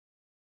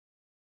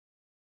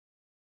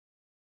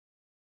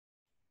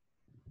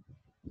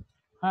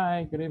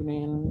Hi, good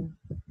evening.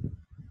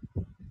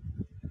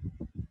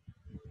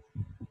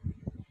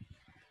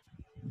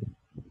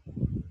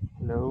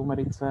 Hello,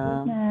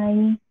 Maritza.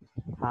 Hi,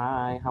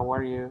 Hi, how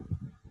are you?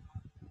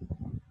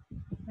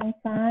 I'm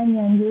fine,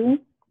 and you?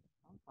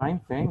 Fine,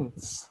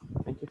 thanks.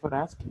 Thank you for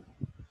asking.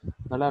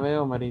 No la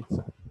veo,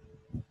 Maritza.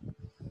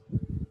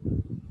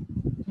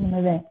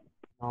 No ve.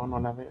 No, no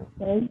la veo.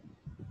 Okay.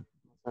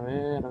 Vamos a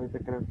ver, ahorita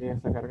creo que ya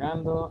está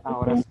cargando.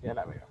 Ahora Okay. sí ya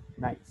la veo.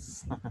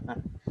 Nice.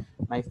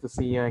 Nice to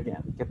see you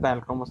again. ¿Qué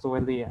tal? ¿Cómo estuvo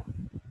el día?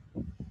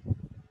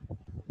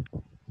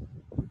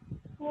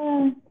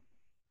 Uh,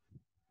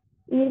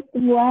 it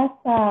was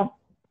a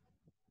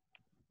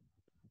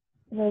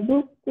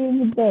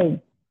productive day.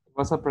 It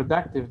was a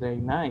productive day.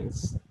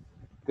 Nice.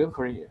 Good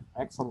for you.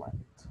 Excellent.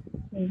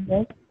 Yes,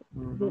 good.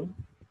 Mhm.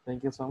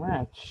 Thank you so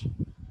much.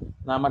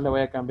 Nada más le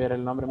voy a cambiar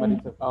el nombre,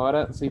 Maritza.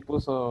 Ahora sí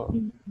puso.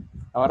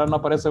 Ahora no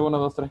aparece 1,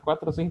 2, 3,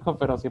 4, 5,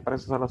 pero sí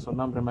aparece solo su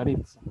nombre,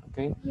 Maritza.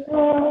 ¿Ok?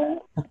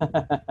 No,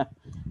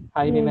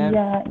 Hi, Ninel.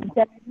 ya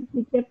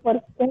expliqué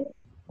por qué.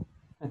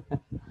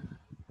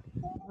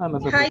 No, no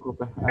se Hi,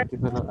 preocupe. Aquí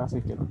te lo,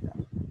 así que lo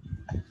cambio.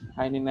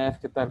 Hi, Ninel.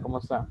 ¿Qué tal? ¿Cómo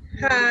está?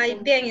 hi,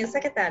 bien, ¿y usted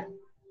qué tal?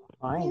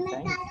 Fine,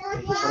 thanks.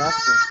 Thank you for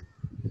asking.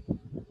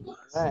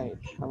 Right.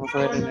 Vamos a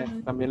ver,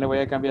 Ninel. También le voy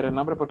a cambiar el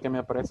nombre porque me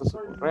aparece su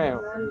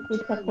correo.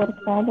 Escucha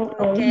cortado,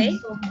 Ok.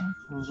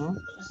 Ujú.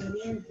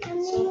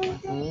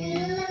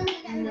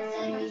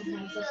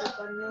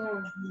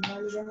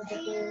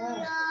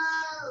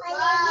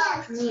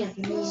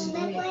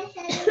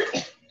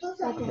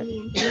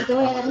 Te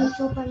voy a dar mi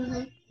sopa,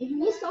 hija. ¿Es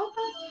mi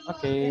sopa?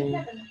 Ok.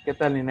 ¿Qué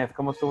tal, Ninel?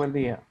 ¿Cómo estuvo el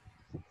día?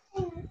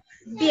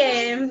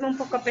 Bien, un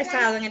poco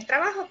pesado en el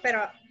trabajo, pero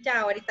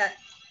ya ahorita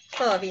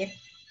todo bien.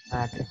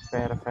 Ah, ok.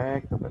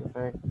 Perfecto,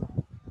 perfecto.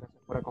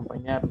 Gracias por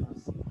acompañarnos.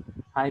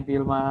 Hi,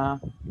 Vilma.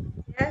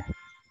 ¿Ya?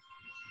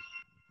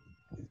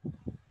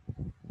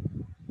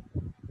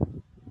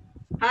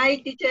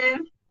 Hi,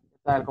 teacher. ¿Qué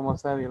tal? ¿Cómo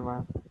está,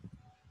 Vilma?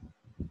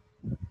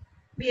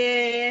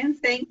 Bien,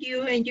 thank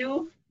you. And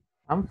you?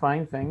 I'm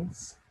fine,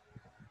 thanks.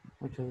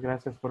 Muchas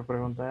gracias por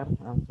preguntar.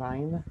 I'm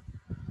fine.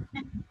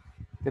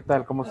 ¿Qué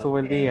tal? ¿Cómo estuvo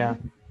el Okay. día?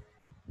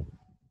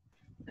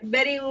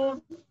 Very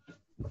good.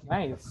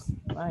 Nice,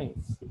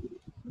 nice.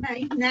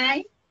 Nice,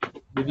 nice.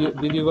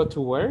 Did you go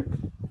to work?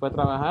 ¿Fue a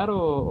trabajar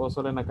o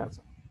solo en la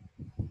casa?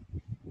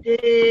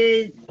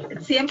 Eh,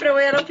 Siempre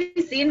voy a la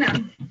oficina.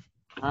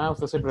 Ah,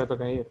 usted siempre le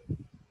toca ir.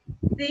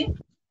 Sí,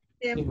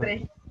 Híjole,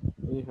 siempre.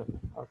 híjole,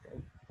 ok.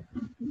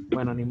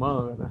 Bueno, ni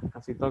modo, ¿verdad?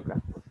 Así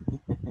toca.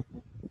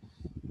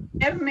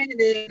 Viernes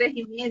de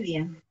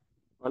 3:30.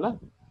 Hola.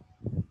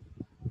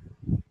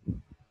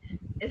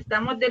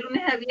 Estamos de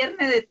lunes a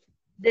viernes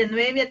de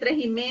 9 a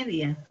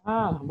 3:30.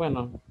 Ah,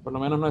 bueno, por lo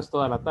menos no es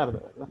toda la tarde,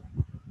 ¿verdad?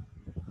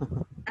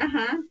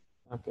 Ajá.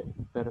 Ok,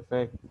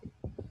 perfecto.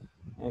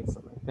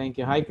 Excellent. Thank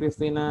you. Hi,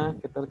 Cristina.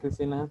 ¿Qué tal,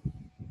 Cristina?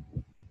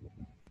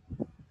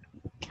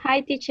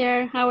 Hi,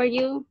 teacher. How are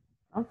you?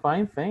 I'm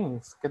fine,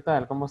 thanks. ¿Qué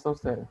tal? ¿Cómo está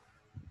usted?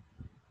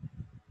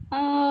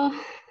 Uh,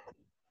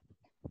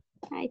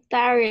 I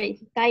tired.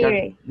 You're,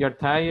 Tired. you're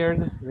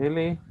tired,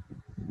 really?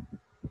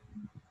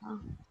 Oh,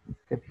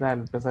 ¿Qué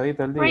tal?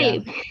 ¿Pesadito el día?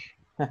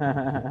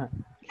 brave.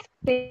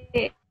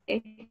 Sí.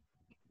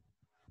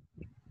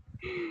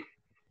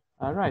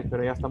 All right,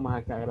 pero ya estamos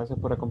acá. Gracias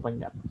por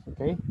acompañarnos,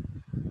 ¿ok?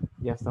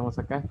 Ya estamos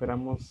acá.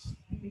 Esperamos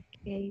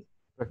Okay.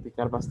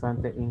 practicar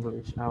bastante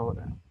English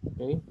ahora,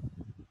 ¿ok?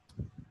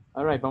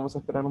 All right, vamos a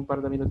esperar un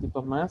par de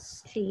minutitos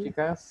más, Sí.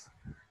 chicas,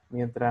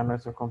 mientras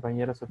nuestros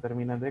compañeros se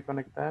terminan de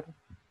conectar.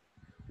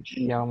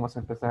 Y ya vamos a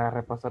empezar a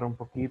repasar un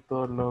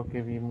poquito lo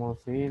que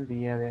vimos el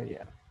día de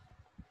ayer.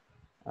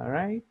 All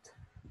right.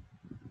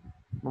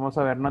 Vamos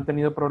a ver, ¿no han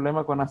tenido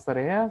problema con las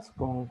tareas,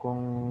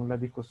 con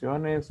las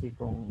discusiones y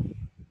con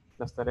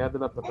las tareas de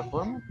la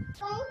plataforma?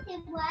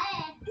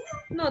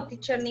 No,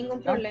 teacher, ningún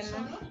No.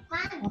 problema.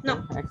 Okay,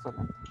 No.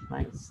 excellent.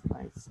 Nice,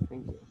 nice.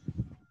 Thank you.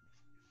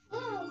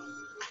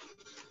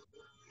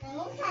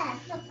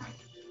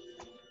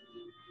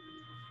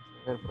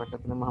 A ver, por acá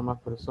tenemos a más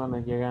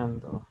personas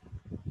llegando.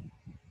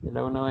 Y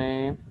la uno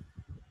es,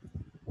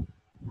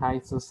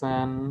 hi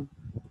Susan.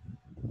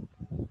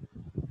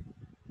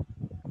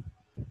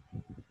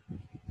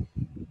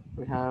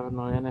 We have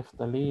Noé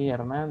Neftalí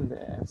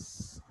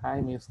Hernández.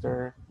 Hi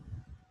Mister.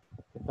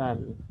 ¿Qué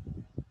tal?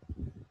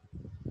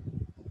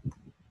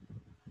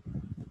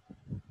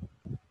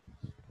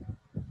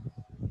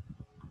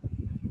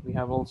 We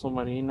have also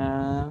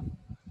Marina.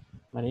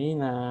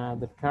 Marina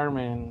del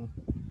Carmen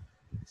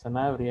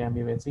Sanabria,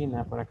 mi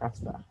vecina, por acá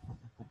está.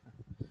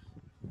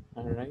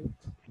 All right.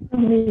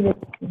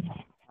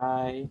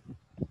 Hi.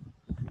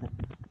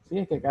 Sí,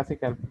 es que casi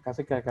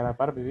que a cada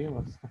par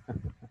vivimos.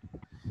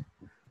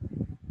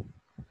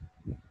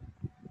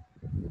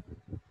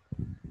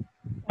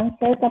 Tan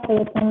cerca,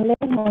 pero tan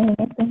lejos en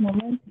estos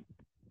momentos.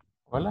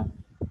 Hola.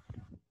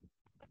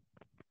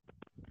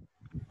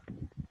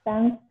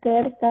 Tan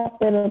cerca,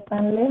 pero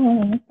tan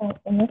lejos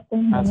en estos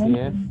Así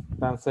momentos. es,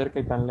 tan cerca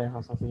y tan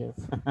lejos, así es.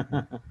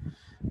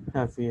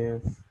 Así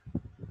es.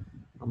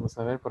 Vamos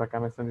a ver, por acá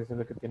me están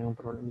diciendo que tienen un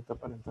problemita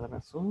para entrar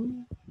a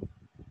Zoom.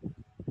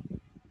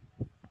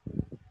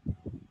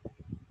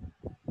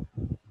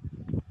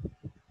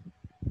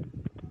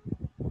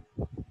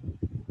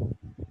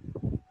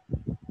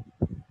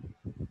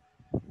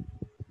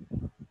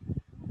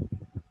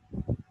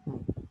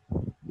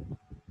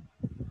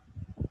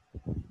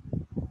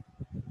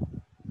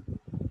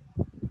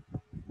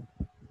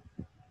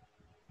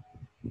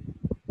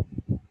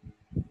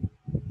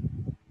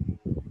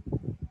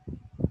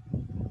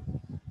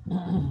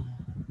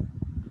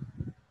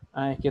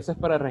 Ah, es que eso es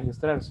para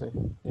registrarse.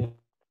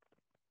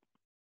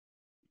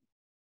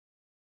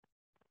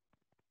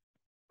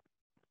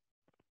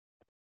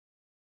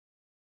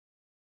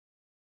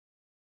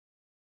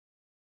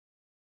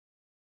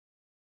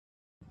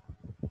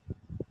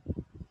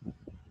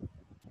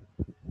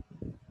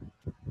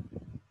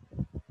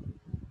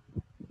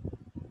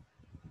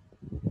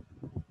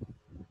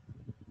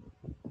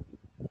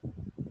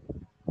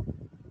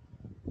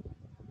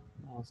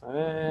 Vamos a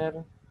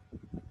ver.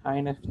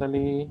 Hi,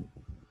 Neftali.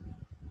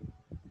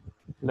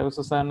 Hello,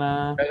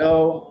 Susana.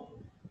 Hello,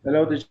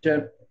 hello,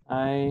 teacher.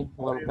 Hi,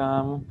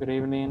 welcome. Good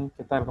evening.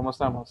 ¿Qué tal? ¿Cómo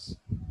estamos?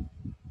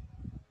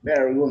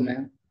 Very good,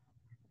 man.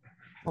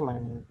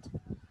 Excellent.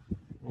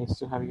 Nice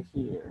to have you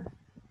here.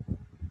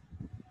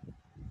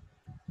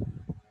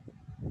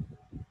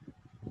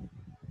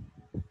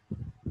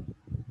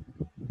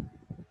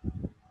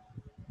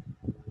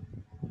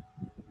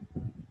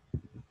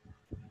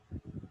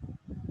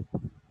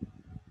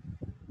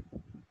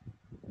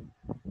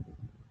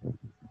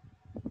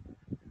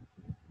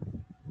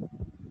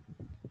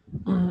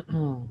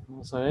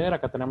 Vamos a ver,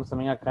 acá tenemos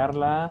también a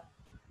Carla.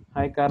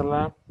 Hi,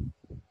 Carla.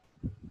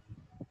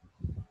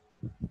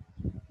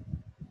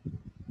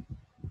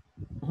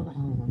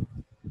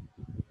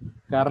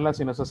 Carla,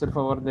 si nos hace el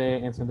favor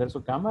de encender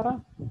su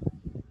cámara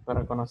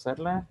para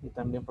conocerla y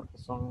también porque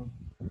son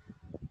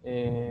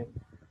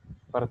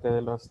parte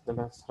de las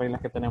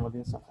reglas que tenemos de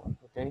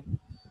INSAFORP, ¿ok?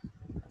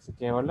 Así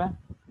que hola,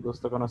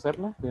 gusto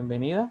conocerla,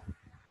 bienvenida.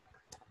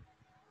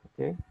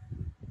 Okay,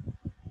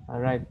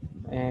 all right,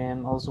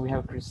 and also we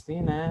have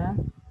Christina.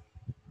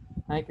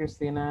 Hi,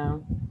 Christina.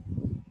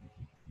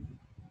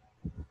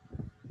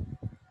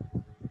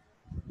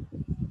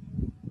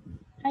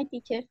 Hi,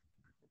 teacher.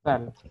 ¿Qué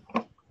tal?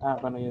 Ah,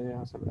 bueno, ya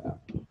habíamos saludado.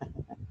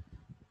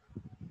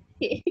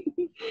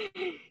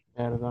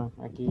 Perdón,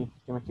 aquí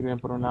que me escriben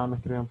por un lado, me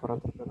escriben por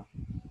otro, pero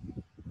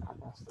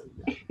acá estoy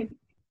ya.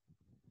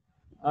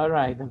 All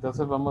right,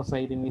 entonces vamos a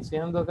ir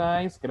iniciando,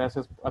 guys.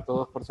 Gracias a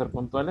todos por ser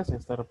puntuales y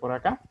estar por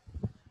acá.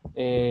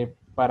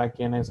 Para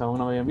quienes aún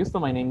no me habían visto,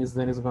 my name is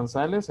Dennis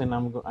González and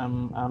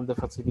I'm the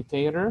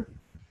facilitator.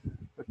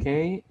 Ok,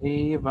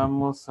 y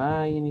vamos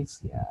a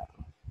iniciar.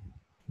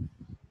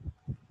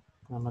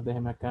 Nada más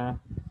déjeme acá.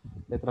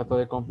 Le trato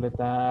de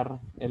completar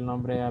el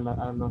nombre a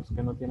los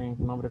que no tienen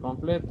nombre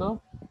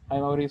completo. Hi,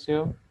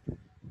 Mauricio.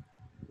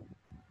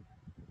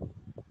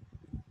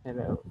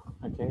 Hello.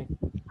 Ok.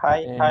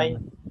 Hi.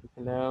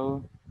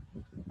 Hello.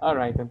 All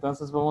right,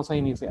 entonces vamos a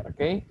iniciar,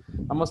 ¿ok?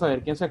 Vamos a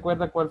ver, ¿quién se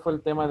acuerda cuál fue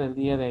el tema del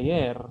día de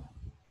ayer?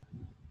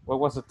 What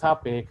was the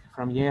topic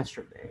from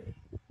yesterday?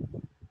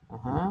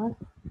 Ajá.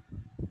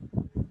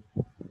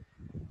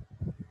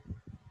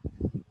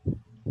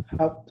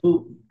 Have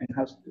to and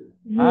has to.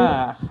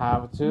 Ah,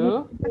 have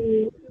to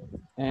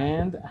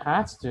and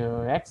has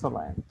to.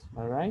 Excellent.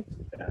 All right.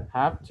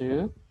 Have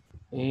to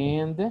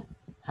and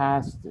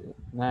has to.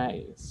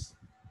 Nice.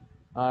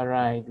 All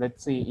right.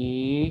 Let's see.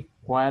 ¿Y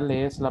cuál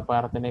es la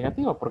parte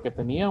negativa? Porque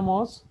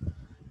teníamos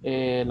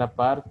la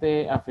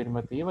parte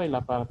afirmativa y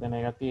la parte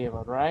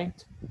negativa, right?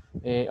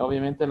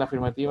 Obviamente la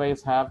afirmativa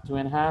es have to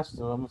and has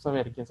to. Vamos a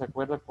ver, ¿quién se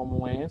acuerda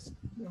cómo es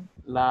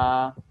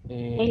la...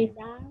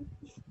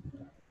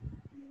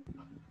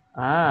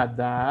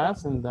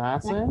 does and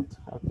doesn't.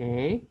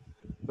 Ok.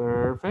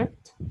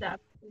 Perfect.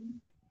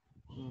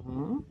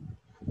 Ujú.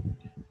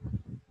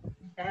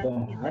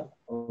 Don't have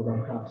or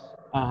don't has.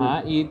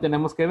 Ajá, y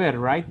tenemos que ver,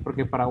 right?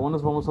 Porque para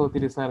unos vamos a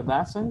utilizar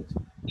doesn't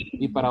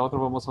y para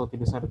otros vamos a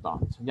utilizar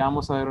don't. Ya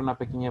vamos a ver una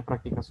pequeña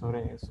práctica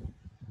sobre eso.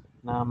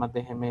 Nada más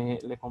déjeme,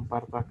 le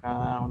comparto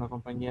acá a una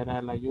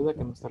compañera la ayuda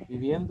que me está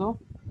pidiendo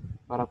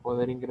para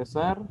poder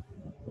ingresar.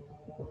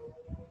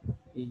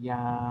 Y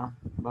ya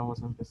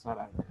vamos a empezar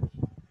a ver.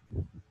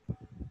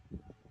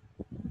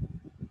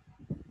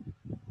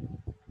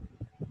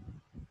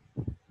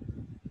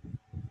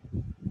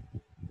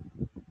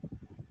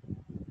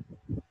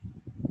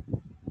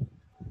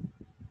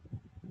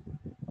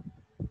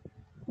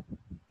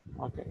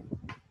 Ok.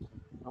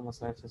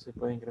 Vamos a ver si se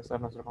puede ingresar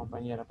nuestra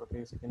compañera porque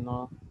dice que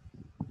no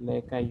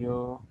le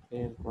cayó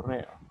el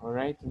correo.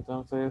 Alright,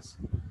 entonces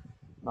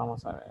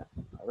vamos a ver.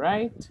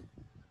 Alright.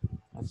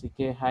 Así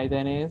que hi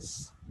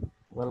Dennis.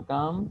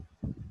 Welcome.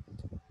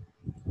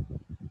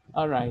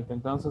 Alright,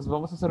 entonces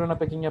vamos a hacer una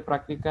pequeña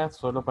práctica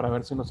solo para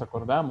ver si nos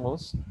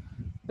acordamos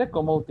de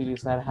cómo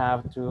utilizar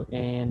have to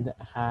and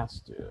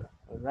has to.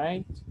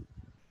 Alright.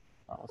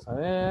 Vamos a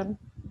ver.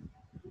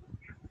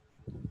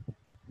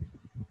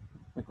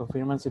 Me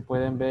confirman si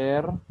pueden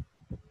ver.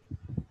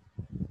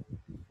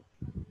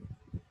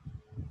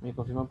 Me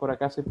confirman por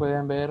acá si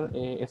pueden ver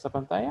esa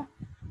pantalla.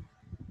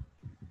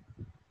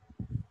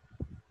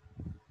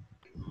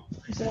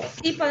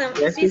 Sí, podemos,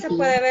 Yes, sí se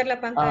puede ver la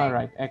All pantalla.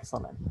 right,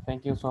 excellent.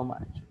 Thank you so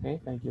much. Okay,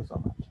 thank you so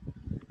much.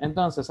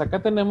 Entonces,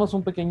 acá tenemos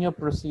un pequeño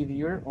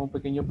un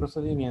pequeño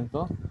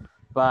procedimiento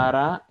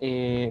para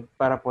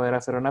poder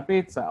hacer una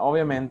pizza.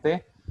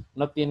 Obviamente,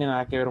 no tiene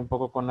nada que ver un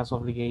poco con las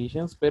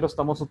obligations, pero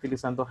estamos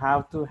utilizando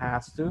have to,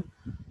 has to,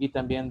 y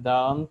también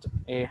don't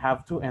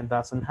have to and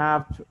doesn't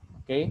have to.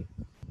 ¿Ok?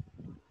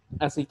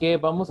 Así que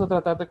vamos a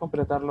tratar de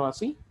completarlo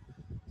así,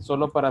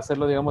 solo para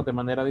hacerlo, digamos, de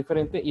manera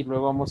diferente y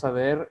luego vamos a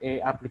ver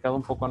aplicado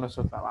un poco a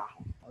nuestro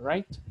trabajo. All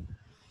right?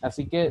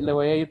 Así que le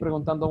voy a ir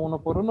preguntando uno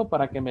por uno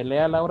para que me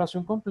lea la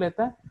oración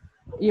completa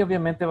y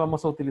obviamente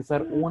vamos a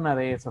utilizar una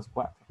de esas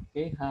cuatro.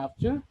 Okay, have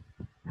to,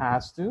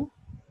 has to,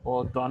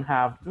 or don't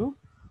have to,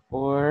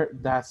 or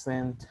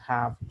doesn't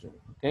have to.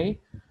 Okay,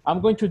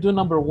 I'm going to do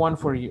number one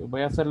for you.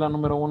 Voy a hacer la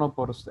número uno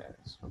por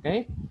ustedes.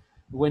 Okay,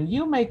 when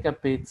you make a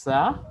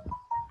pizza,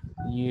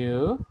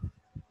 you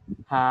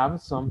have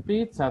some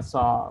pizza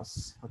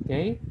sauce.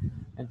 Okay,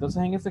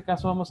 entonces en este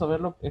caso vamos a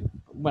verlo.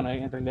 Bueno,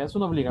 en realidad es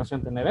una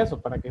obligación tener eso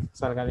para que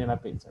salga bien la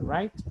pizza,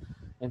 right?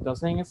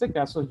 Entonces en este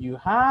caso, you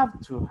have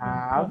to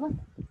have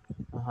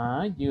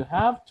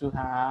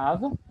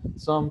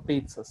some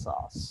pizza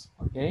sauce,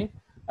 ¿ok?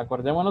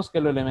 Acordémonos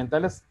que lo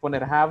elemental es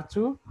poner have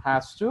to,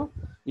 has to,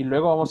 y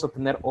luego vamos a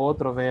tener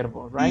otro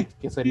verbo, right?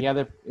 Que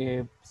sería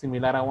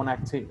similar a una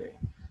activity.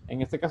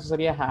 En este caso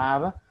sería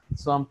have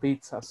some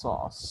pizza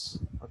sauce,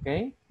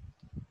 ¿ok?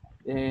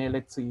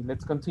 Let's see,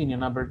 let's continue.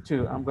 Number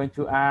two, I'm going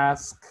to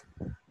ask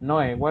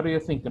Noé. What do you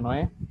think,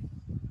 Noé?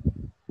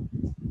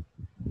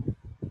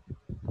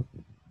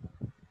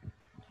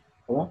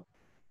 Hello?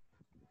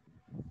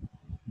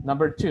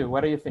 Number two,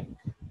 what do you think?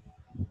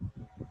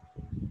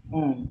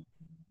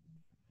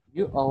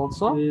 You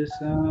also? Is,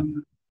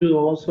 you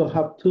also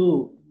have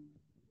to.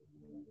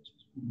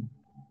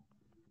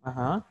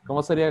 Ajá.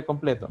 ¿Cómo sería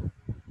completo?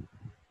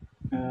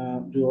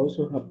 You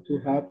also have to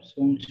have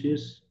some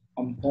cheese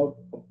on top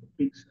of the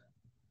pizza.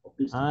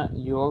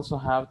 You also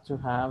have to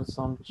have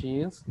some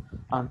cheese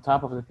on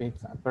top of the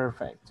pizza.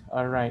 Perfect.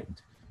 All right.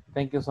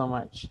 Thank you so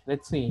much.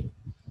 Let's see.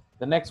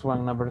 The next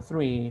one, number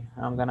three.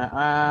 I'm going to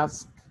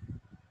ask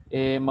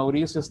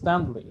Mauricio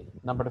Stanley.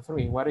 Number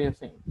three, what do you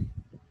think?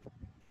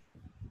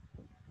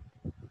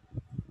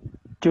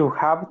 You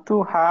have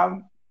to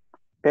have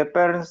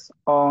peppers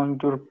on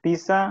your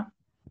pizza,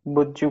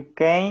 but you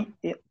can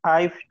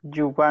if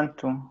you want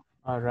to.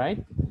 All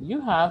right. You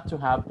have to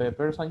have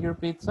peppers on your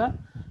pizza,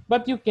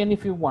 but you can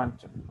if you want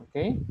to.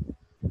 Okay.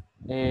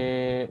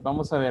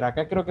 Vamos a ver,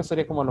 acá creo que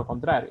sería como lo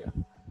contrario.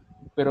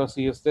 Pero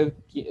si usted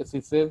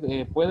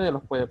puede,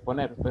 los puede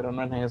poner, pero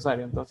no es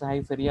necesario. Entonces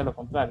ahí sería lo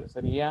contrario.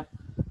 Sería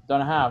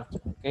don't have to,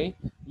 ¿ok?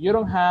 You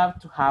don't have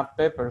to have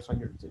peppers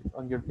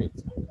on your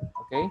pizza,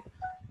 ¿ok?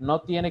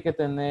 No tiene que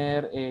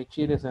tener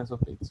chiles en su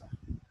pizza,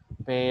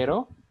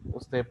 pero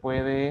usted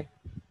puede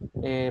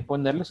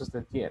ponerle si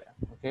usted quiere,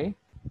 ¿ok?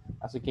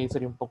 Así que ahí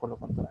sería un poco lo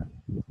contrario.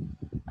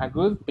 A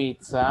good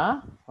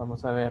pizza,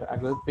 vamos a ver, a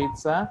good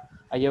pizza,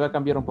 ahí va a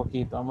cambiar un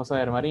poquito. Vamos a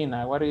ver,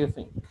 Marina, what do you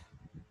think?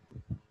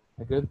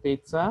 A good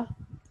pizza.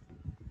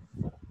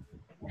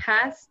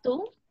 Has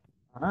to.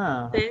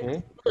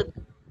 Okay. Good.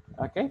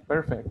 Okay,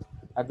 perfect.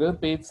 A good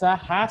pizza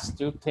has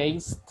to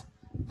taste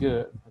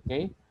good.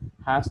 Okay.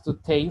 Has to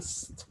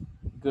taste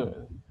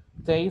good.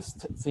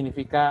 Taste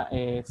significa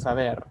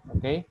saber.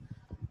 Okay.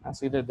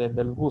 Así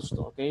del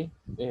gusto. Okay.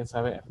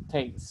 Saber.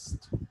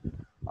 Taste.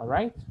 All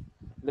right.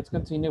 Let's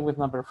continue with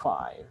number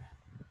 5.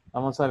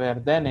 Vamos a ver,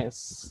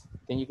 Dennis.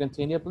 Can you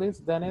continue, please,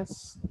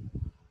 Dennis?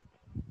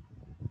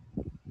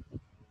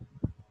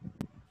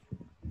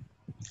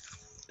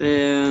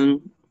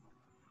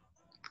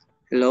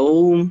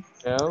 Hello.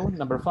 Go,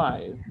 number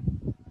 5.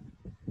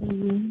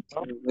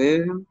 A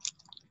ver.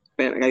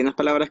 Espera, hay unas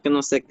palabras que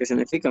no sé qué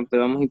significan,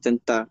 pero vamos a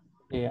intentar.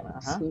 Yeah,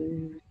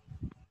 Sí.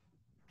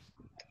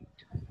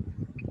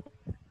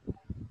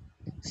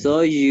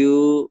 So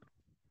you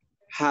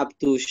have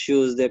to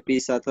choose the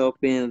pizza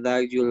topping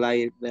that you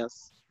like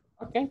best.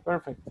 Okay,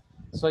 perfect.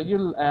 So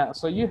you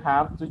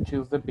have to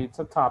choose the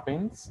pizza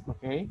toppings,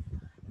 okay,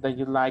 that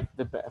you like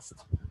the best.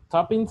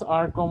 Toppings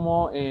are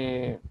como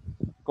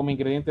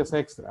ingredientes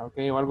extra,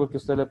 okay, o algo que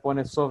usted le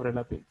pone sobre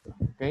la pizza,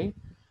 okay.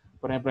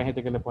 Por ejemplo, hay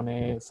gente que le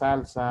pone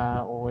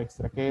salsa o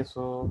extra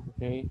queso,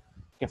 okay,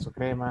 queso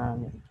crema.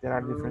 There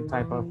are different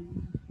type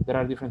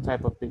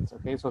of pizza,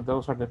 okay. So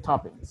those are the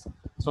toppings.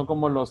 Son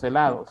como los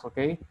helados,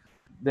 okay.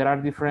 There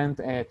are different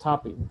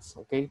toppings,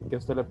 okay, que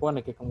usted le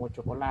pone, que como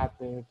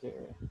chocolate,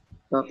 que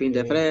Topping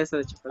de fresa,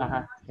 de chocolate.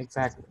 Ajá,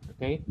 exactly,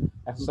 okay.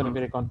 Eso se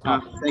refiere con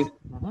toppings.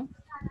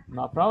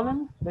 No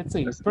problem. Let's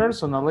see.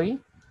 Personally,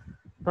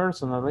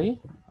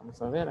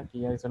 vamos a ver,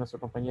 aquí ya dice nuestra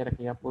compañera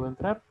que ya pudo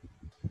entrar.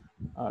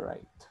 All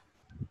right.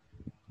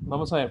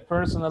 Vamos a ver,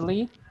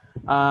 personally,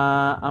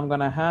 I'm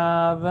gonna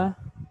have,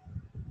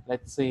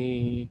 let's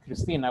see,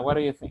 Christina, what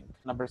do you think?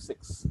 Number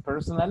 6,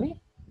 personally?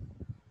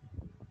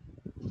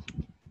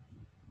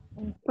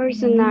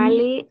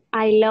 Personally,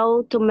 I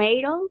love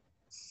tomatoes.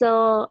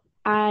 So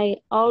I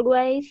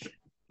always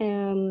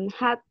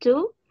had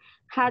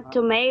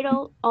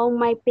tomato on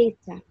my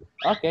pizza.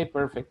 Okay,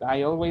 perfect.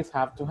 I always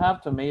have to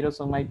have tomatoes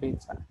on my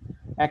pizza.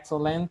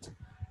 Excellent.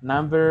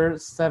 Number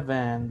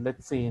 7.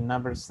 Let's see,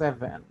 number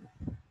 7.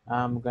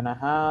 I'm gonna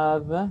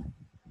have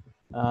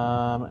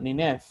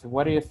Nineth.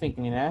 What do you think,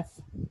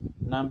 Nineth?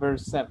 Number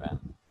 7.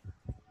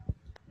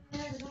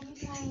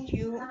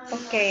 You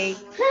okay?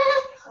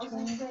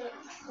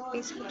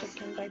 Pizza, you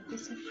can buy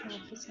pizza from a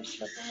pizza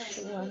shop if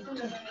you want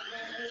to.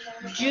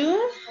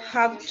 You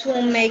have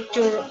to make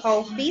your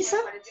own pizza.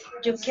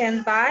 You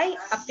can buy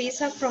a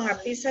pizza from a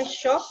pizza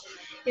shop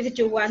if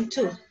you want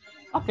to.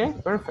 Ok,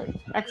 perfect.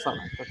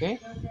 Excellent, ok.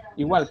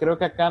 Igual, creo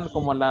que acá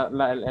como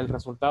el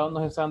resultado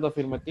nos está dando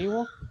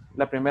afirmativo,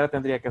 la primera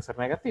tendría que ser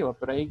negativa,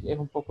 pero ahí es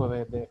un poco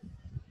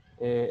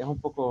es un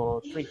poco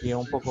tricky,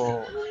 un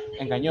poco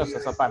engañosa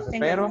esa parte,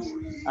 pero,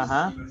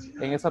 ajá,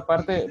 en esa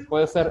parte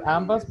puede ser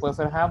ambas, puede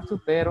ser have to,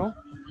 pero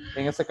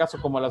en ese caso,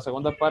 como la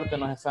segunda parte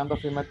nos está dando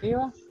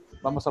afirmativa,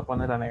 vamos a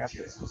poner la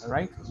negativa, all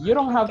right? You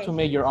don't have to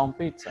make your own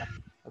pizza,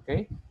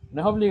 ok?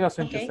 No es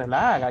obligación que usted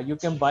la haga. You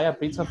can buy a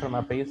pizza from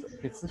a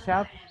pizza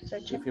shop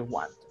if you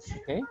want,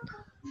 okay?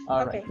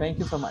 All right, thank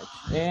you so much.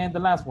 And the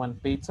last one,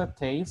 pizza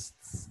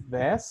tastes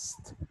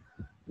best.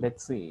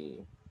 Let's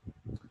see.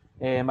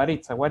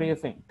 Maritza, what do you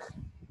think?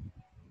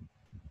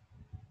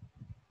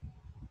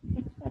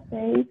 Pizza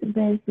tastes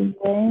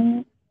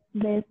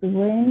best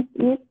when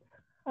it's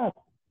hot.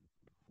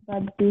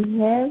 But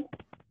you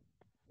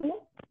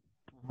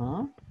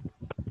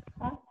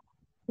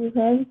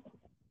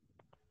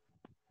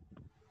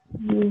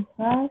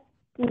have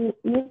to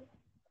eat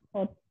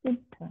hot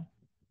pizza.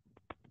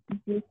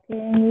 You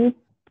can eat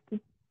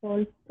it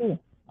cold too.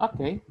 Ok,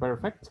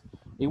 perfect.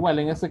 Igual,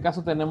 en este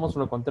caso tenemos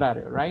lo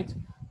contrario, right?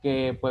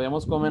 Que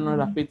podemos comernos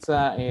la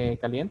pizza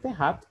caliente,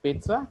 hot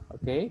pizza,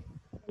 ok,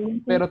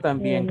 pero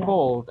también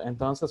cold.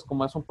 Entonces,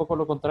 como es un poco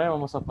lo contrario,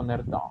 vamos a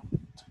poner don't,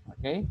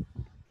 ok.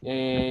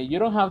 You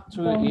don't have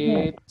to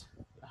eat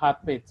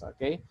hot pizza,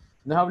 ok.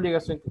 No es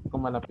obligación que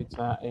coma la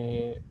pizza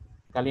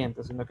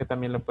caliente, sino que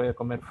también lo puede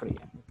comer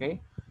fría,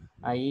 ok.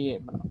 Ahí,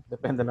 bueno,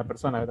 depende de la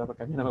persona, ¿verdad?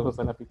 Porque a mí no me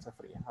gusta la pizza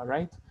fría, all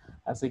right?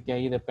 Así que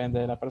ahí depende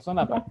de la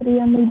persona. Está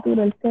fría muy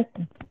duro el queso.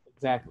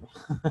 Exactly,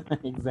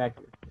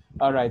 exactly.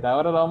 All right,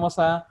 ahora lo vamos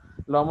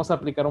a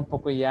aplicar un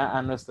poco ya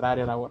a nuestra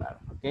área laboral,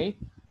 ¿ok?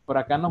 Por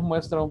acá nos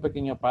muestra un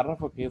pequeño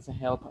párrafo que dice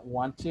help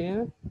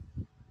wanted,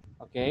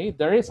 ¿ok?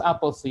 There is a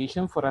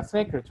position for a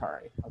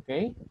secretary,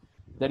 ¿ok?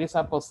 There is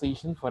a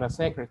position for a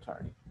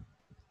secretary.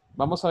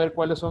 Vamos a ver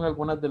cuáles son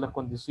algunas de las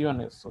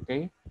condiciones,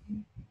 ¿ok?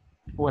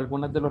 O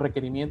algunos de los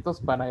requerimientos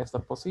para esta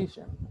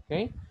posición,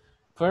 ¿ok?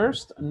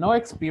 First, no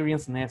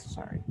experience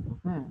necessary.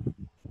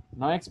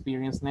 No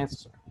experience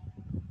necessary.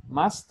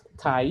 Must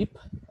type,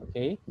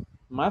 okay?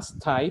 Must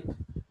type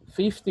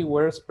 50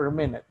 words per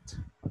minute,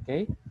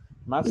 okay?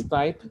 Must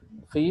type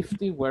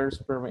 50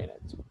 words per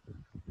minute.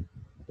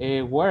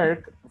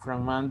 Work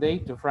from Monday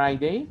to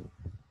Friday.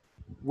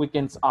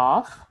 Weekends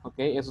off,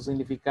 okay? Eso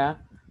significa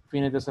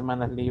fines de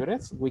semana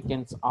libres.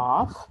 Weekends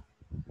off.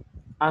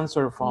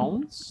 Answer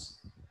phones.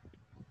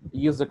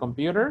 Use the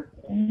computer.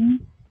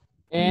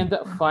 And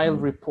file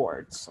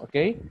reports,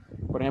 ¿ok?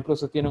 Por ejemplo,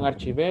 usted tiene un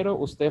archivero,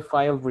 usted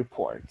file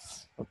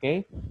reports,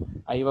 ¿ok?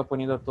 Ahí va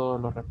poniendo todos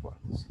los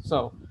reportes.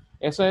 So,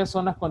 esas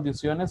son las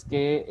condiciones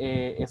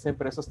que esa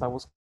empresa está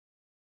buscando.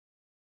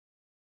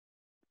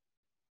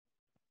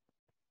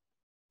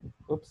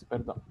 Ups,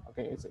 perdón, ok,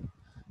 sí.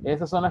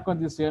 Esas son las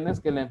condiciones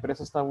que la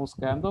empresa está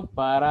buscando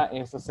para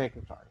esta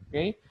secretary,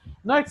 ¿ok?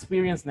 No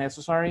experience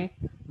necessary,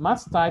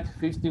 must type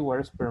 50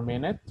 words per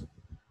minute,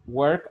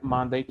 work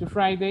Monday to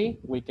Friday,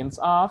 weekends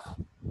off,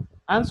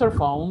 answer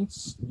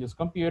phones, use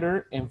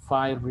computer, and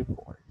file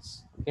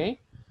reports. ¿Ok?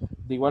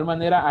 De igual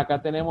manera,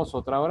 acá tenemos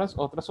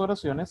otras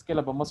oraciones que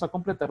las vamos a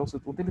completar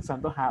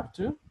utilizando have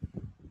to,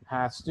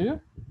 has to,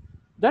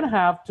 don't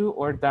have to,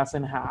 or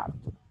doesn't have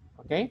to.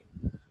 ¿Ok?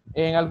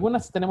 En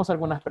algunas tenemos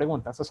algunas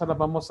preguntas. Esas las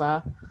vamos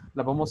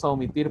a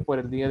omitir por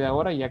el día de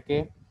ahora, ya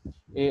que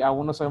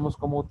aún no sabemos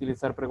cómo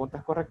utilizar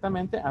preguntas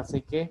correctamente,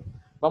 así que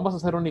vamos a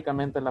hacer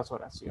únicamente las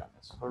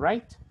oraciones. All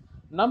right?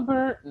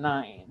 Number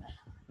 9.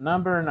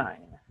 Number 9.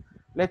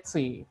 Let's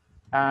see.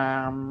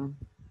 I'm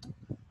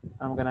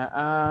gonna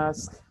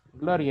ask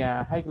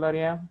Gloria. Hi,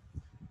 Gloria.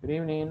 Good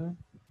evening.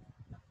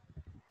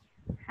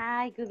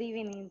 Hi, good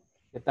evening.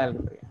 ¿Qué tal,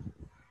 Gloria?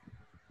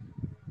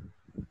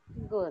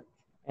 Good.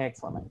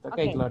 Excellent.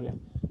 Okay, Gloria.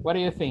 What do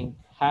you think?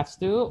 Has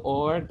to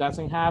or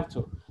doesn't have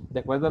to?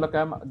 De acuerdo a lo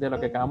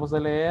que acabamos de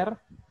leer.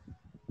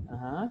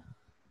 Ajá.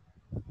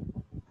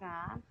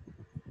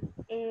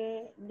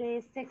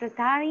 The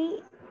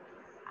secretary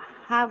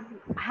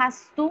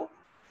has to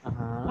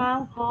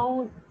know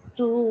how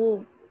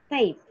to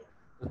type.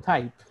 To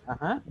type.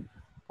 Ajá.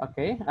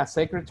 Okay. A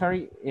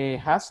secretary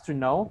has to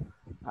know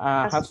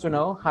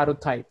how to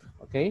type.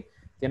 Okay.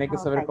 Tiene que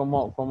saber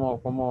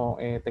cómo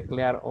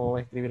teclear o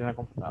escribir en la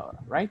computadora,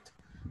 right?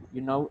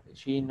 You know,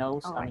 she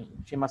knows, I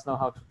mean, she must know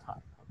how to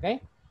type, okay?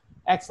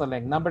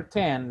 Excellent. Number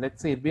 10,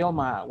 let's see,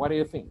 Vilma, what do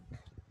you think?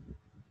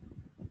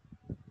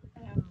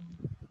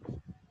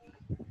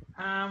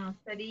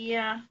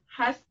 Sería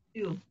has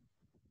to.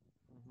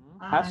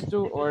 Has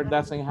to or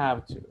doesn't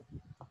have to.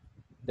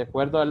 De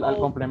acuerdo al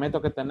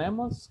complemento que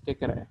tenemos, ¿qué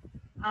cree?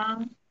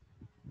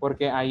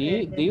 Porque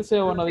ahí dice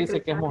o no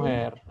dice que es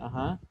mujer.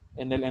 Ajá.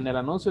 En el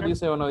anuncio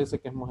dice o no dice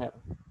que es mujer.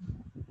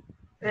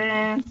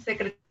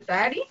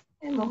 Secretary,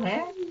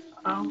 mujer.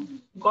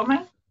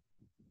 Woman.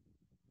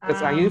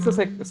 Pues ahí dice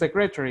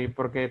secretary,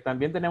 porque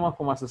también tenemos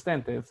como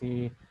asistentes.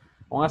 Y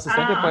un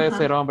asistente puede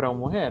ser hombre o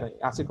mujer,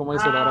 así como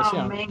dice la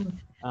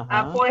oración.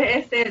 Ajá.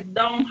 Pues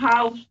don't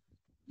have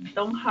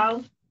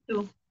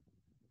to.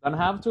 Don't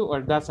have to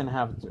or doesn't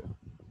have to.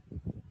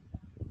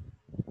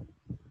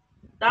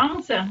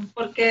 Doesn't,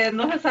 porque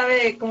no se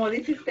sabe, como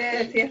dice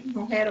usted, si es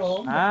mujer o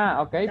hombre.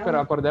 Ok, pero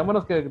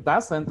acordémonos que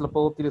doesn't lo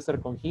puedo utilizar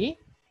con he,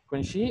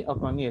 con she o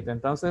con it.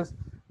 Entonces,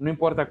 no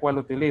importa cuál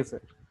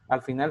utilice.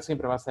 Al final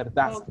siempre va a ser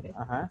doesn't. Okay.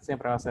 Ajá,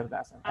 siempre va a ser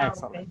doesn't.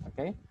 Excellent,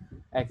 okay.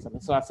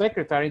 Excellent. So a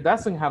secretary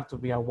doesn't have to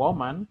be a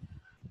woman.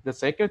 The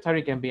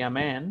secretary can be a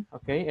man,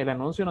 okay. El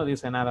anuncio no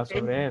dice nada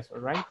sobre eso,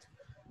 right?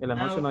 El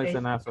anuncio no dice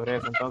nada sobre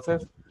eso.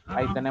 Entonces,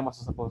 ahí tenemos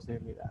esa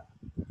posibilidad.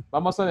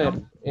 Vamos a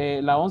ver,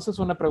 la 11 es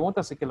una pregunta,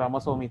 así que la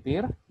vamos a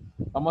omitir.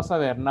 Vamos a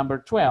ver,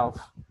 number 12.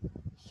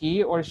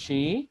 He or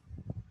she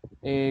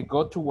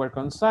go to work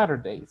on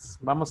Saturdays.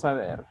 Vamos a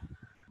ver.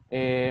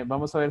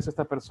 Vamos a ver si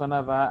esta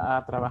persona va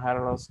a trabajar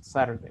los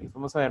Saturdays.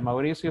 Vamos a ver,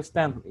 Mauricio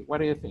Stanley, what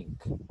do you think?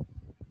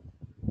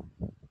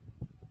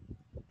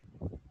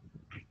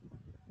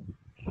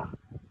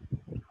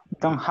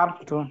 Don't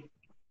have to.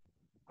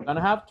 Don't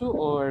have to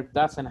or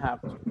doesn't have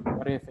to?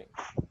 What do you think?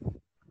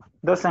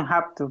 Doesn't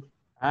have to.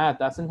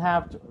 Doesn't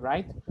have to,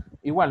 right?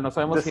 Igual, no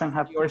sabemos si es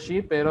he or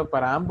she, pero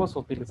para ambos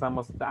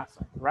utilizamos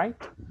doesn't, right?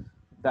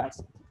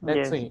 Doesn't.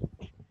 Let's see.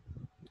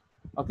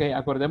 Ok,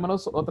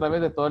 acordémonos otra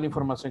vez de toda la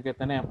información que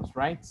tenemos,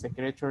 right?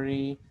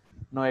 Secretary,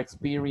 no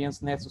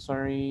experience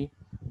necessary,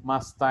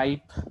 must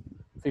type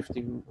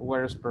 50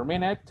 words per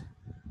minute,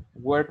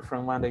 work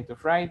from Monday to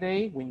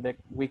Friday, with the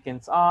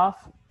weekends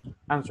off,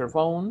 answer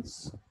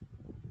phones,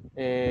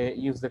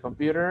 use the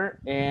computer,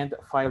 and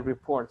file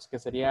reports, que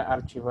sería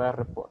archivar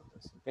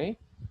reportes, ok?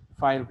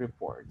 File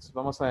reports.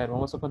 Vamos a ver,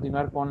 vamos a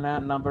continuar con la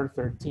number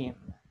 13.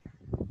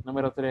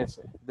 Número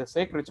 13. The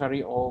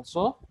secretary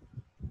also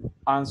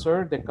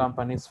answer the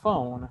company's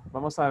phone.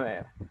 Vamos a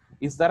ver.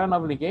 Is that an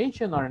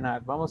obligation or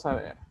not? Vamos a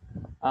ver.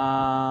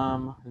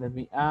 Let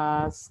me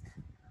ask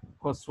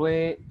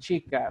José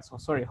Chicas. Oh,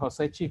 sorry,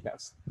 José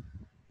Chicas.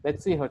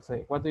 Let's see,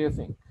 José. What do you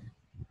think?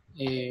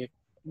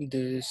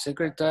 The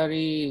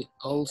secretary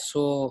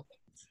also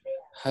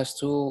has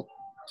to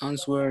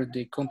answer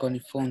the company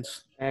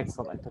phones.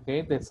 Excellent.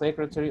 Okay, the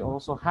secretary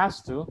also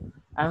has to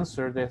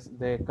answer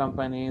the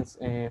company's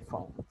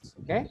phones.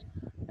 Okay,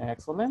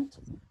 excellent.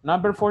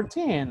 Number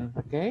 14.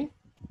 Okay,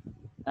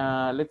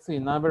 let's see.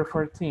 Number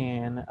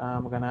 14.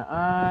 I'm gonna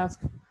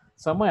ask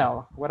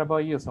Samuel. What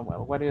about you,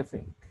 Samuel? What do you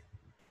think?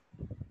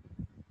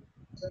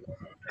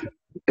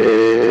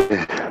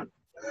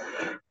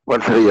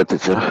 ¿Cuál sería,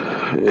 teacher?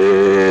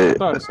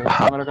 14,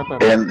 número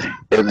 14.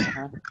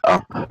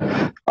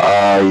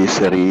 Ahí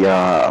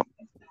sería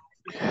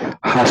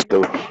has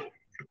to.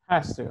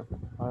 Has to,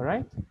 all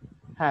right?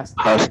 Has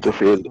to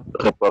fill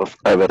reports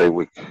every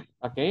week.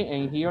 Okay,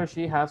 and he or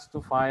she has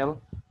to file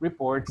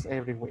reports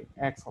every week.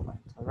 Excellent,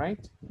 all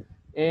right?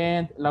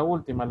 And la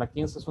última, la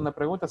 15 es una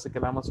pregunta, así que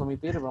la vamos a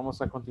omitir.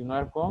 Vamos a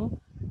continuar con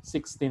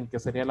 16, que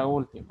sería la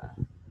última.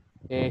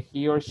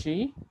 He or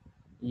she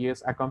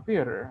use a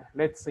computer.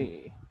 Let's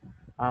see.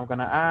 I'm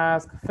gonna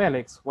ask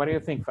Felix. What do you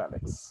think,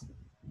 Felix?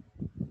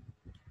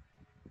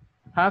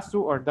 Has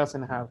to or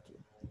doesn't have to?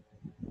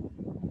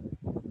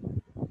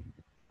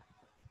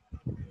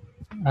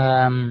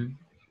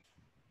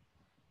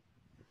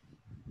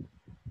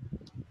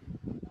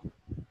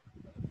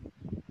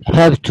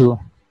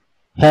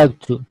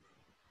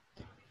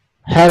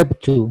 Have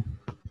to.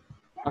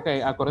 Ok,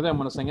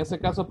 acordémonos, en ese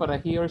caso para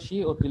he or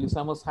she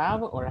utilizamos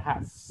have or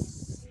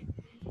has.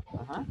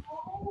 Ajá.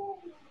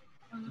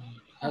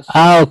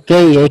 Ok,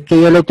 es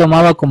que yo lo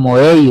tomaba como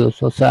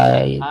ellos, o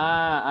sea.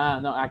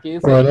 No, aquí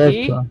dice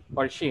he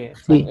or she,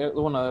 sí.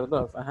 Uno de los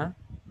dos, ajá.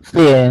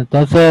 Sí,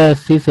 entonces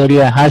sí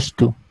sería has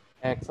to.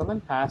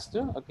 Excellent, has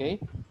to,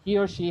 ok. He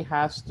or she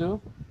has to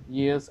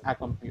use a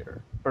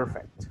computer.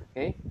 Perfect,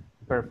 ok.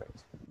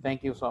 Perfect.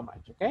 Thank you so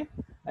much, ok.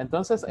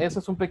 Entonces, ese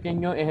es un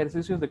pequeño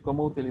ejercicio de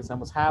cómo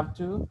utilizamos have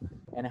to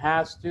and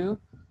has to,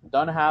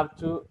 don't have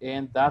to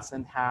and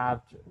doesn't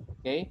have to,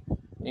 ok.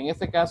 En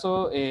este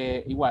caso,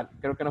 igual,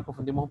 creo que nos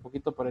confundimos un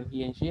poquito por el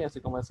he and she, así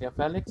como decía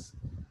Félix,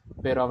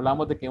 pero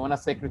hablamos de que una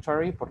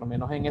secretary, por lo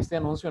menos en este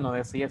anuncio, no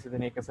decía si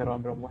tenía que ser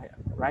hombre o mujer,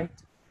 right?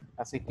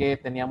 Así que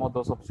teníamos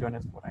dos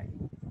opciones por ahí,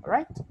 all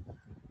right?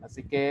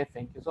 Así que,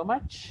 thank you so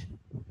much.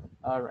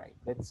 All right,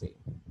 let's see.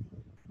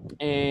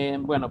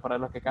 Bueno, para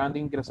los que acaban de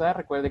ingresar,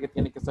 recuerde que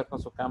tiene que estar con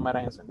su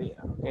cámara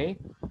encendida, ¿ok?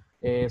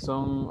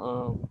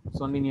 Son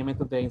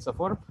lineamientos de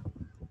INSAFORP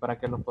para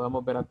que los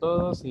podamos ver a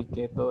todos y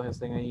que todos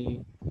estén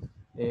ahí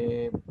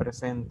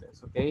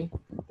presentes, ¿ok?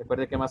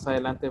 Recuerde que más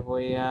adelante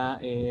voy a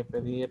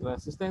pedir la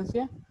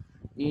asistencia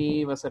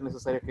y va a ser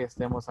necesario que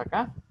estemos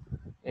acá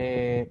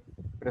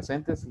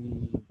presentes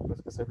y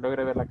pues que se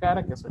logre ver la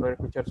cara, que se logre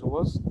escuchar su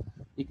voz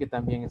y que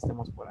también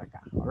estemos por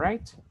acá. All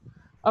right.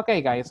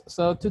 Okay, guys.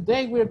 So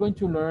today we are going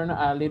to learn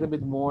a little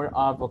bit more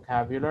of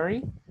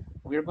vocabulary.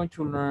 We are going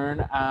to learn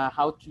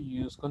how to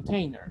use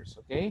containers.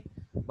 Okay.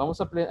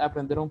 Vamos a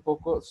aprender un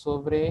poco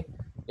sobre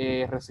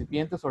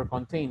recipientes o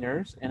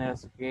containers en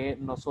los que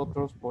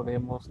nosotros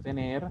podemos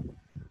tener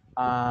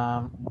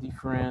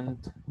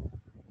different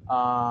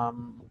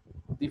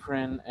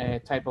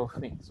type of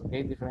things,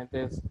 okay?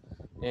 Diferentes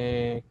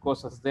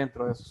cosas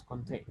dentro de esos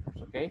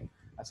containers, okay?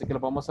 Así que lo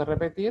vamos a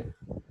repetir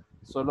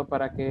solo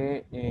para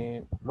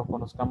que lo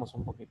conozcamos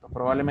un poquito.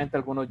 Probablemente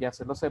algunos ya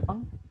se lo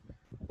sepan,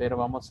 pero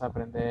vamos a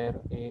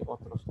aprender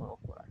otros nuevos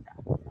por acá.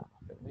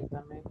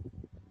 Permítanme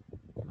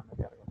que no me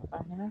cargue la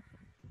página.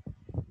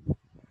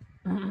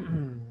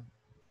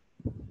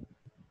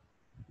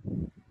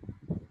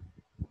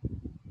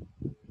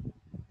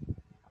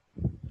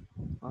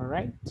 All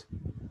right.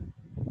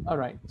 All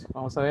right.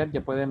 Vamos a ver,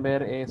 ya pueden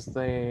ver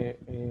este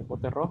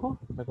bote rojo.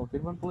 ¿Me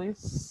confirman,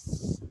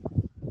 please?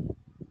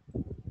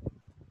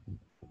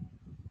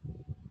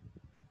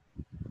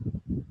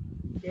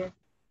 Yes.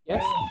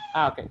 Yes?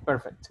 Okay,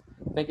 perfect.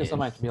 Thank you so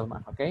much,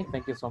 Vilma. Okay,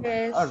 thank you so much.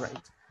 Yes. All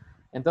right.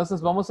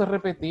 Entonces vamos a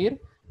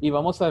repetir y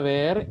vamos a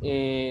ver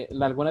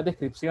algunas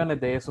descripciones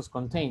de esos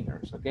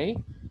containers, ¿ok?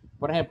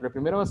 Por ejemplo, el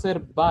primero va a ser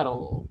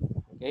bottle,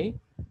 ¿ok?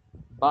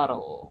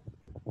 Bottle.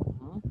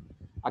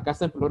 Acá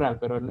está en plural,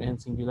 pero en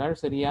singular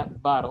sería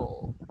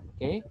bottle,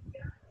 ¿ok?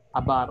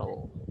 A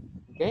bottle,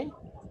 ¿ok?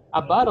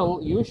 A bottle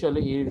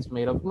usually is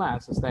made of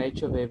glass, está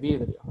hecho de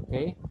vidrio,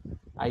 ¿ok?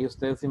 Ahí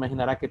ustedes se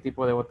imaginarán qué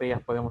tipo de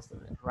botellas podemos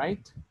tener,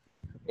 right?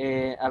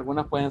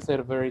 Algunas pueden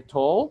ser very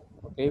tall,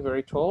 ¿ok?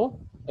 Very tall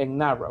and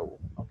narrow,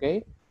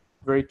 ¿ok?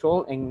 Very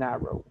tall and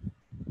narrow.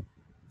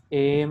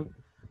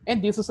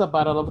 And this is a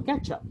bottle of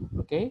ketchup,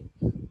 ¿ok?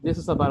 This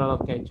is a bottle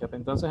of ketchup.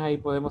 Entonces ahí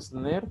podemos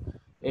tener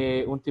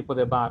un tipo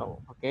de bottle,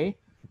 ¿ok?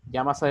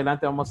 Ya más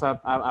adelante vamos a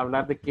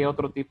hablar de qué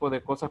otro tipo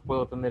de cosas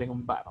puedo tener en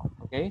un bottle,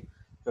 ¿ok?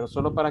 Pero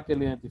solo para que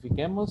lo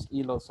identifiquemos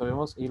y lo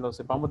sabemos y lo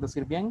sepamos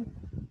decir bien,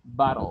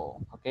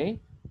 bottle, ¿ok?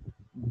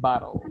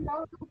 Bottle.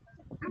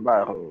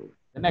 Bottle.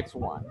 The next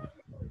one,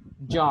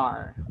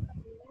 jar,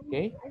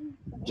 ¿ok?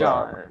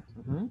 Jar.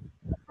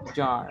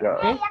 Jar,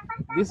 ¿ok?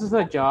 This is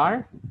a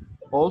jar.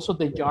 Also,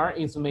 the jar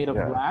is made of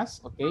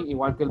glass, ¿ok?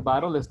 Igual que el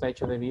bottle está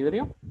hecho de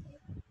vidrio.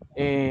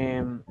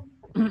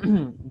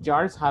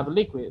 Jars have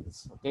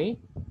liquids, ¿ok?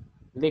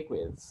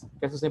 Liquids,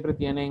 que eso siempre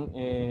tienen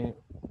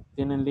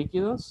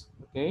líquidos,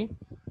 ¿ok?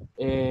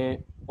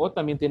 O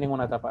también tienen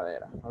una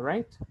tapadera, all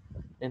right?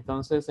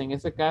 Entonces, en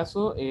este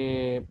caso,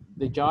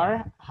 the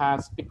jar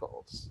has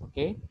pickles,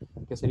 ¿ok?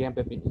 Que serían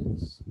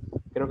pepinillos.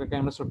 Creo que acá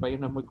en nuestro país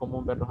no es muy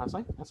común verlos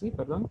así,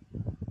 perdón.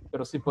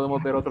 Pero sí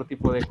podemos ver otro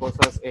tipo de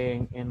cosas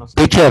en los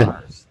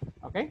jars.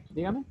 ¿Ok?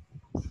 Dígame.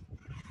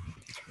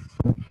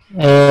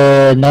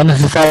 No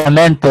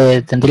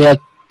necesariamente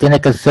tiene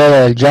que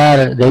ser el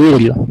jar de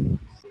vidrio.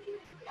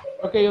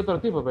 Ok, hay otro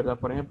tipo, ¿verdad?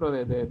 Por ejemplo,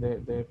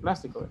 de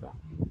plástico, ¿verdad?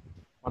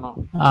 ¿O no?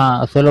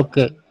 Ah, solo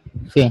que,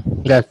 sí,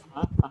 gracias.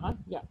 Ajá,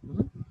 ya.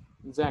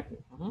 Exactly.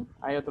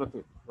 Hay otro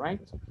tipo,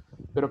 right?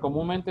 Pero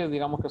comúnmente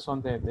digamos que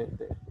son de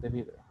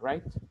vidrio,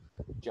 right?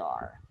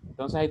 Jar.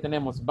 Entonces ahí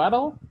tenemos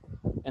bottle,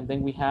 and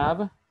then we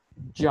have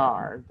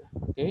jarred,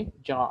 okay?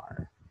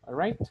 Jar, all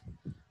right?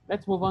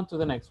 Let's move on to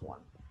the next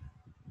one.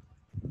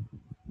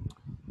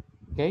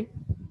 Okay?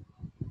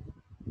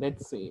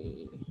 Let's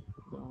see.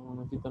 Un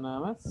momentito nada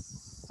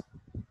más.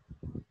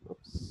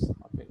 Oops,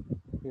 okay,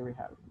 here we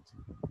have it.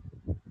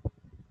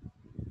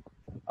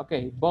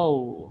 Okay,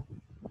 bowl.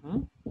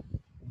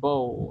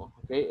 Bowl,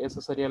 okay?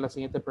 Esa sería la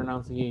siguiente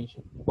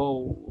pronunciation.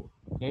 Bowl,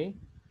 okay?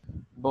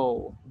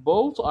 Bowl.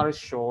 Bowls are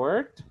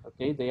short,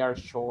 okay? They are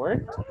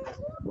short.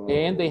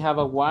 And they have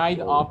a wide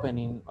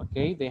opening,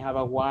 okay? They have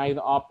a wide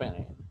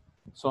opening.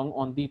 Son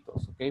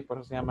honditos, okay? Por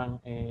eso se llaman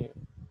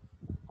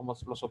como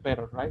los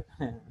soperos, right?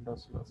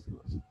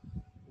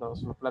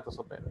 los platos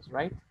soperos,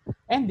 right?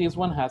 And this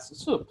one has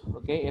soup,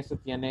 okay? Este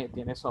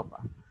tiene sopa.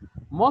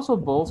 Most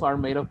of bowls are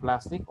made of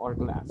plastic or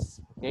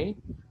glass, okay?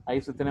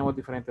 Ahí sí tenemos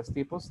diferentes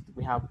tipos.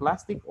 We have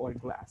plastic or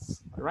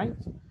glass, all right?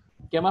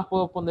 ¿Qué más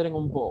puedo poner en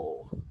un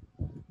bowl?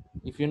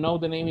 If you know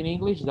the name in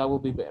English, that will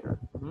be better.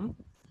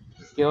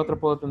 ¿Qué otro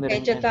puedo tener?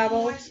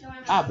 Vegetables.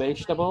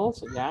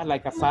 Vegetables, yeah,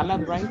 like a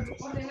salad, right?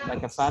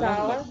 Like a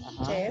salad.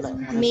 Yes.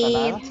 Like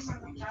Meat.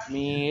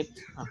 Meat,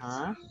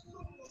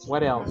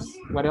 What else?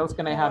 What else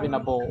can I have in a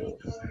bowl?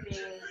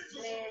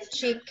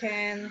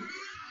 Chicken.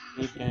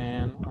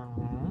 Chicken,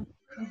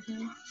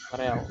 What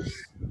else?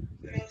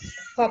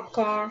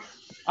 Popcorn.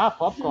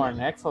 Popcorn,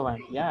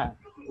 excellent, yeah.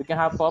 We can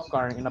have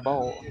popcorn in a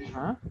bowl,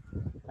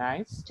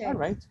 Nice, Yes. all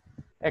right.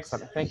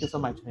 Excellent, thank you so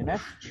much, Ninette.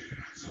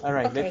 All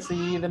right, Okay. let's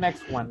see the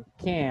next one,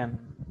 can,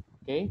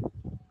 okay?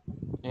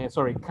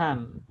 Sorry,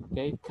 can,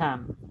 okay,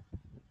 can.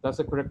 That's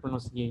the correct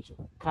pronunciation,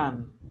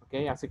 can,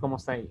 okay, así como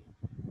está ahí,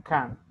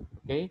 can,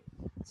 okay.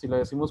 Si lo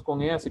decimos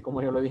con E, así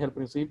como yo lo dije al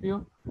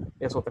principio,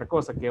 es otra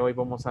cosa que hoy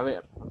vamos a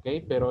ver, ¿ok?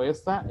 Pero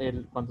esta,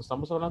 cuando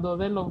estamos hablando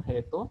del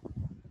objeto,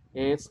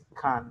 es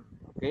can,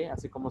 ¿ok?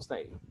 Así como está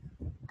ahí,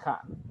 can,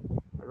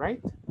 all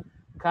right?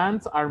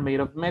 Cans are made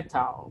of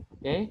metal,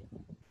 ¿ok?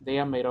 They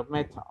are made of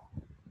metal.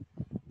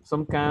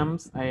 Some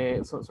cans,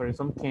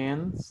 some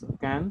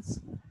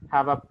cans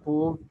have a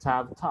pull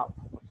tab top,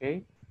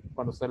 ¿ok?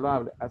 Cuando usted lo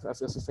hable,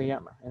 así se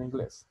llama en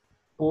inglés.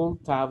 Pull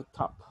tab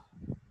top,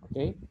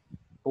 ¿ok?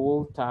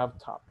 Pull tab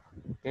top,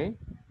 ¿ok?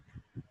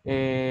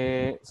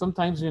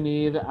 Sometimes you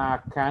need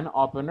a can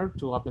opener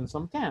to open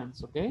some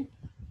cans, ¿ok?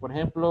 Por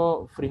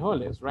ejemplo,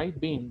 frijoles, right?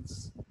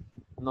 Beans.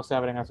 No se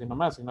abren así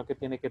nomás, sino que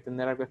tiene que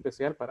tener algo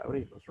especial para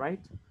abrirlos, right?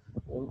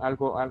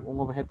 Un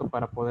objeto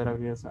para poder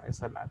abrir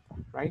esa lata,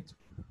 right?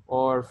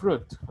 Or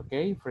fruit,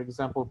 okay? For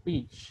example,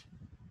 peach,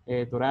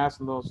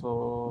 duraznos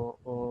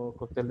o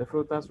cóctel de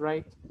frutas,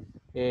 right?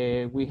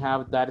 We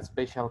have that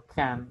special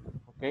can,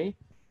 okay?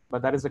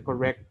 But that is the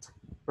correct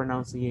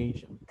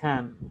pronunciation,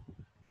 can.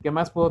 ¿Qué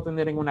más puedo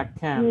tener en una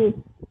can?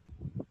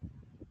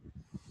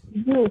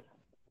 Juice.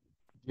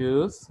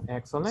 Juice,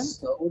 excellent.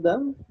 Soda.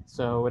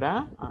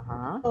 Soda,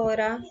 ajá.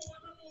 Soda.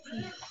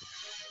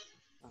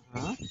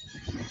 Uh-huh.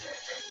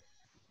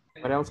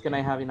 What else can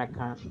I have in a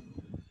can?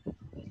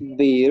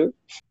 Beer.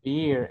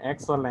 Beer,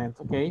 excellent.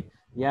 Okay.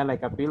 Yeah,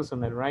 like a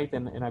Pilsner, right?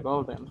 And a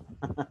golden.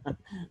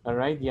 All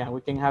right. Yeah, we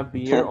can have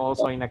beer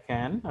also in a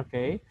can.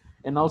 Okay.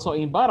 And also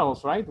in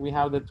bottles, right? We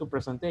have the two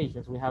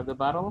presentations. We have the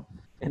bottle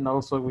and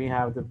also we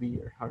have the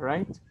beer. All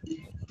right.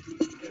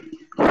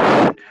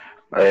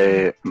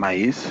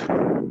 Maíz.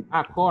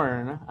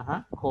 Corn.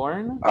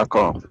 Corn.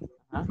 Corn.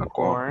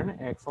 Corn.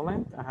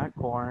 Excellent.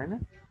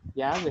 Corn.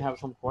 Yeah, we have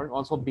some corn.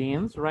 Also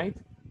beans, right?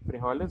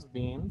 Frijoles,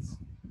 beans.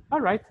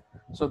 All right.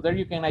 So there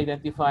you can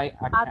identify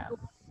a can.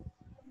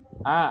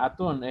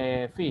 Atún,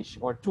 fish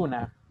or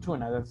tuna.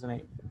 Tuna, that's the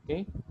name.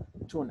 Okay.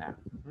 Tuna.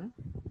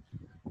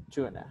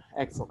 Tuna.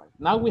 Excellent.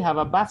 Now we have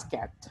a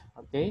basket.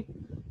 Okay.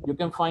 You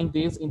can find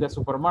this in the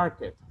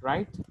supermarket,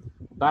 right?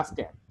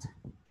 Basket.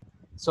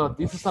 So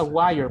this is a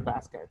wire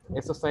basket.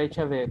 Esta está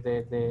hecha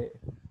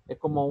es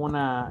como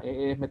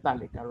es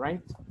metálica,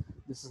 right?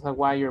 This is a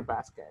wire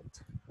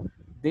basket.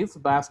 This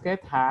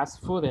basket has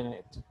food in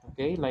it,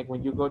 okay? Like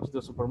when you go to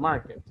the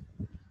supermarket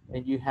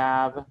and you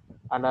have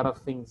a lot of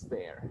things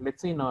there.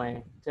 Let's see,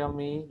 Noe, tell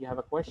me, you have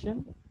a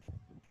question?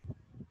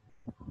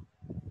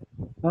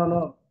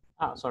 No.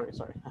 Sorry.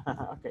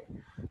 Okay,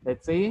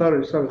 let's see.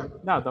 Sorry.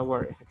 No, don't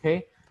worry,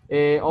 okay?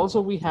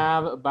 Also, we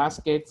have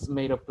baskets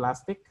made of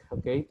plastic,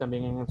 okay?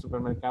 También en el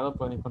supermercado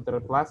pueden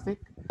encontrar plastic.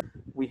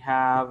 We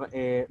have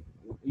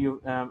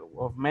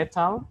of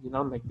metal, you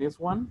know, like this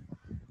one.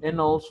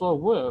 And also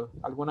wood.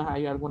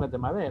 Hay algunas de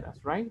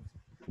maderas, right?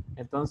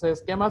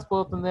 Entonces, ¿qué más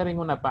puedo tener en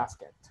una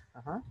basket?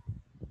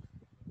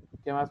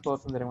 ¿Qué más puedo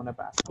tener en una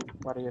basket?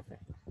 What do you think?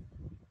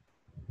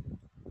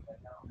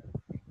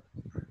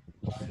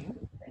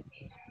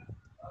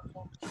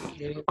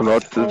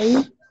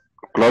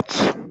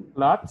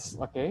 Clothes.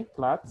 Okay,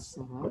 cloths.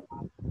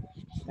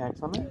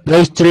 Excellent.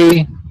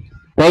 Pastry.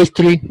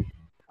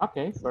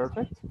 Okay,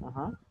 perfect.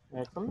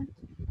 Excellent.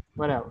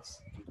 What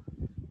else?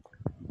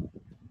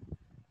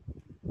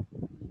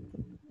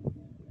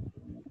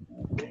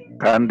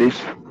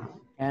 Candies.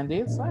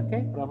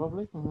 Okay,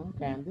 probably.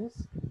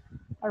 Candies.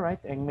 All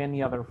right, and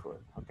many other food,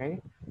 okay?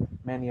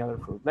 Many other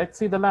food. Let's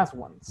see the last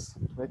ones.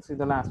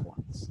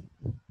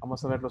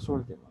 Vamos a ver los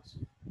últimos.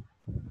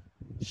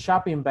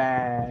 Shopping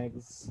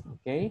bags,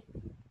 okay?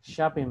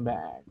 Shopping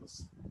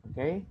bags,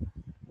 okay?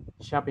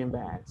 Shopping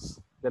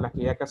bags, de las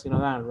que ya casi no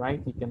dan,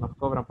 right? Y que nos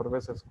cobran por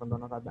veces cuando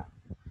nos las dan.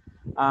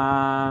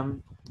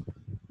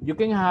 You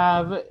can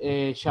have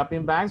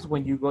shopping bags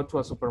when you go to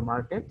a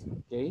supermarket,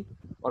 okay?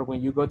 Or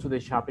when you go to the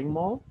shopping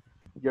mall,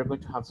 you're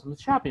going to have some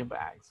shopping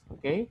bags,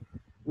 okay?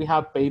 We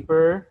have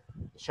paper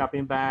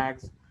shopping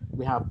bags,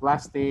 we have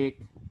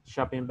plastic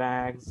shopping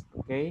bags,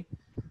 okay?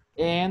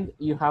 And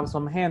you have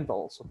some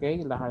handles,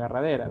 okay? Las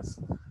agarraderas.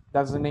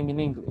 That's the name in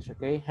English,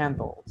 okay?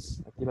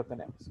 Handles. Aquí lo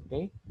tenemos,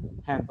 okay?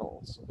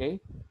 Handles,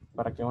 okay?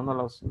 Para que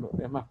uno es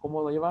más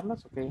cómodo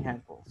llevarlas, okay?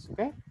 Handles,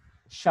 okay?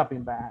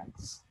 Shopping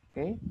bags,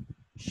 okay?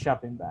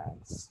 Shopping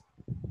bags.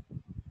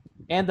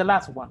 And the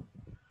last one,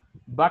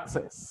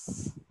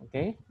 boxes,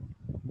 okay?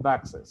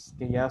 Boxes,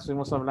 que ya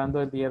estuvimos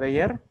hablando el día de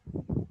ayer,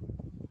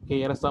 que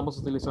ya lo estamos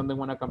utilizando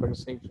en una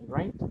conversation,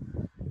 right?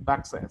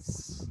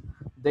 Boxes.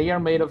 They are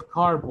made of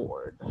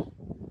cardboard.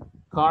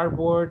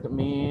 Cardboard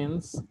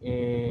means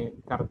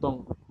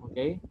cartón,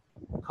 okay?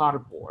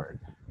 Cardboard.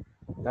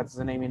 That's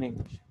the name in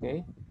English,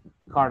 okay?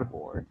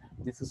 Cardboard.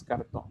 This is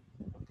cartón,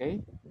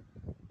 okay?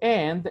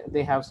 And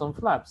they have some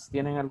flaps.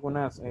 Tienen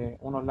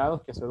unos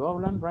lados que se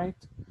doblan, right?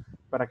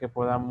 Para que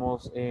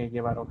podamos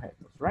llevar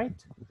objetos, right?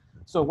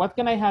 So what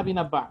can I have in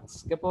a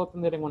box? ¿Qué puedo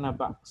tener en una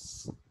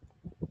box?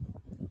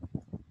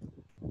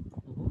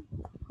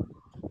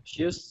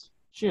 Shoes.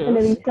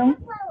 Television.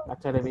 A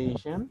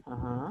television.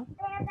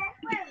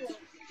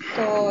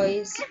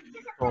 Toys.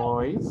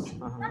 Fruit.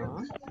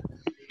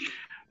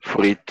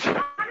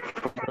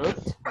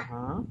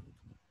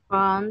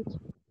 Front.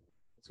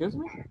 Excuse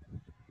me?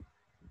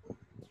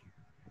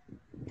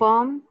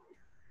 phone.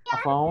 A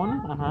phone,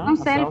 Un a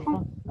cell cell phone.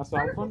 phone, a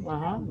cell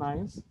phone,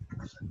 nice.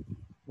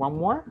 One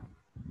more,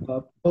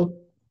 Laptop.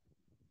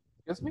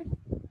 excuse me.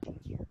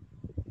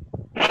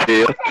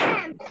 Shirt.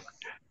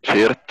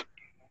 Shirt.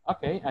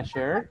 Okay, a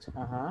shirt,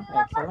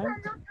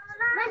 excellent.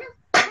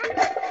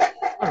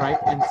 All right,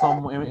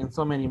 and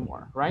so many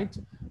more, right?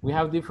 We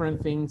have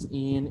different things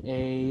in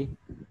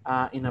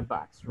a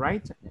box,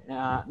 right?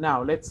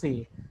 Now, let's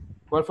see.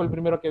 ¿Cuál fue el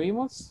primero que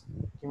vimos?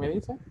 ¿Quién me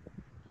dice?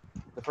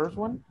 The first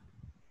one?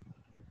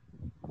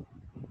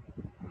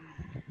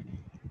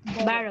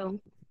 Barrel.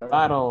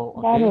 Bottle,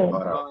 okay.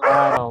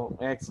 Bottle,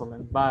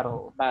 excellent.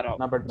 Bottle. Bottle.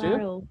 Number two?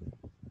 Barrel.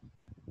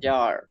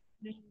 Jar.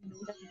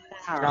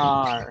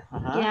 Jar.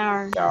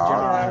 Jar.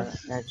 Jar,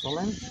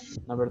 excellent.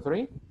 Number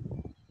three?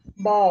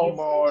 Ball.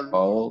 Bowl.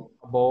 Bowl.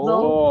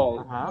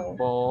 Ball.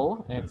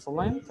 Bowl,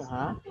 excellent.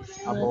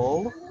 A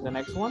bowl. The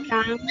next one?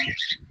 Can.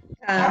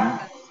 A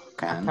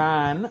Can.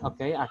 can,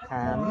 okay, a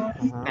can.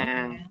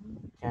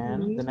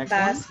 Can. The next one?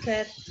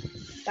 Basket.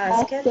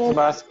 Basket.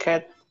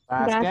 Basket.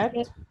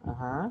 Basket.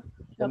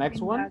 The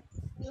next one?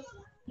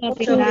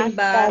 Shopping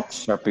bag.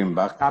 Shopping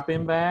bag.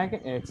 Shopping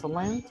bag,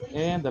 excellent.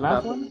 And the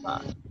last one?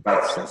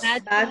 Boxes.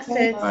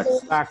 Boxes.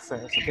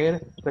 Boxes,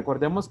 ok.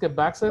 Recordemos que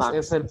boxes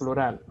es el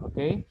plural,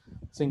 ok.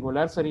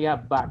 Singular sería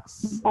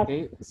bags, ok.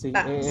 Sin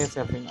ES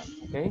al final,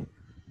 ok.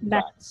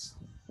 Bags.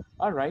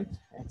 All right,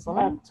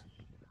 excellent.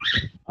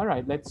 All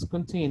right, let's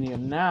continue.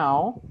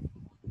 Now,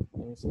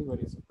 let me see, what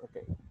is it?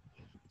 Okay.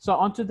 So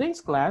on today's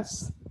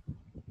class,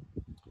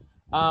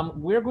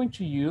 we're going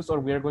to use, or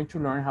we're going to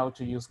learn how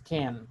to use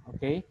can,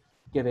 okay.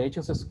 Que de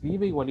hecho se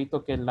escribe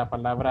igualito que la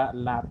palabra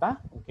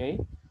lata,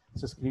 ok.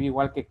 Se escribe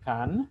igual que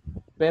can,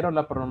 pero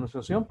la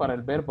pronunciación para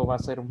el verbo va a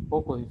ser un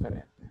poco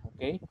diferente,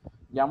 ok.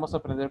 Ya vamos a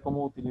aprender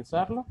cómo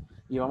utilizarlo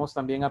y vamos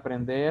también a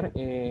aprender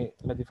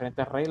las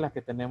diferentes reglas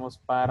que tenemos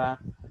para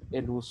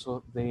el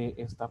uso de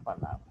esta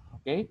palabra,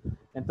 ok.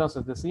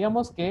 Entonces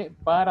decíamos que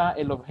para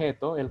el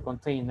objeto, el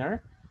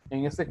container,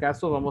 en este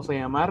caso vamos a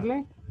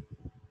llamarle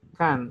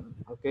can,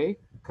 ok,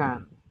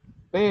 can.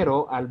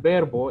 Pero al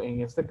verbo,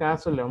 en este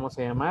caso, le vamos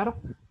a llamar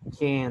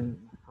can,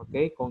 ok,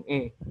 con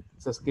E.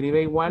 Se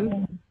escribe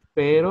igual,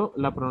 pero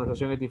la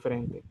pronunciación es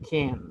diferente.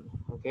 Can,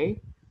 ok,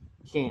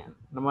 can.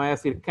 No me voy a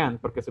decir can,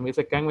 porque si me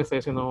dice can me está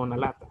diciendo una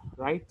lata,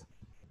 right?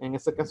 En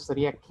este caso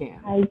sería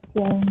can. I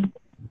can.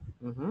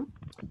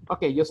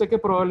 Ok, yo sé que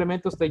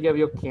probablemente usted ya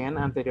vio can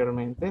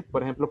anteriormente.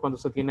 Por ejemplo, cuando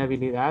usted tiene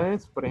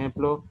habilidades, por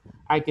ejemplo,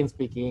 I can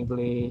speak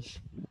English,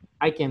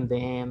 I can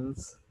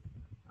dance,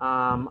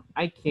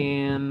 I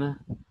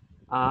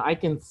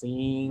can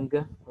sing,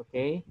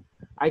 okay?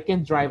 I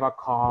can drive a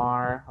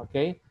car,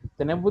 okay?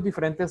 Tenemos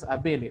diferentes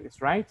abilities,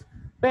 right?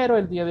 Pero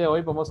el día de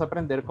hoy vamos a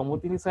aprender cómo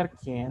utilizar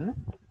can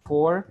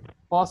for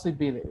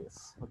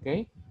possibilities,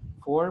 okay?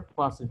 For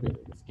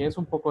possibilities, que es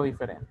un poco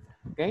diferente,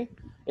 okay?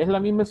 Es la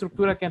misma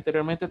estructura que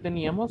anteriormente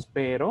teníamos,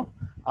 pero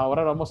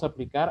ahora vamos a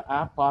aplicar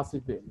a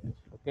possibilities,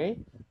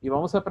 okay? Y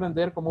vamos a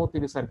aprender cómo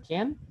utilizar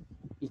can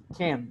y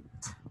can't,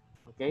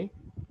 okay?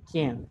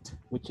 Can't,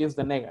 which is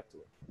the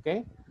negative,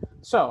 okay?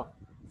 So,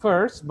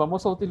 first,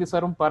 vamos a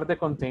utilizar un par de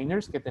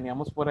containers que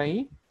teníamos por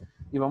ahí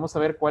y vamos a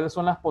ver cuáles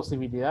son las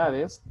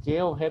posibilidades,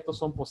 qué objetos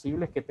son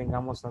posibles que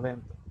tengamos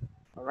adentro.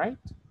 All right?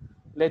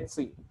 Let's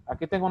see.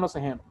 Aquí tengo unos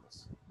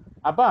ejemplos.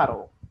 A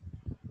bottle.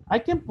 I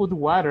can put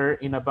water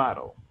in a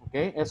bottle.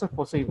 Okay? Eso es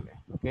posible.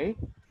 Okay?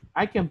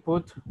 I can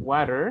put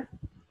water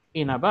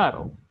in a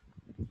bottle.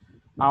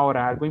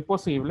 Ahora, algo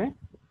imposible.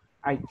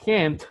 I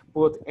can't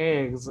put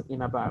eggs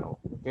in a bottle.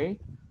 Okay?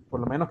 Por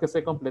lo menos que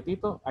esté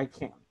completito, I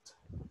can't.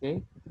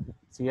 Okay?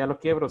 Si ya lo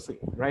quiebro, sí,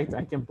 right?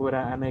 I can put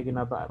an egg in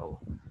a bottle.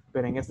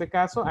 Pero en este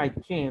caso, I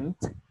can't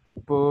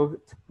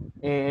put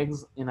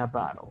eggs in a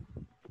bottle.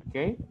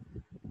 Okay?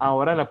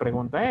 Ahora la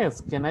pregunta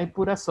es, can I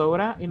put a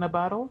soda in a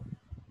bottle?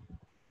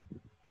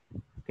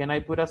 Can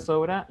I put a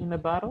soda in a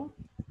bottle?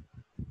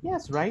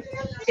 Yes, right?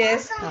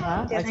 Yes.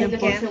 Yes, I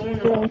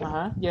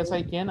can. Yes,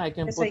 I can. I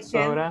can put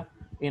soda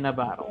in a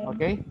bottle.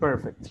 Ok,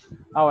 perfect.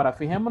 Ahora,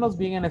 fijémonos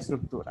bien en la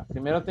estructura.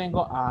 Primero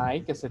tengo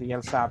I, que sería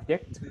el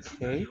subject.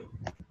 Ok.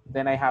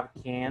 Then I have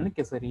can,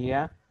 que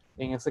sería,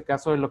 en este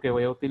caso, lo que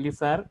voy a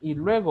utilizar. Y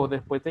luego,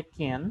 después de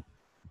can,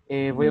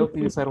 voy a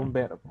utilizar un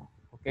verbo.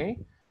 Ok.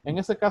 En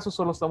este caso,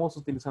 solo estamos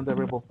utilizando el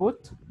verbo put,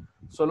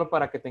 solo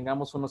para que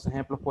tengamos unos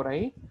ejemplos por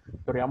ahí,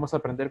 pero ya vamos a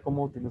aprender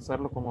cómo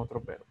utilizarlo con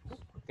otros verbos.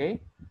 Ok.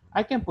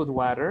 I can put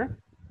water.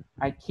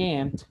 I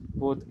can't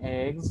put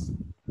eggs.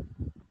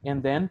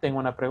 And then tengo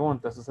una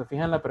pregunta. Si se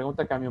fijan, la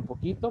pregunta cambia un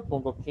poquito.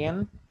 Pongo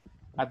can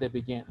at the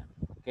beginning.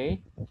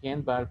 Ok.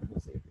 Can va al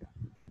principio.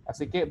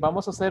 Así que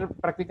vamos a hacer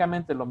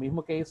prácticamente lo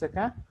mismo que hice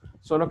acá,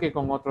 solo que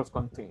con otros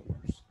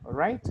containers. All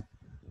right.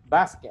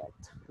 Basket.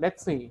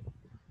 Let's see.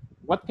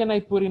 What can I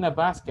put in a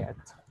basket,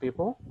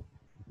 people?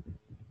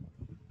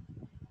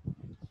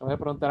 Le voy a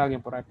preguntar a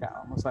alguien por acá.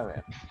 Vamos a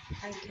ver.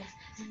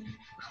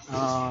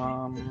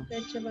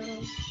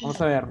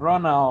 Vamos a ver.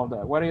 Ronald.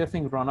 What do you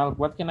think, Ronald?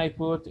 What can I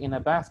put in a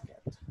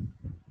basket?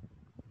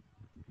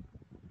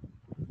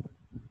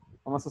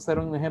 Vamos a hacer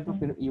un ejemplo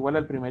igual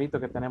al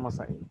primerito que tenemos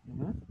ahí.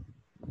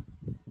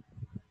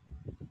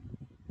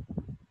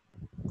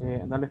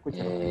 No le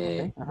escuché.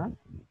 Okay.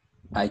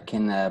 I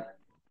can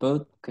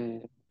put,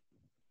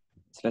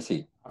 es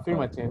así.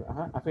 Affirmative,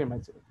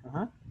 affirmative.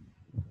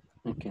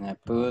 I can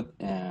put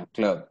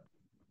cloth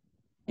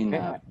in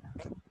Okay.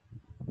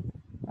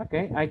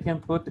 Okay, I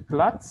can put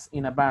clothes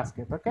in a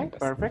basket. Okay,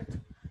 perfect.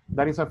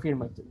 That is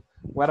affirmative.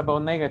 What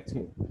about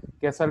negative?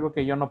 Que es algo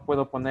que yo no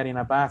puedo poner in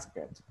a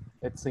basket.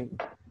 Let's see.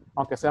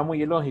 Aunque sea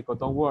muy ilógico,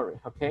 don't worry,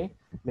 okay?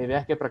 La idea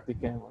es que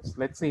practiquemos.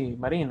 Let's see,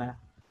 Marina.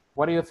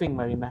 What do you think,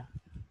 Marina?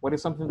 What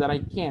is something that I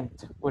can't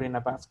put in a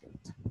basket?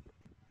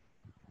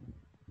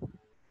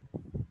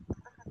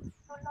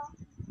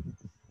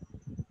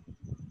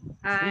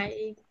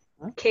 I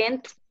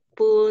can't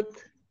put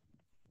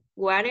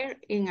water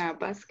in a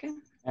basket.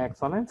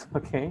 Excellent,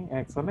 okay,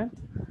 excellent.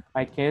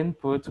 I can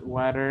put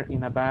water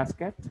in a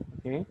basket,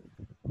 okay,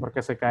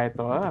 porque se cae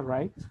toda,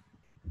 right?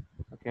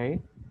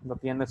 Okay, no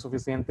tiene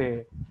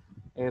suficiente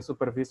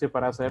superficie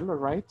para hacerlo,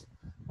 right?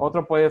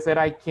 Otro puede ser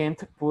I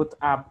can't put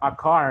a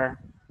car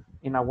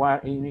in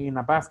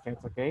a basket,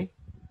 okay?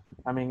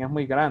 I mean, es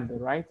muy grande,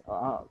 right?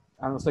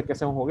 A no ser que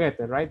sea un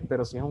juguete, right?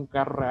 Pero si es un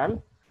carro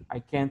real, I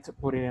can't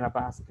put it in a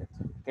basket,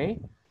 okay?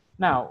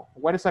 Now,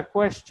 what is a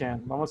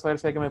question? Vamos a ver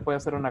si alguien me puede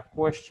hacer una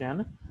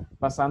question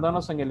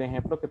basándonos en el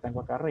ejemplo que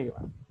tengo acá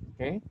arriba,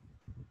 okay?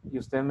 Y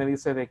usted me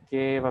dice de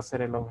qué va a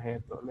ser el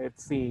objeto.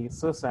 Let's see,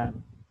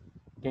 Susan,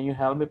 can you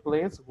help me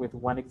please with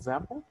one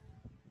example?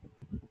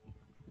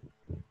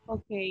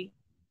 Okay.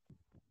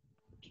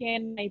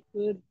 Can I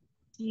put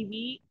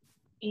TV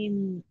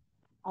in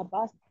a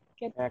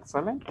basket?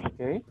 Excellent,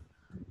 okay.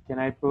 Can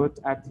I put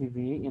a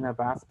TV in a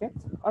basket?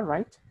 All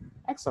right,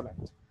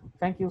 excellent.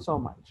 Thank you so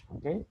much,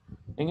 okay.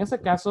 En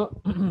ese caso,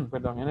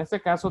 perdón, en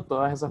este caso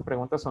todas esas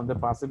preguntas son de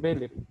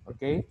possibility,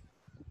 okay.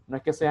 No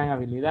es que sean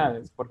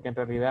habilidades, porque en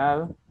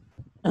realidad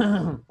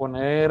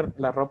poner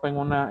la ropa en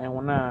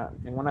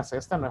una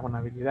cesta no es una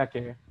habilidad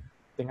que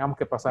tengamos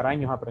que pasar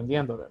años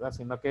aprendiendo, ¿verdad?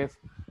 Sino que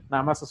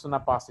nada más es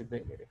una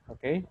possibility,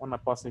 okay, una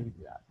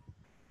posibilidad.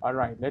 All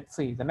right, let's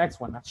see, the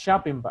next one, a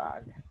shopping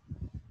bag.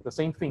 The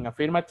same thing,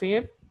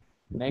 affirmative,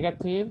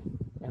 negative,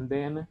 and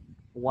then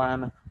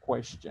one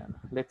question.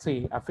 Let's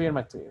see,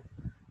 affirmative.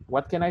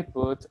 What can I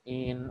put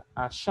in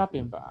a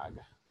shopping bag?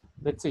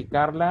 Let's see,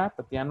 Carla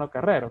Tatiano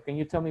Carrero. Can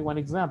you tell me one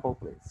example,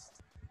 please?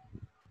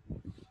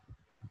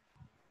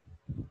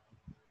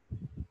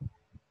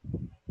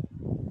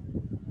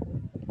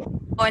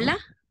 Hola.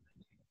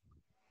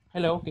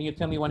 Hello, can you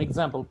tell me one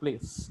example,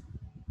 please?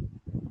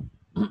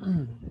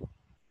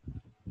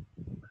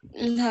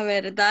 La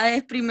verdad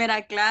es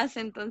primera clase,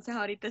 entonces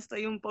ahorita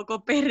estoy un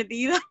poco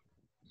perdida.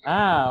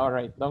 All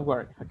right, don't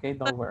worry, okay,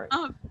 don't worry.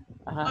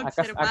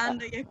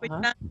 Observando y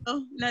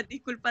escuchando las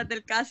disculpas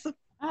del caso.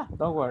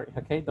 Don't worry,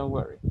 okay, don't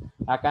worry.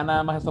 Acá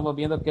nada más estamos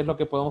viendo qué es lo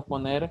que podemos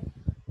poner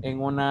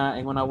en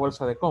una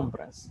bolsa de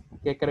compras.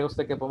 ¿Qué cree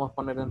usted que podemos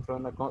poner dentro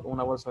de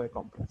una bolsa de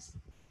compras?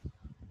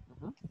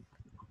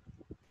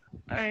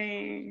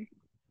 You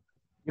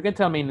can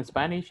tell me in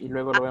Spanish y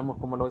luego lo vemos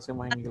como lo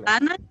decimos en inglés.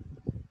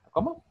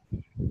 ¿Cómo?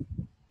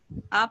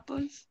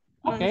 Apples,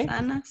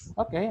 manzanas.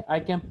 Okay, I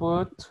can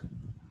put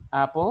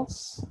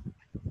apples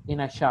in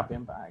a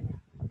shopping bag.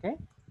 Okay.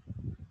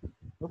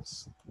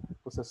 Oops,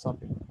 puse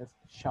shopping, es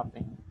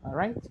shopping. All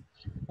right.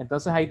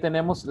 Entonces ahí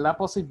tenemos la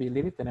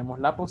possibility, tenemos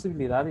la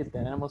posibilidad y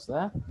tenemos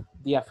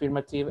the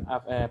affirmative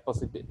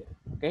possibility.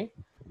 Okay.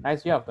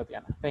 Nice job,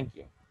 Tatiana. Thank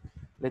you.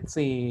 Let's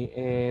see.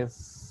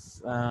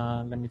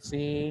 Let me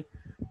see.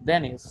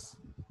 Dennis,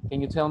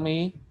 can you tell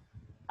me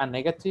a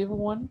negative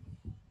one?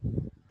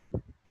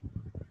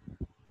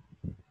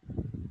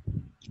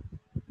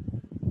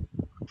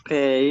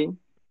 Okay.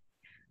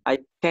 I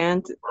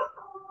can't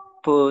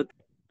put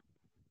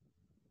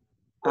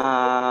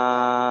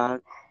a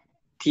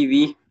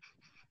TV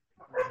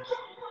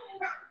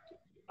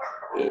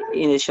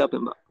in a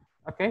shopping bag.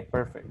 Okay,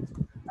 perfect.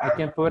 I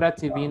can put a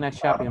TV in a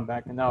shopping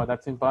bag. No,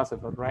 that's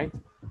impossible, right?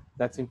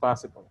 That's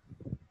impossible.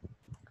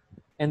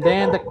 And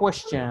then the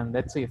question,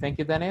 let's see. Thank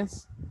you,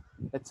 Dennis.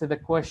 Let's see the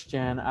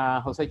question.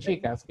 Jose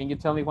Chicas, can you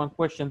tell me one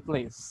question,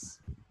 please?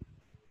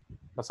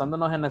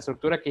 Basándonos en la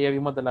estructura que ya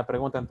vimos de la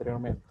pregunta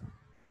anteriormente.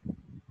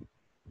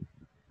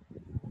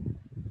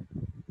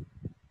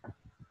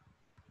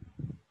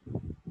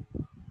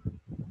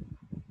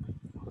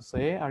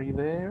 Jose, are you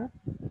there?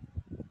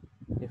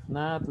 If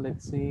not,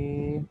 let's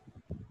see.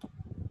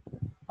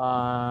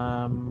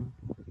 Noé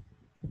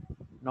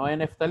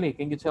Neftali,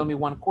 can you tell me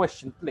one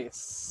question,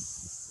 please?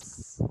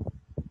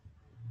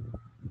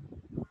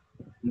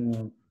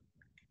 No.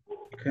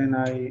 Can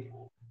I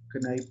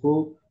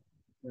put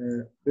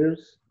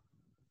beers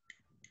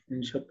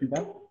in shopping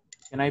bag?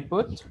 Can I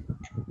put?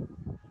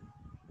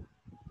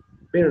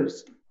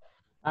 Beers in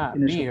a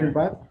beer. shopping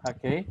bag.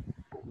 Okay.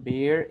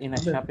 Beer in a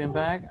shopping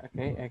bag.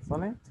 Okay,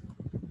 excellent.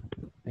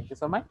 Thank you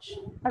so much.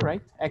 All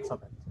right,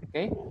 excellent.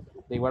 Okay.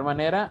 De igual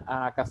manera,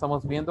 acá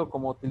estamos viendo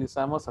cómo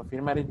utilizamos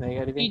affirmative,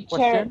 negative, Teacher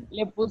question.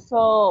 le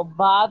puso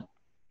bag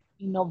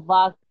y no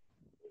bag.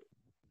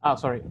 Oh,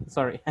 sorry.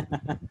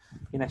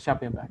 In a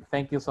shopping bag.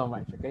 Thank you so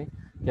much, okay?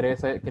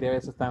 Quería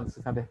ver si están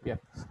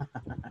despiertos.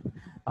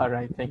 All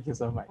right, thank you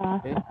so much.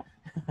 Okay.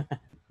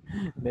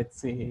 Let's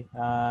see.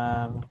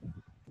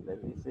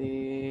 Let me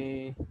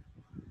see.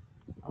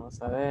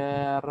 Vamos a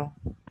ver.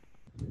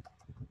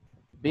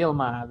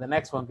 Vilma, the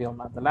next one,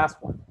 Vilma, the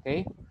last one,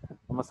 okay?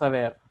 Vamos a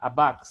ver. A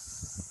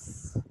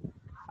box.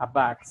 A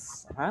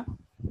box. Ajá.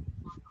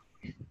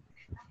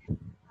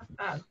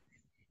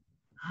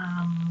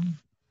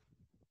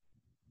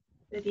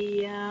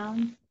 Sería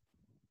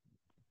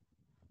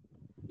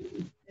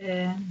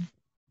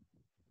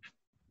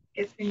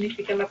 ¿qué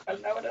significa la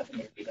palabra? Se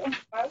me olvidó.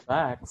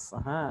 Box,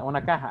 ajá,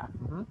 una caja.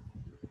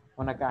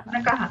 Una caja.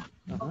 Una caja.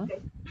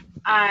 Okay.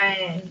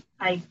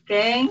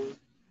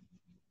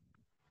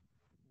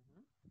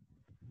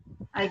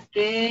 I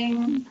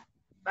can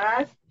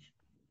buy.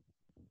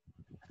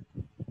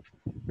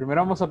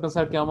 Primero vamos a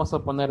pensar qué vamos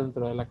a poner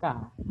dentro de la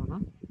caja.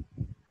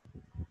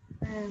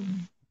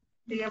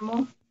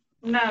 Digamos,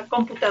 una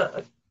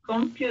computadora.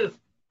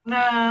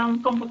 Una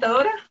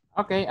computadora.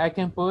 Okay, I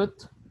can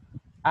put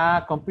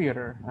a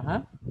computer.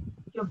 Ajá.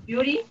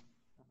 Computer.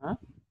 Ajá.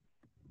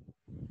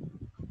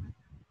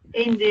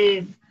 In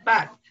the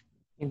bag.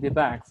 In the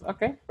bags.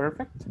 Okay,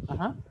 perfect.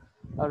 Ajá.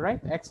 All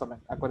right,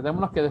 excellent.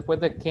 Acordémonos que después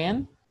de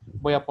can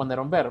voy a poner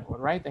un verbo,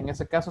 right? En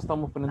ese caso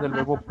estamos poniendo el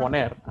verbo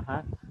poner.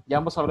 Ajá. Ya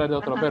vamos a hablar de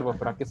otro verbo,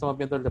 pero aquí estamos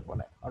viendo el de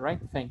poner. All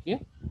right, thank you.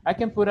 I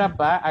can put a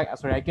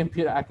I can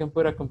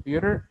put a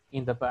computer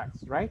in the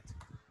bags, right?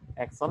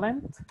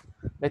 Excellent.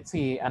 Let's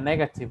see a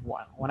negative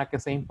one, una que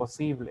sea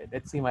imposible.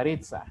 Let's see,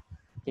 Maritza.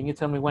 Can you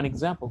tell me one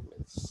example,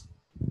 please?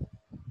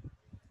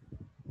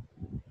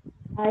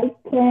 I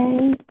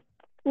can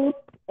put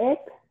eggs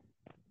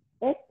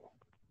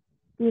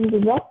in the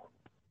box.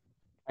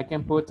 I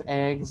can put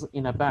eggs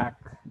in a bag.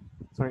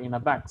 Sorry, in a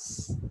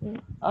box.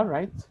 All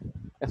right.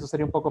 Eso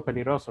sería un poco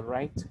peligroso,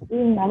 right?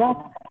 In a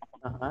box.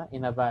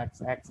 In a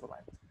box.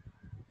 Excellent.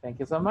 Thank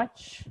you so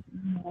much.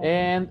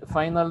 And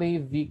finally,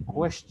 the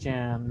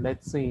question.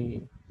 Let's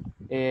see.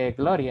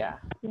 Gloria.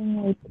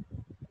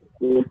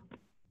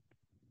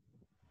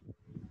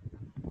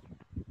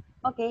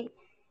 Okay.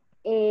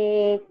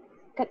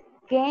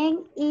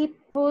 Can I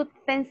put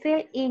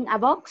pencil in a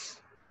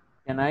box?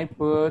 Can I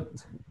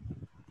put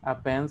a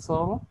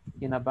pencil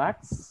in a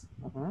box?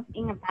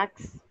 In a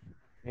box.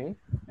 Okay,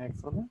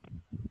 excellent.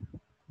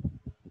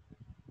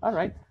 All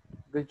right,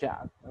 good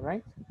job. All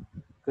right,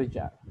 good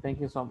job.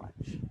 Thank you so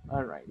much.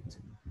 All right.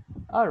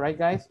 All right,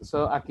 guys.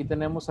 So aquí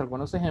tenemos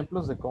algunos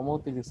ejemplos de cómo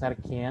utilizar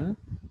can,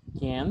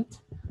 can't,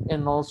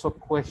 and also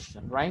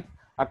question, right?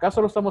 Acá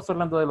solo estamos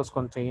hablando de los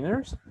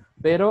containers,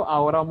 pero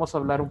ahora vamos a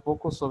hablar un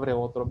poco sobre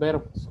otros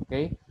verbos, ¿ok?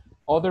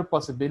 Other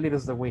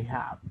possibilities that we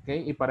have, ¿ok?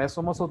 Y para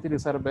eso vamos a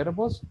utilizar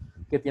verbos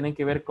que tienen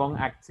que ver con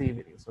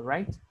activities, all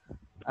right?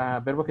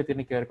 Verbos que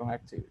tienen que ver con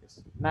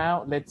activities.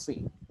 Now, let's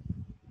see.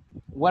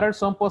 What are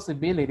some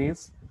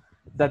possibilities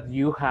that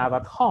you have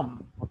at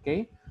home,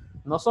 ¿ok?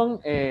 No son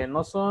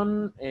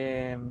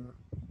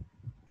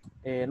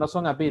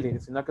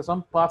abilities, sino que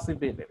son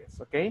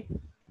possibilities, ¿ok?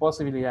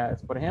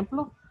 Posibilidades. Por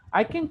ejemplo,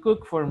 I can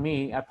cook for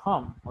me at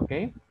home,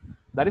 ¿ok?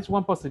 That is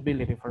one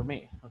possibility for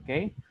me,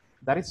 ¿ok?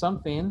 That is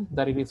something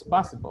that it is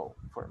possible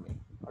for me,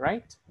 all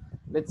right?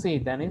 Let's see,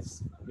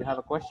 Dennis, you have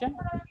a question?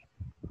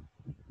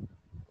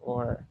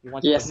 Or you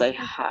want Yes, to I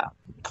have.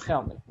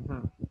 Tell me.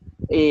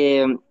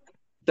 Es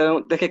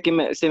que aquí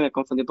sí me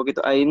confundí un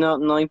poquito. Ahí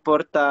no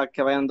importa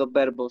que vayan dos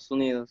verbos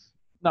unidos.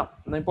 No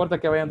importa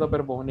que vayan dos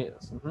verbos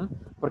unidos.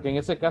 Porque en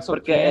ese caso,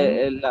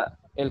 porque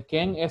el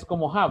can es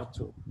como have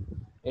to.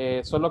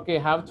 Solo que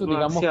have to,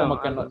 digamos, acción, como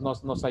que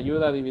nos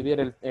ayuda a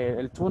dividir,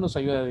 el to nos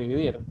ayuda a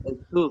dividir.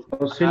 El to.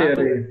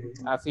 Auxiliary.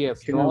 Así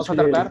es. Lo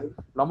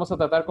vamos a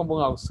tratar como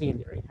un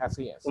auxiliary.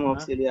 Así es. Como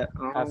auxiliar.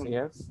 Así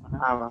es.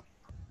 Va.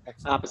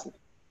 Pues,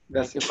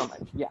 thank you so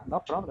much. Yeah,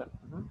 no problem.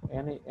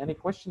 Any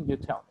question you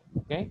tell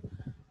me, okay?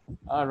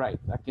 All right.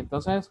 Aquí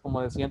entonces,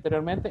 como decía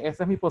anteriormente,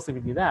 esa es mi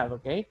posibilidad,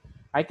 okay?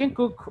 I can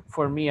cook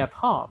for me at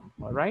home,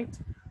 all right?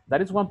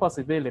 That is one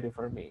possibility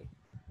for me.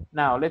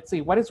 Now, let's see,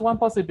 what is one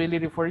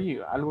possibility for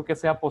you? Algo que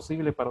sea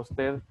posible para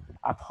usted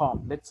at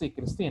home. Let's see,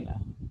 Cristina.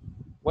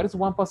 What is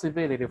one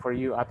possibility for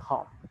you at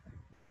home?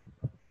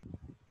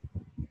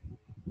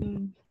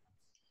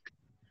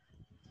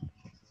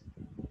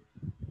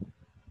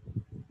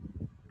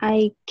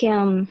 I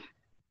can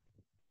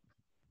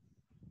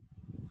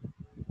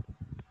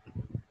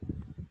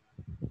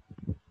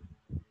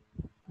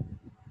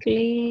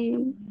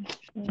clean.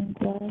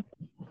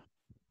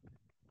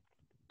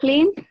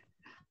 Clean.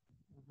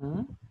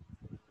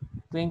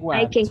 Clean what?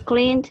 I can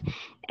clean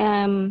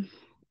all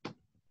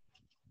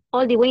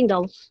the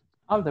windows.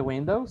 All the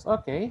windows,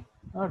 okay.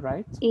 All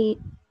right. In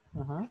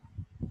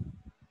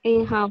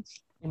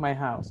house. In my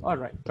house, all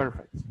right,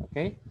 perfect,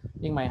 okay.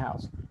 In my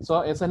house.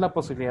 So, esa es la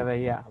posibilidad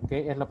de ella,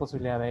 okay. Es la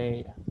posibilidad de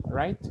ella, all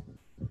right.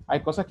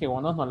 Hay cosas que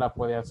uno no la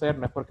puede hacer,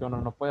 no es porque uno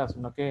no pueda,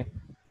 sino que,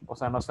 o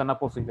sea, no está en la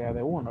posibilidad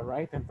de uno,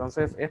 right.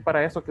 Entonces, es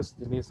para eso que se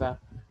utiliza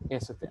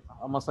ese tema.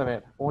 Vamos a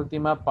ver,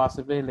 última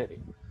possibility.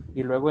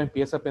 Y luego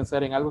empieza a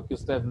pensar en algo que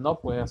usted no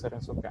puede hacer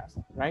en su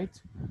casa, right.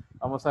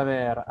 Vamos a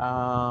ver,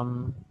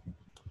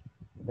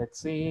 Let's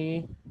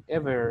see.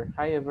 Ever.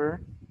 Hi,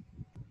 Ever.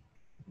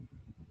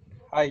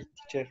 Hi,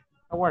 teacher.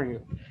 How are you?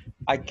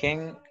 I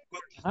can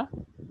Huh?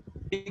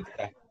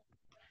 pizza.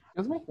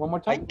 Excuse me, one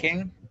more I time.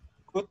 can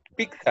cook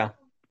pizza.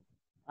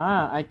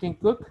 I can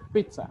cook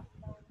pizza.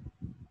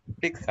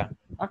 Pizza.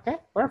 Okay,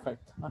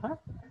 perfect.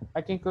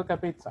 I can cook a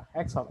pizza.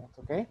 Excellent,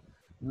 okay.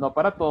 No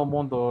para todo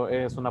mundo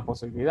es una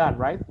posibilidad,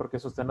 right? Porque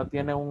si usted no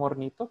tiene un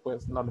hornito,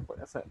 pues no lo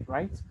puede hacer,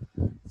 right?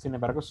 Sin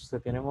embargo, si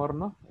usted tiene un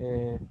horno,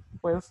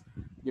 pues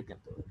you can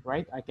do it,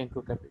 right? I can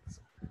cook a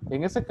pizza.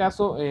 En ese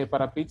caso,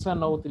 para pizza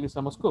no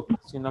utilizamos cook,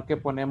 sino que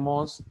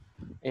ponemos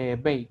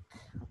bake,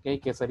 okay,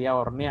 que sería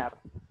hornear,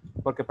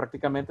 porque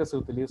prácticamente se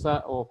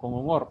utiliza o con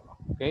un horno,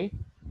 ok.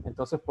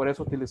 Entonces, por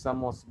eso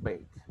utilizamos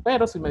bake.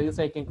 Pero si me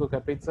dice I can cook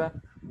a pizza,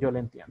 yo le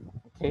entiendo,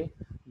 ok.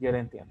 Yo le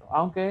entiendo.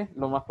 Aunque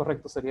lo más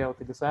correcto sería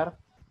utilizar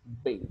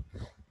bake,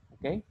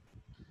 ok.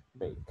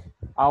 Bake.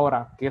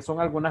 Ahora, ¿qué son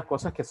algunas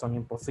cosas que son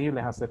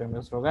imposibles hacer en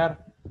nuestro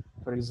hogar?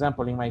 For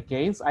example, in my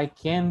case, I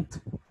can't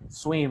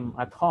swim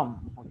at home,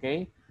 ok.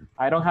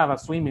 I don't have a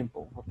swimming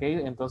pool, ok.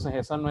 Entonces,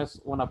 esa no es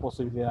una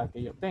posibilidad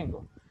que yo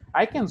tengo.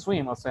 I can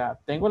swim, o sea,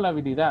 tengo la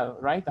habilidad,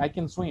 right? I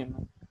can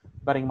swim.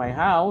 But in my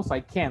house,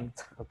 I can't,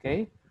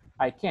 ok.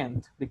 I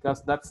can't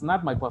because that's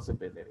not my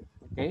possibility,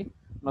 okay?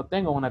 No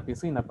tengo una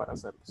piscina para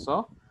hacerlo.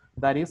 So,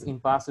 that is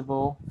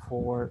impossible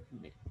for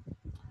me.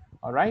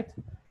 All right?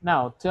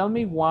 Now, tell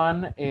me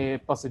one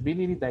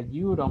possibility that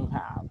you don't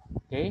have,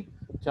 okay?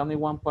 Tell me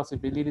one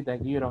possibility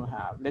that you don't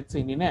have. Let's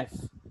say,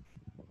 Nineth,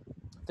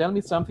 tell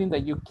me something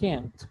that you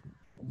can't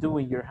do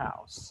in your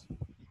house.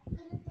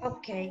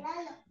 Okay,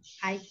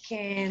 I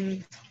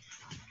can.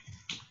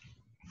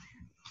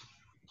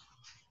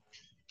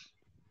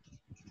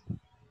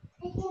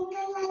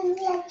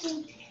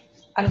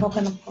 Algo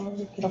que no puedo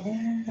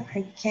ver.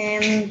 I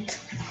can't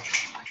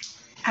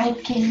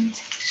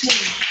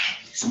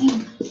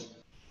swim.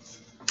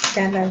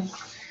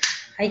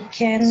 I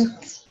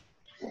can't.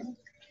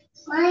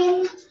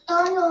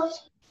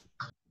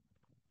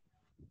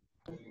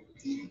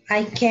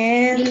 I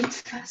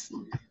can't.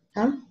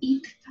 Huh?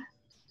 Eat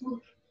fast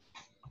food.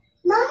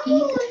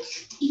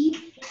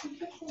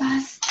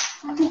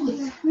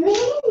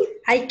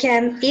 I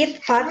can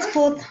eat fast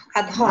food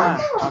at home.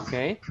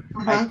 Okay.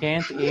 I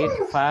can't eat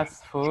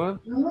fast food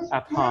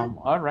at home.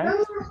 All right.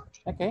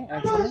 Okay,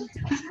 excellent.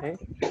 Okay,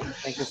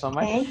 thank you so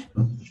much. Okay.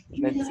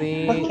 Let's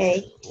see.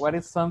 Okay. What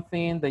is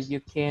something that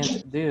you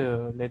can't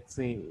do? Let's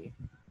see.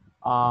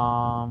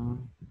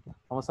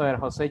 Vamos a ver,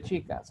 José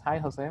Chicas. Hi,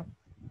 José.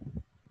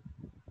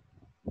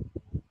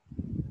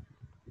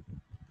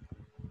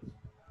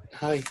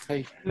 Hi.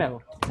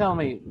 Hello. Tell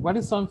me, what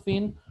is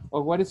something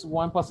or what is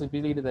one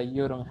possibility that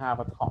you don't have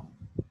at home?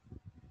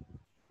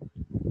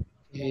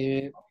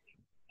 I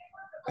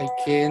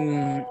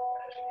can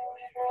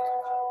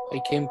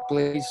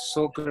play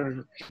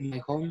soccer in my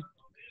home.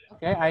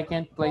 Okay, I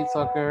can play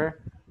soccer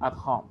at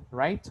home,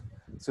 right?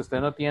 Si usted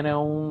no tiene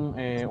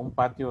un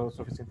patio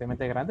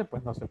suficientemente grande,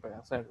 pues no se puede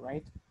hacer,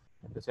 right?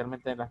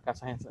 Especialmente en las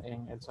casas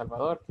en El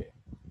Salvador, que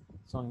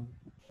son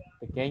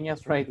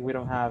pequeñas, right? We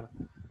don't have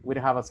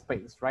a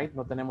space, right?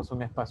 No tenemos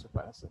un espacio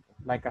para hacerlo.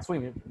 Like a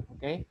swimming pool,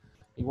 okay?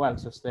 Igual,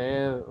 si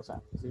usted, o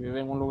sea, si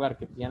vive en un lugar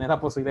que tiene la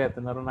posibilidad de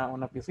tener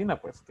una piscina,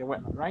 pues qué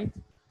bueno, right?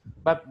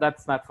 But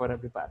that's not for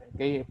everybody,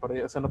 okay?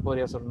 Eso no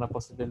podría ser una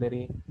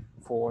possibility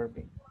for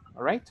me,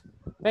 all right?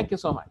 Thank you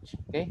so much,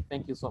 okay?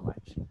 Thank you so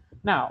much.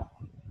 Now,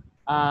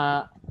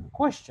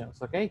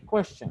 questions, okay?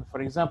 Questions. For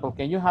example,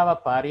 can you have a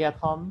party at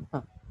home?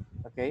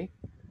 Okay?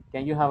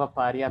 Can you have a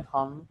party at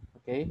home?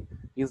 Okay?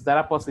 Is that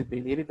a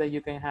possibility that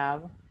you can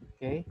have?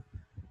 Okay?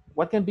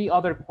 What can be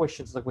other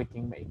questions that we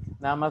can make?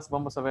 Nada más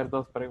vamos a ver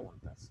dos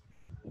preguntas.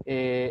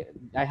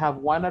 I have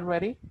one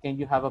already. Can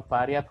you have a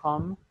party at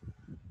home?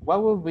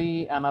 What will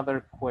be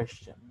another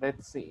question?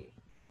 Let's see.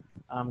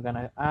 I'm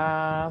gonna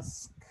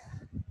ask.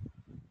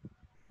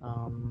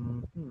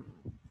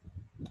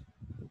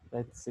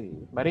 Let's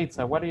see.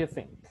 Maritza, what do you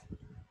think?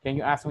 Can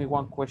you ask me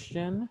one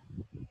question?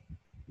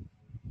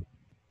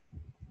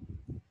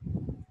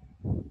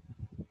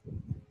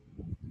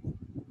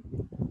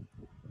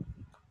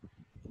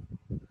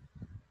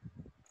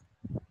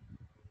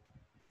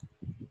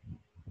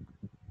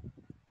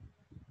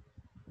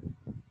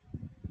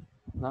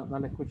 No, no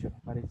le escucho,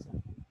 Maritza.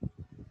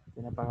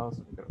 Tiene apagado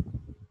su micrófono.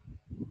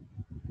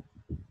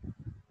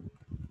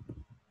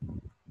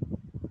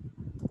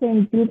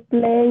 Can you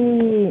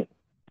play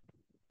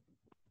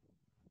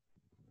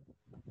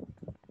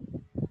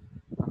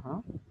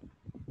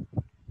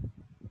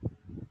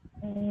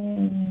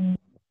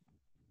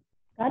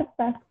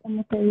cartas,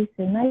 como se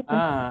dice,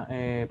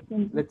 naipes?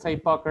 Let's say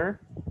poker.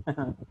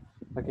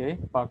 Okay,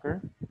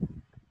 poker.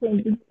 Can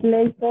you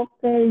play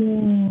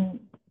poker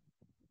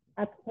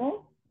at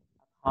home?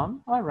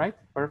 All right,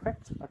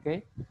 perfect.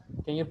 Okay.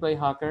 Can you play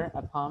poker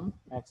at home?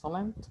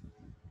 Excellent.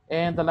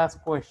 And the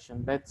last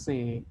question, let's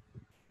see.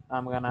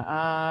 I'm gonna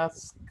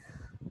ask,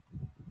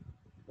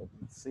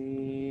 let's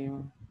see.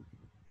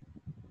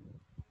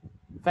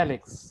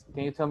 Felix,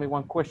 can you tell me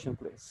one question,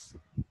 please?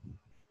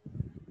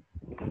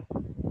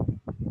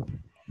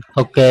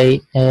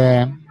 Okay.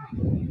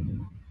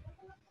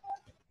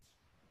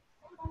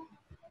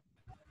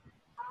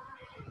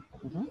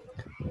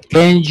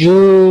 Can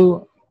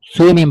you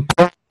swimming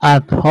pool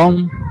at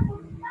home?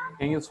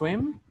 Can you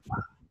swim?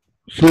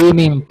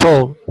 Swimming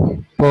pool,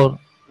 por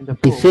In the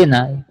pool.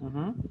 piscina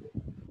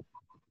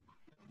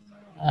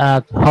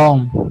at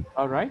home.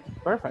 All right,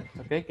 perfect.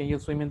 Okay, can you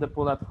swim in the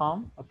pool at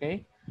home?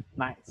 Okay,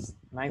 nice,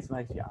 nice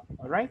job.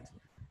 All right.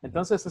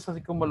 Entonces, es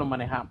así como lo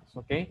manejamos,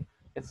 ¿ok?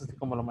 Es así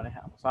como lo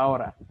manejamos.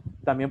 Ahora,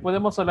 también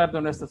podemos hablar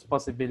de nuestras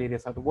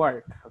possibilities at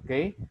work,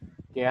 ¿ok?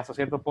 Que hasta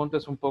cierto punto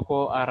es un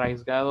poco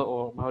arraigado,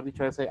 o mejor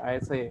dicho, a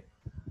ese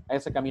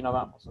camino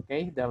vamos, ¿ok?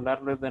 De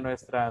hablarles de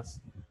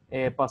nuestras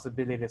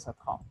possibilities at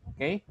home,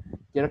 ¿ok?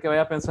 Quiero que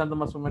vaya pensando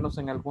más o menos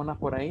en algunas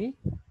por ahí.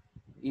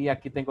 Y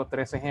aquí tengo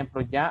 3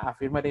 ejemplos ya,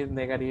 affirmative,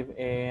 negative,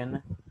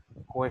 and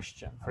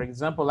question. For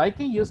example, I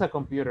can use a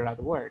computer at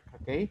work,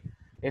 ¿ok?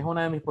 Es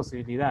una de mis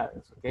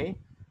posibilidades, ¿ok?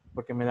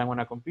 Porque me dan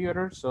una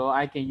computer, so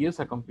I can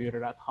use a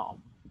computer at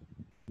home.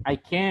 I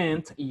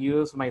can't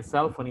use my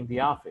cell phone in the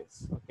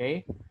office,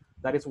 ¿ok?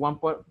 That is one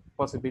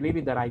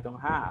possibility that I don't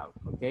have,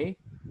 ¿ok?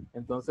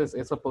 Entonces,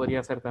 eso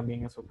podría ser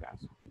también en su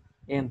caso.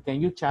 And can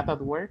you chat at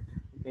work,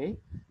 ¿ok?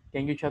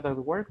 Can you chat at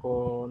work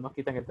o nos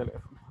quitan el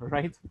teléfono,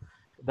 right?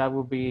 That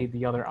would be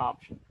the other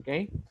option,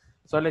 okay?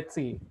 So let's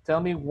see. Tell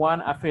me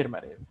one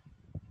affirmative.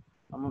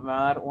 Vamos a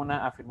dar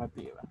una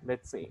afirmativa.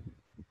 Let's see.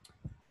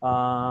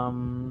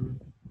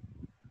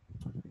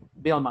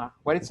 Vilma,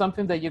 what is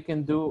something that you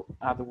can do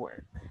at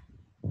work?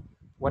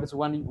 What is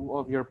one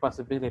of your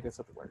possibilities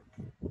at work?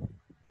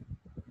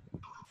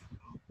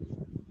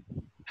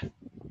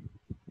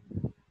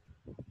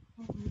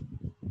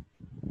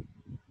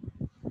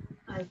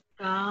 I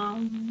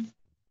can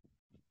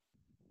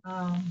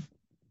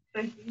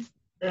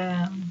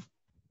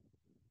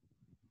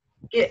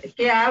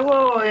 ¿qué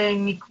hago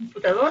en mi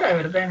computadora,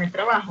 verdad? En el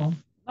trabajo.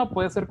 No,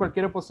 puede ser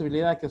cualquier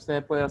posibilidad que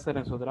usted pueda hacer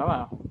en su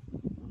trabajo.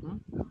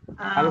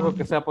 Algo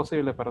que sea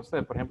posible para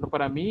usted. Por ejemplo,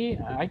 para mí,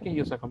 I can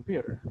use a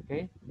computer,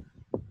 okay?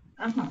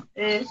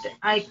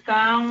 I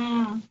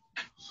can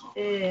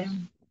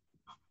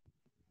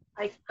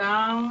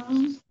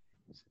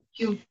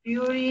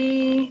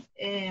computer.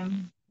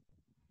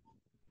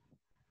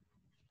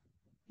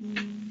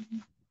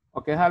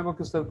 ¿O que es algo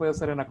que usted puede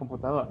hacer en la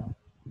computadora?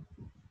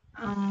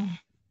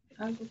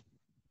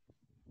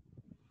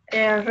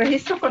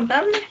 Registro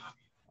contable.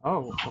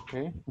 Oh, ok.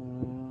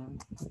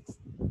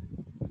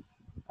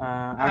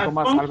 Algo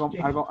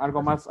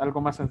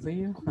más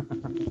sencillo.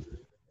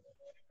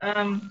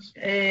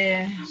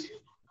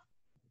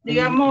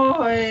 Digamos,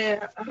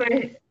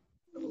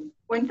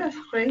 cuentas,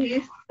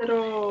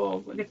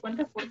 registro de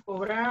cuentas por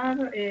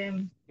cobrar.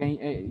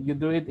 You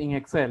do it in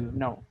Excel?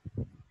 No.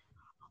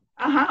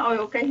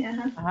 Okay.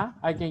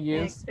 I can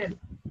use Excel.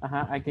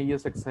 I can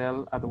use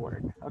Excel at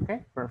work.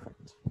 Okay,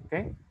 perfect.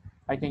 Okay,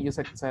 I can use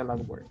Excel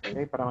at work.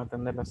 Okay, para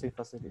mantenerlo así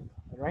facilito.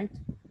 All right.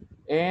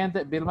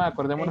 And Vilma,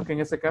 acordémonos que en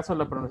este caso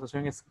la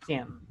pronunciación es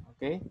can,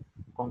 okay,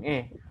 con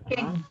e.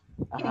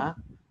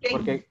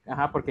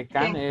 Porque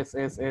can es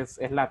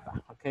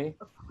lata, okay.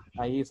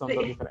 Ahí son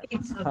dos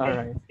diferentes. Okay. All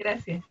right.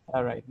 Gracias.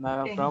 All right,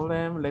 no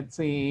problem. Let's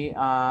see.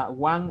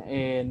 One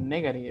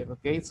negative,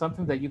 okay,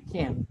 something that you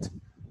can't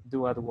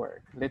do at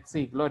work. Let's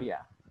see,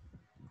 Gloria.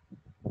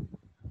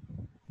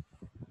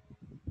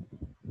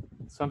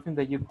 Something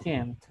that you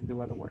can't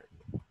do at work.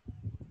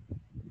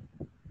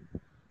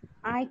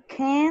 I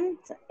can't.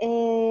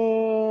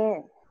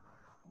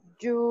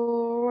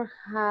 You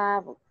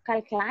have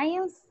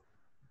clients?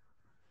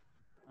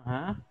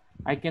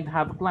 I can't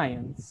have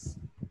clients.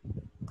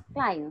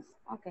 Clients,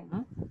 okay.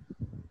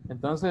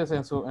 Entonces,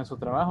 en su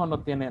trabajo no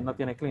tiene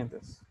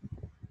clientes.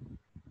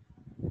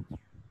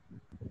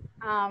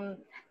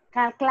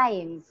 Call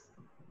clients.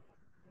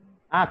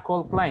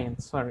 Call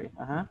clients, sorry.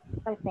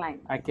 Call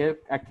clients.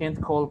 I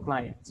can't call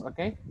clients,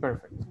 okay?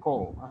 Perfect,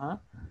 call,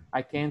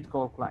 I can't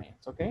call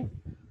clients, okay?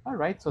 All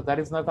right, so that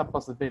is not a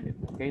possibility,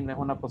 okay? No es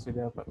una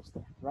posibilidad para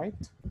usted, right?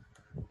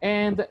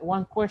 And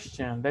one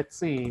question, let's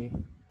see.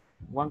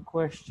 One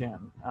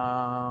question,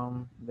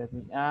 let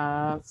me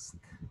ask.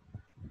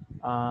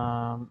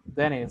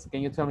 Dennis,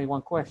 can you tell me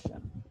one question?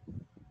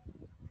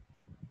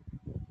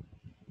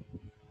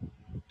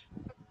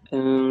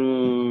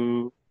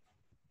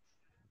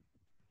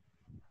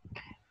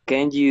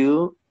 Can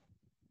you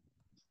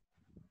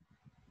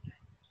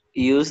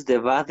use the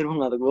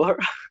bathroom at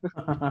work?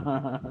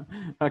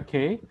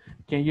 Okay,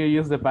 can you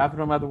use the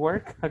bathroom at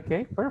work?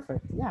 Okay,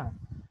 perfect, yeah.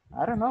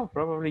 I don't know,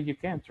 probably you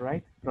can't,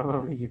 right?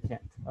 Probably you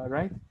can't, all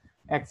right?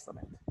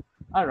 Excellent.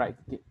 All right,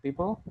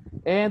 people.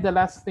 And the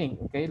last thing,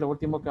 okay, lo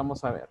último que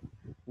vamos a ver.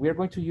 We are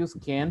going to use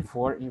can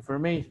for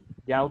information.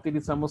 Ya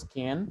utilizamos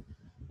can,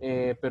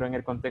 pero en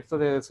el contexto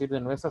de decir de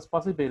nuestras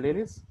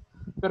possibilities,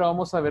 pero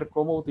vamos a ver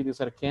cómo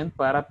utilizar can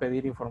para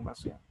pedir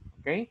información,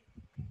 okay?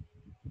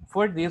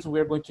 For this,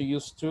 we're going to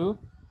use two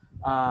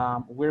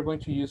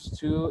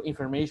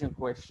information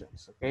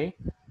questions, okay?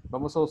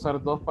 Vamos a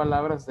usar dos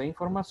palabras de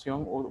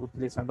información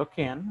utilizando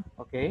can,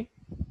 okay?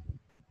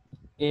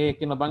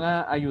 Que nos van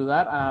a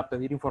ayudar a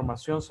pedir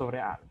información sobre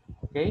algo,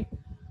 Okay.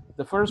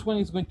 The first one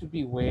is going to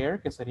be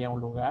where, que sería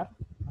un lugar.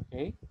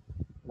 Okay.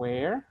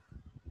 Where.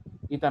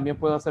 Y también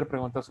puedo hacer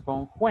preguntas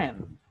con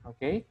when.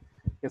 Okay.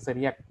 Que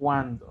sería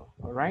cuándo.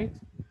 All right.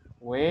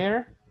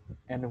 Where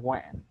and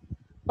when.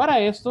 Para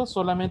esto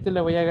solamente le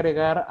voy a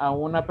agregar a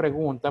una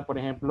pregunta, por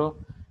ejemplo,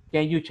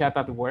 can you chat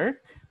at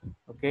work?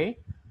 Ok.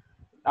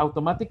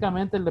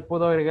 Automáticamente le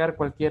puedo agregar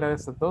cualquiera de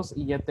estas dos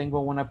y ya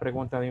tengo una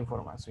pregunta de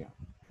información.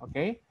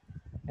 Ok.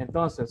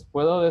 Entonces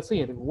puedo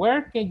decir,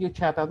 where can you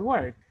chat at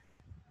work?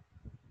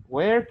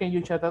 Where can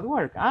you chat at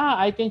work?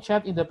 Ah, I can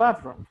chat in the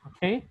bathroom.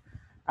 Ok.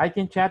 I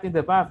can chat in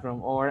the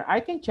bathroom or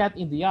I can chat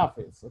in the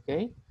office.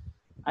 Ok.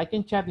 I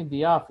can chat in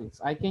the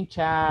office. I can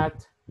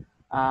chat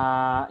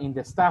in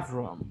the staff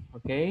room,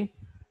 okay?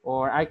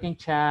 Or I can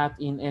chat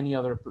in any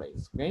other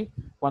place, okay?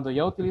 Cuando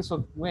yo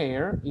utilizo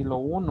where y lo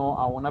uno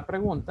a una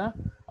pregunta,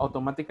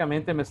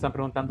 automáticamente me están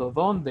preguntando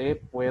dónde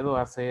puedo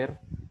hacer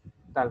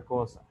tal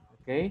cosa,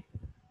 okay?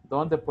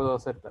 ¿Dónde puedo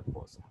hacer tal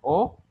cosa?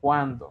 O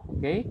cuándo,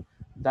 okay?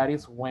 That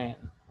is when,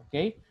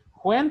 okay?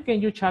 When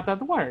can you chat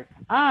at work?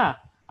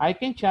 Ah, I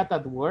can chat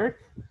at work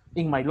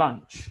in my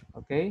lunch,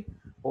 okay?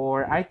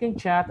 Or I can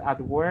chat at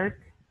work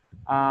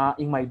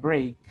in my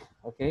break,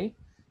 okay?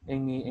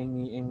 En mi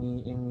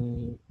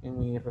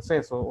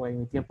receso o en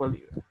mi tiempo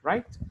libre,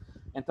 right?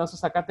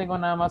 Entonces acá tengo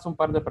nada más un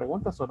par de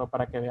preguntas solo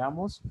para que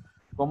veamos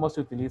cómo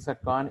se utiliza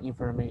con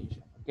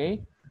information,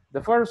 okay?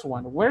 The first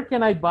one, where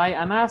can I buy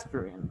an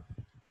aspirin?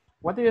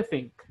 What do you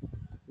think?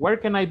 Where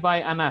can I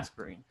buy an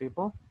aspirin,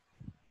 people?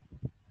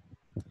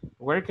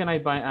 Where can I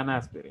buy an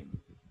aspirin?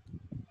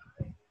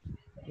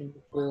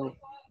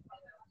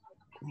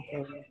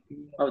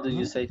 How do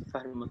you say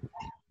pharma?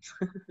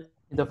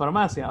 In the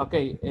farmacia,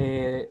 okay.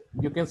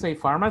 You can say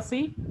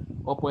pharmacy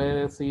o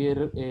puede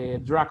decir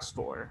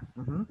drugstore.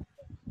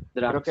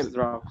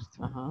 Drugstore.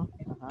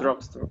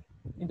 Drugstore.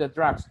 In the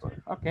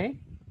drugstore, okay.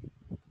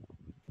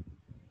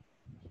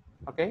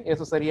 Ok,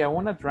 eso sería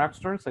una,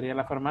 drugstore sería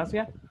la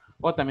farmacia,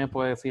 o también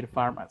puede decir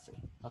pharmacy,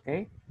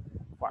 ok,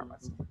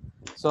 pharmacy.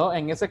 So,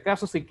 en ese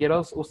caso, si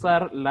quiero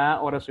usar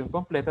la oración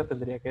completa,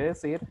 tendría que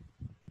decir,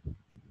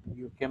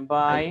 you can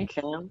buy,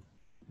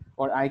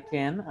 or I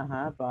can,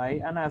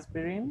 buy an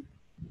aspirin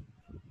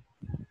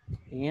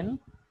in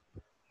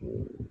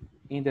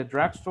the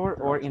drugstore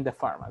or in the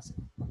pharmacy,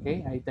 ok,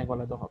 ahí tengo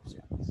las dos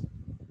opciones,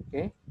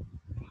 ok.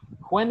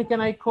 When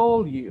can I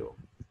call you?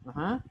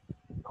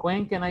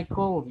 When can I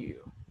call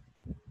you?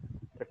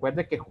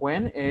 Recuerde que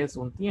when es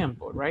un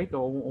tiempo, right?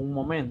 O un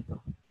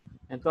momento.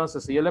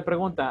 Entonces, si yo le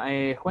pregunto,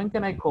 when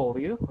can I call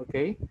you?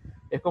 Ok.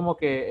 Es como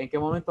que en qué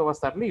momento va a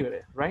estar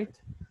libre, right?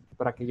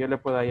 Para que yo le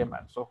pueda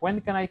llamar. So, when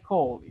can I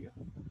call you?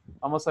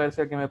 Vamos a ver si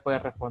alguien me puede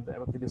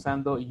responder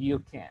utilizando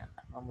you can.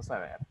 Vamos a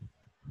ver.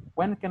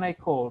 When can I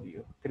call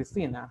you?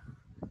 Cristina.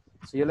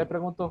 Si yo le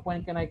pregunto,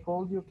 when can I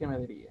call you? ¿Qué me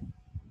diría?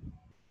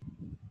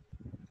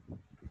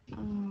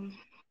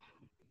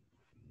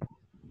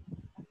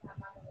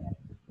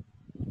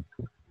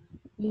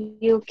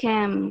 You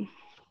can,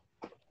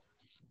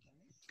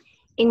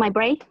 in my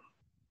break.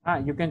 Ah,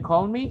 you can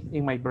call me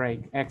in my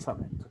break.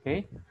 Excellent,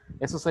 okay.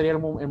 Eso sería el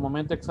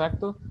momento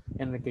exacto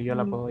en el que yo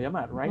la puedo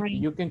llamar, right?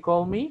 You can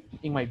call me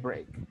in my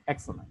break.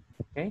 Excellent,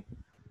 okay.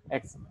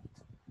 Excellent.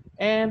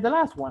 And the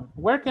last one,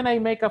 where can I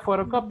make a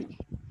photocopy?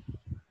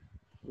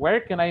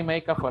 Where can I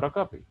make a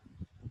photocopy?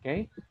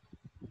 Okay.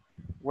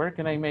 Where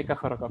can I make a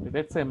photocopy?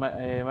 Let's say,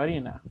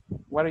 Marina,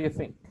 what do you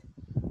think?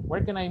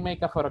 Where can I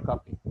make a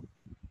photocopy?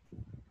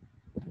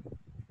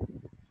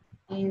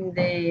 In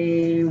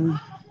the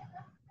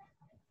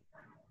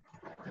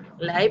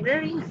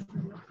library.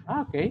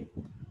 Okay.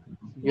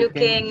 You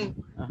can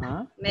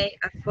make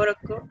a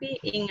photocopy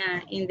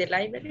in the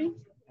library.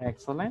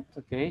 Excellent.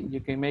 Okay.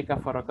 You can make a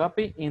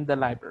photocopy in the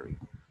library.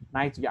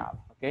 Nice job.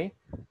 Okay.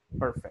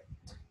 Perfect.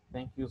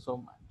 Thank you so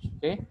much.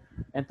 Okay.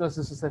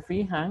 Entonces, si se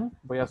fijan,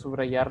 voy a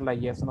subrayar la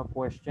yes no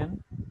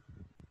question.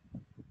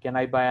 Can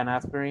I buy an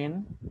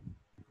aspirin?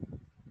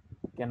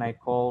 Can I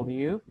call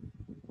you?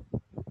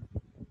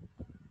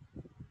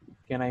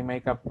 Can I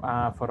make a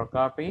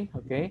photocopy?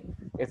 Okay.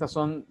 Estas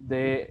son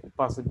de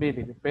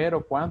possibility,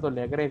 pero cuando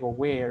le agrego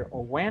where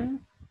o when,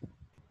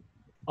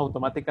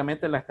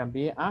 automáticamente las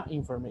cambié a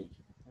information.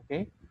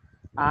 Okay.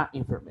 A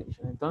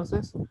information.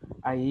 Entonces,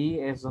 ahí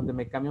es donde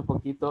me cambia un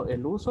poquito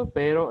el uso,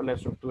 pero la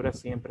estructura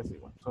siempre es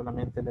igual.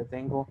 Solamente le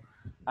tengo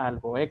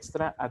algo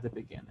extra at the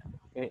beginning.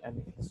 Okay, al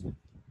inicio.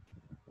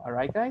 All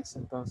right, guys.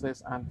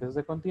 Entonces, antes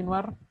de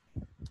continuar,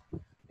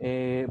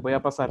 voy a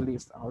pasar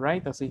lista. All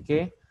right. Así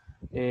que,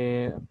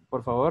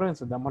 por favor,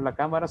 encendamos la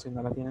cámara si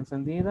no la tiene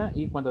encendida.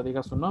 Y cuando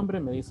diga su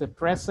nombre, me dice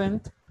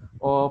present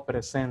o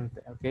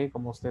presente. Ok,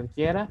 como usted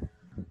quiera,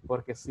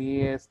 porque sí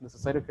es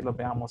necesario que lo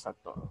veamos a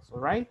todos.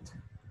 All right.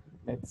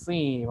 Let's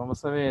see.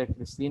 Vamos a ver.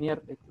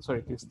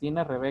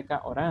 Cristina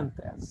Rebeca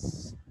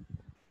Orantes.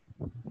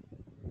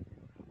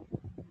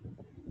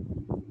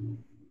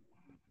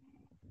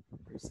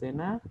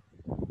 Cristina.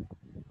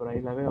 Por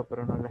ahí la veo,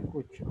 pero no la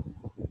escucho.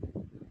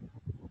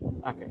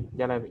 Ok,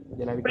 ya la vi.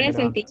 Ya la vi.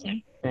 Present, teacher.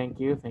 Thank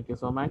you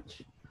so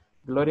much.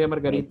 Gloria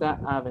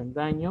Margarita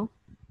Avendaño.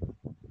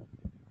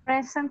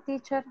 Present,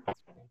 teacher.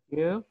 Thank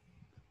you.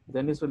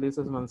 Denis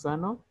Ulises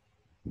Manzano.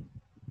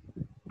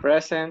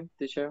 Present,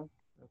 teacher.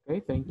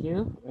 Okay, thank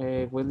you.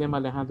 William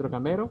Alejandro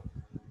Gamero.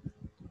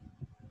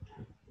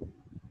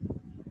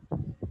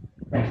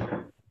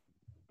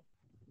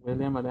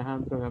 William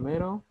Alejandro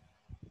Gamero.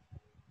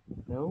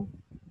 No.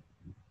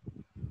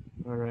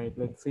 All right,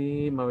 let's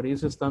see.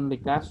 Mauricio Stanley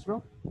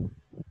Castro.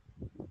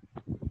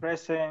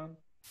 Present.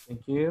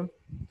 Thank you.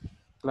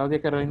 Claudia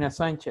Carolina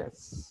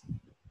Sánchez.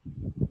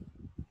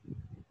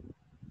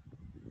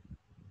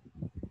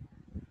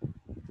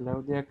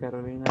 Claudia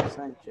Carolina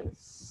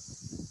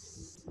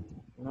Sánchez.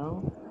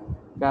 No.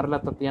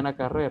 Carla Tatiana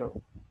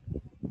Carrero.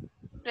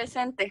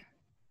 Presente.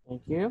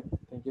 Thank you.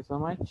 Thank you so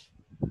much.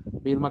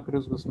 Vilma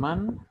Cruz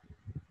Guzmán.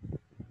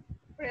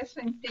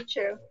 Present,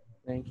 teacher.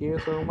 Thank you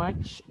so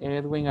much.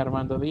 Edwin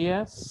Armando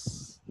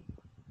Díaz.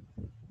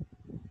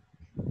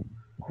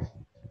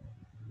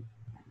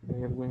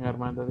 Edwin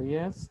Armando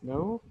Díaz.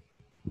 No.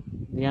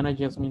 Diana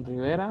Jasmine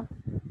Rivera.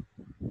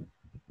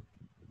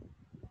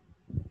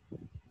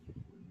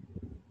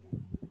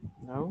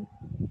 No.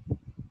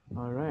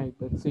 All right,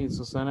 let's see.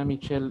 Susana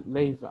Michelle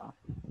Leiva.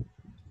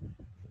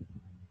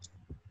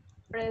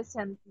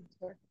 Present,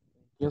 teacher.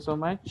 Thank you so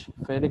much.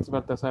 Félix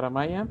Baltasar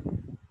Amaya.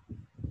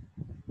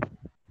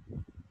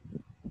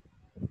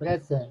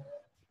 Present.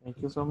 Thank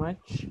you so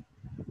much.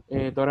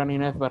 Dora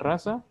Inés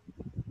Barraza.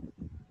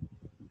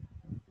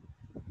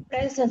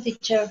 Present,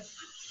 teacher.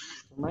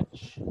 So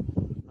much.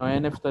 Noé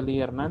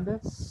Neftalí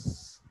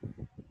Hernández.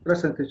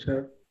 Present,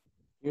 teacher.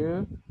 Thank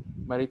you.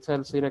 Maritza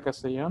Elcira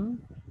Castellón.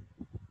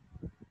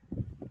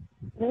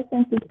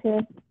 Present,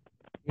 teacher.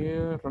 Thank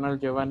you.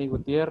 Ronald Giovanni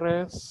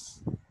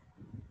Gutiérrez.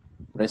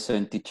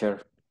 Present, teacher.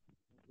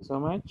 Thank you so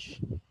much.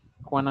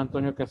 Juan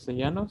Antonio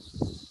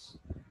Castellanos.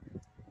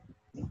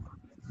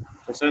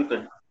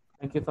 Presente.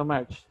 Thank you so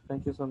much.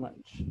 Thank you so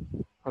much.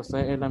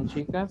 José Elam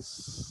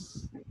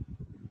Chicas.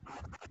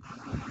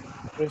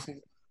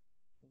 Present.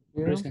 Thank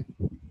you. Present.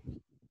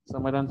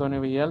 Samuel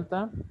Antonio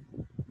Villalta.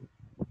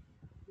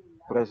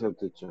 Present,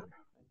 teacher.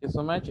 Thank you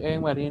so much.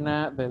 And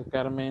Marina del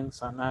Carmen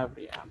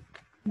Sanabria.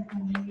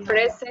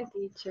 Present,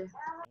 teacher.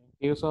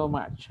 Thank you so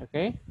much.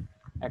 Okay.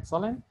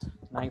 Excellent.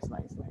 Nice,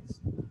 nice, nice.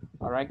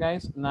 All right,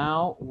 guys.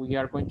 Now we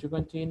are going to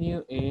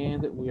continue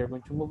and we are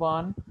going to move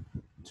on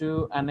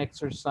to an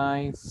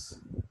exercise,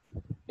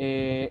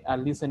 a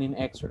listening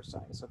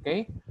exercise.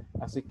 Okay.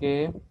 Así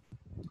que,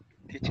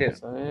 Teacher,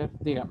 vamos a ver,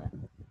 dígame.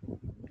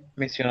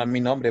 menciona mi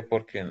nombre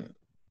porque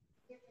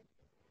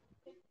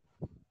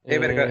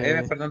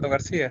Ever Fernando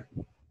García.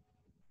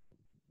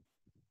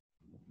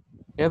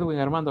 Edwin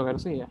Armando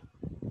García.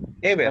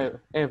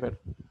 Ever. Ever.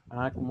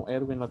 Ah, como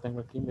Edwin lo tengo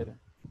aquí, mira.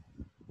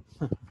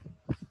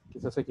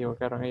 Quizás se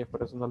equivocaron ellos,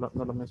 por eso no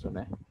lo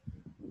mencioné.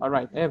 All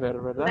right, Ever,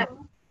 ¿verdad?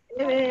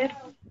 Ever.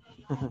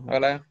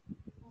 Hola.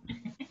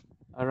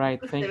 All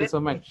right, thank you so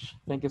much.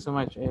 Thank you so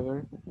much,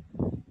 Ever.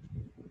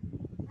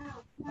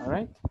 All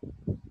right,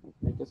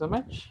 thank you so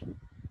much.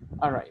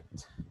 All right,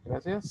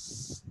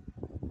 gracias.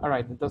 All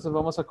right, entonces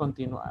vamos a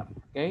continuar,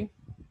 okay?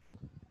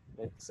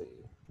 Let's see.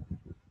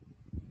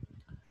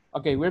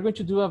 Okay, we're going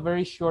to do a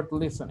very short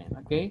listening,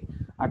 okay?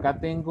 Acá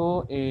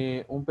tengo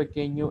un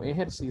pequeño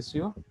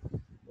ejercicio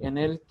en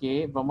el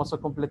que vamos a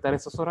completar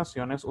esas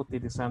oraciones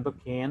utilizando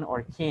can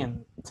or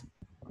can't,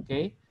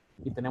 okay?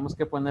 Y tenemos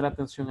que poner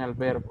atención al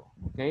verbo,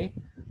 okay?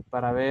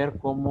 Para ver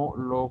cómo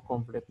lo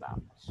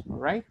completamos,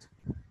 all right?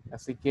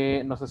 Así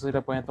que no sé si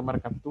le pueden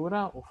tomar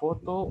captura o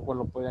foto o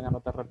lo pueden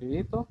anotar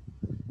rapidito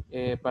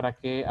para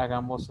que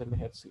hagamos el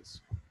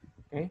ejercicio,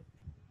 okay?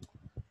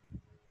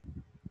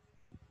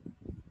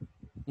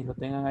 Y lo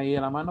tengan ahí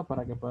a la mano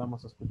para que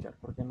podamos escuchar,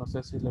 porque no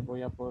sé si les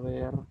voy a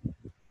poder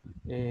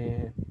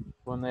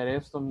poner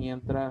esto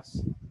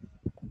mientras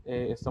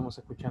estamos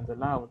escuchando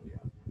el audio,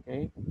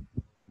 ¿ok?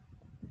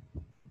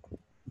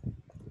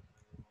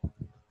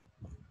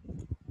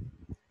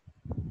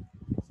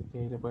 Así que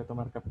ahí le puede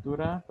tomar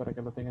captura para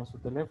que lo tenga en su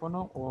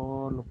teléfono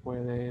o lo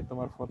puede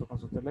tomar foto con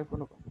su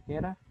teléfono, como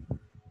quiera,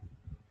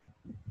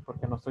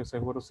 porque no estoy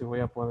seguro si voy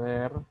a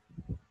poder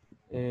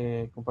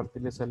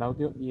compartirles el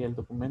audio y el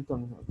documento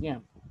al mismo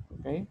tiempo,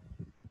 ¿ok?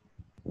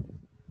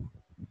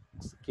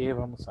 Así que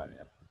vamos a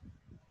ver.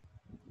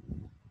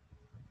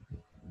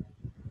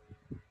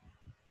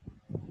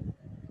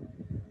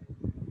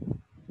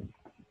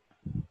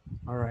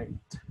 All right.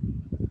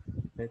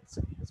 Let's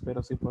see.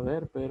 Espero sí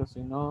poder, pero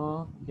si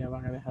no, ya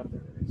van a dejar de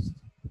ver esto.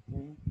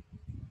 Okay.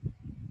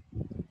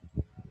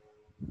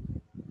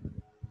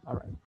 All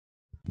right.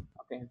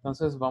 Ok,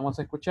 entonces vamos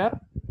a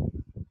escuchar.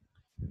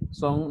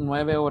 Son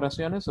 9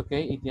 oraciones, ok,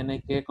 y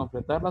tiene que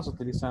completarlas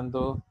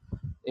utilizando,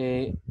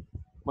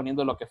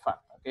 poniendo lo que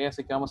falta, ok.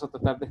 Así que vamos a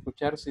tratar de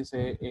escuchar si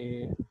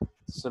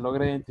se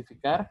logra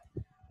identificar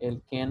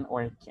el can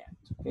or can't.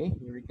 Ok,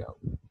 here we go.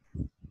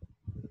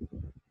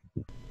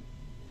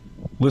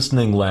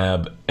 Listening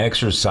Lab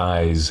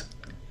Exercise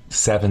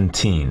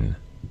 17.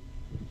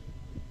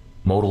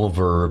 Modal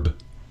verb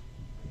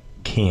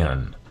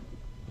can.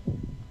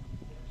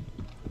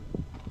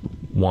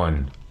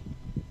 1.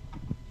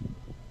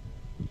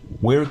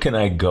 Where can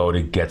I go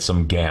to get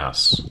some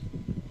gas?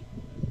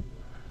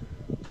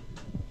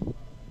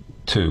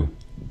 2.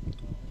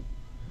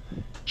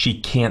 She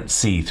can't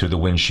see through the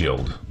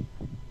windshield.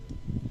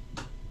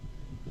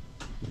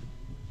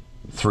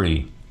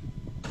 3.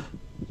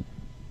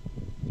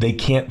 They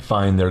can't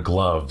find their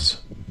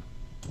gloves.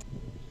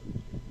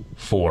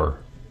 4.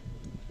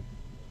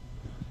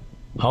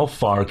 How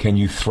far can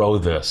you throw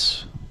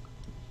this?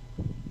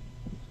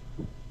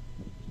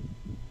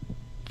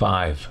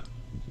 5.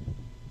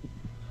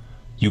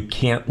 You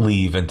can't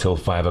leave until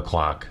 5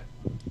 o'clock.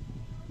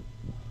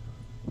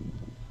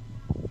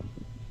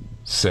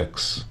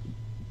 6.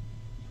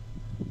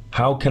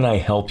 How can I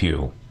help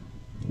you?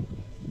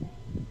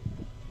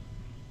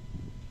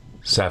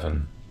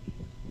 7.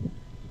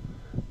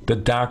 The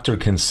doctor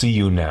can see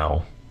you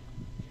now.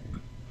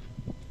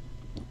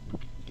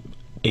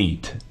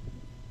 8.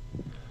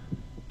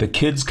 The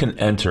kids can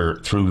enter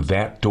through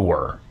that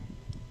door.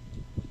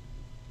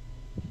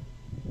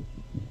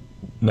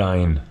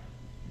 9.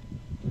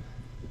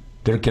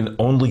 There can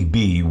only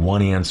be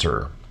one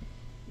answer.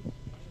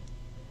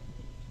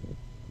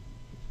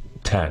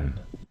 10.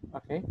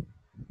 Ok.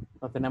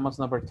 No tenemos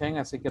number 10,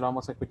 así que lo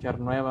vamos a escuchar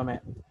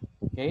nuevamente.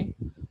 Ok.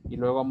 Y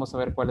luego vamos a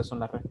ver cuáles son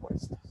las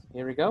respuestas.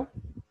 Here we go.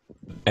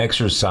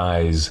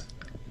 Exercise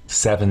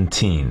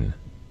 17.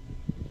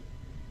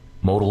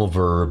 Modal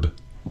verb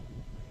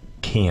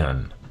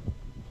can.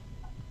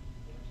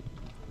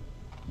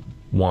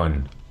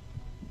 1.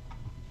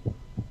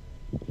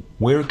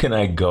 Where can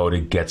I go to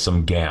get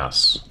some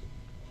gas?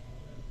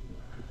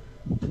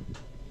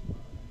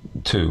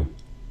 2.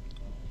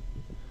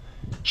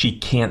 She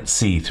can't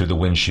see through the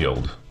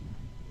windshield.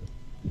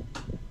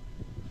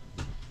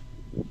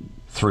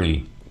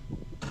 3.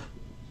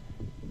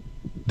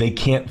 They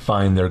can't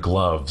find their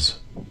gloves.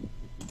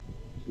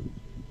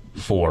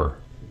 4.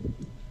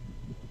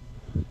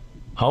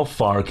 How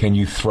far can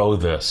you throw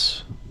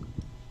this?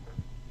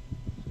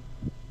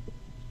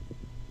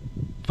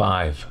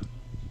 5.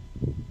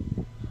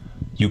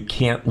 You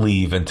can't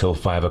leave until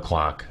 5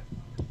 o'clock.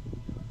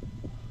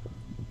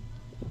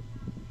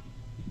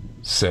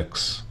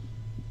 6.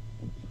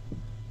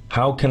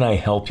 How can I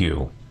help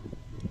you?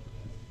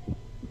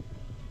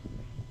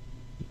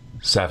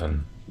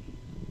 7.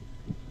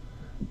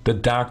 The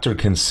doctor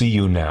can see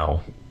you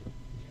now.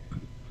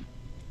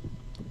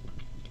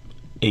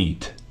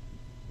 8.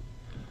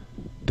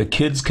 The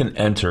kids can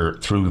enter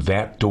through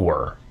that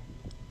door.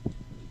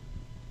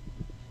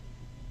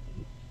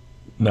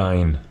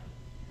 9.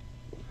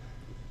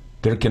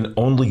 There can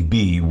only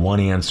be one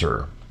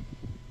answer.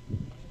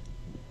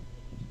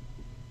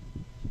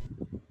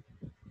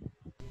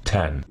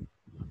 10.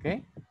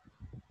 Okay.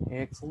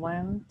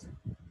 Excellent.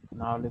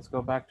 Now let's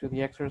go back to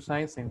the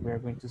exercise and we're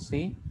going to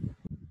see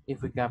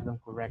if we got them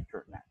correct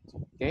or not.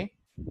 Okay.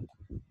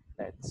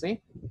 Let's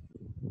see.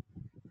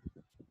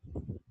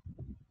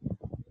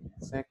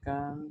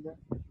 Second.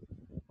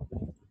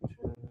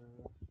 To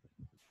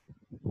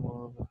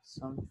move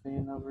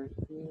something over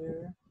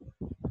here.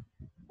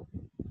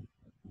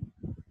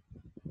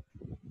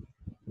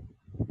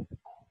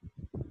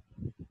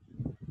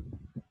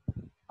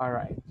 All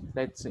right,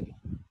 let's see.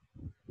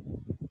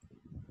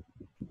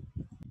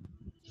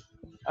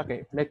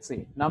 Okay, let's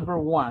see. Number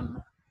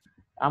 1.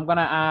 I'm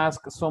gonna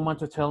ask someone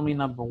to tell me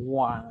number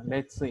 1.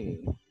 Let's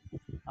see.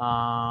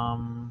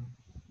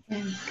 Let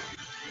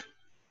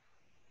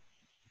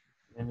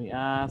me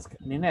ask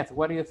Ninette.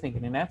 What do you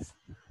think, Ninette?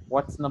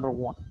 What's number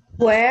 1?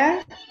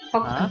 Where?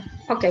 Okay.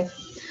 Okay.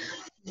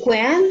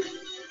 When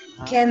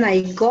can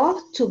I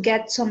go to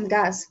get some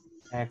gas?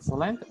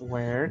 Excellent.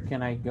 Where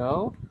can I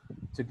go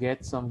to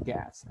get some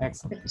gas?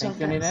 Excellent. Thank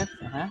you, Ninette.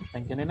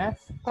 Thank you, Ninette.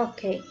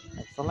 Okay.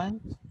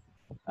 Excellent.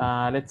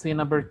 Let's see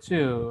number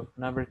 2.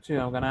 Number 2,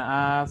 I'm gonna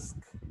ask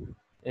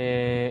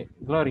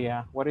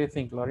Gloria. What do you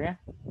think, Gloria?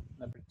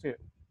 Number 2.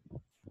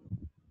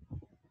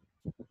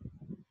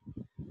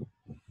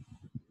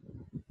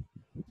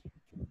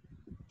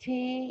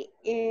 She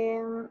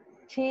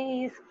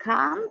is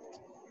calm.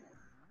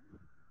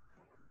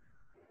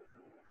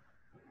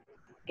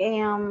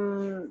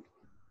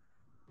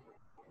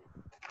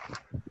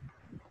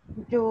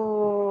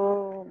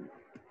 Yo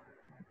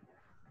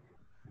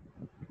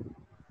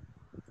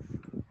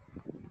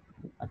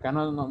Acá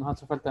no nos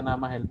hace falta nada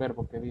más el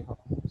verbo que dijo.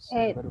 Sí,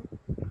 el verbo.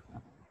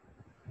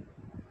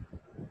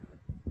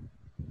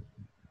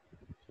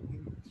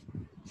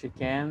 She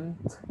can't.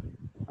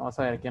 Vamos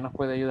a ver, ¿quién nos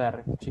puede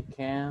ayudar? She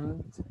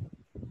can't.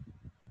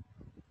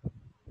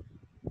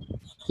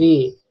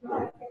 Sí.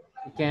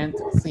 She can't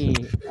see.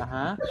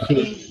 Ajá.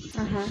 Sí.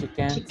 She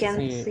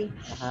can't see.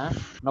 Ajá.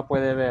 No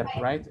puede ver,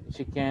 right?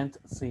 She can't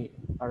see.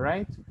 All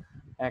right.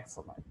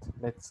 Excellent.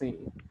 Let's see.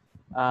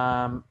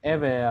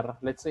 Ever.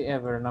 Let's say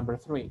Ever, number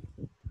 3.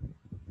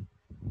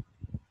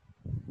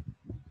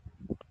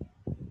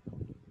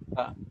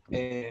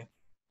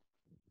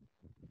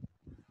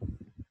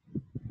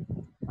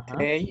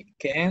 They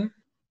can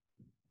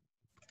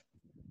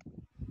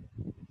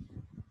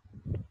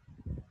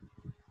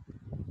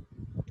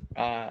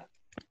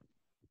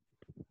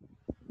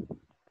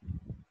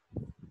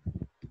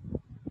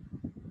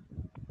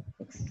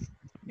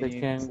They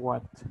can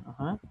what?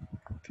 Ajá.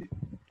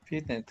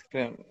 Fitness,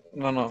 creo.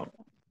 No.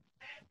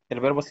 El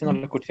verbo sí no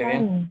lo escuché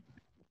bien.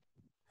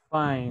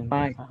 Find.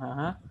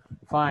 Ajá.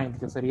 Find,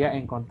 que sería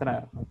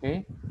encontrar,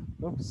 ¿ok?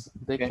 Oops.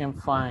 They can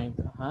find.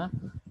 Ajá.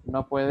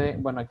 No puede,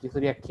 bueno, aquí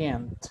sería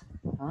can't.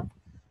 Ajá.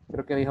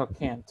 Creo que dijo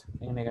can't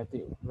en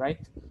negativo, right?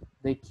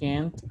 They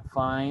can't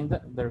find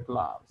their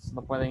gloves.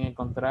 No pueden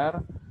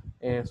encontrar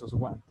sus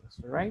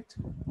guantes, right?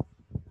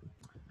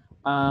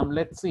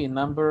 Let's see,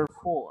 number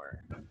 4.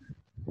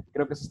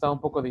 Creo que eso está un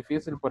poco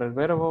difícil por el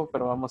verbo,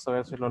 pero vamos a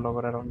ver si lo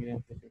lograron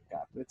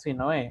identificar. Let's see,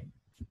 Noé.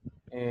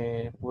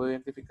 ¿Pudo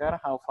identificar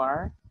how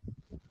far?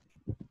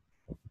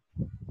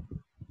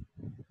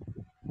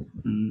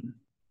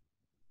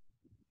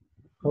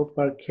 How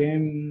far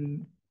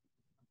came?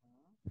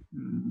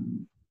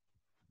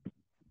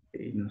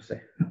 No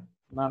sé.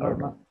 No.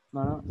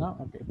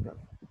 Ok, pero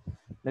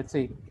let's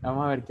see.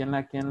 Vamos a ver quién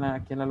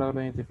la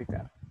logró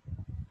identificar.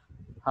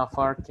 How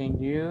far can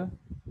you?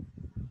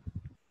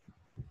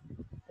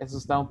 Eso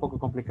está un poco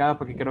complicado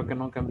porque creo que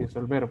nunca han visto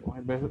el verbo.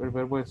 El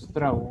verbo es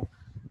throw,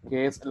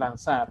 que es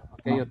lanzar,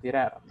 ¿ok? O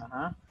tirar.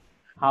 Ajá.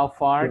 How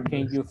far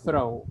can you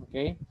throw?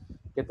 ¿Ok?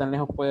 ¿Qué tan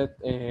lejos puede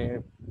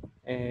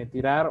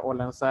tirar o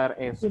lanzar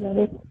eso?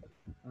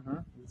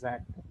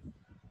 Exacto.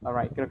 All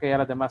right, creo que ya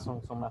las demás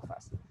son más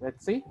fáciles.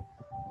 Let's see.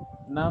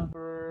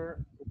 Number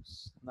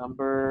 5.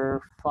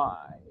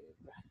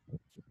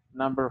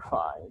 Number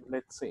 5.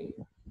 Let's see.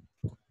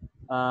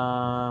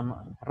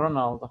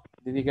 Ronald,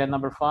 did you get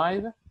number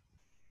 5?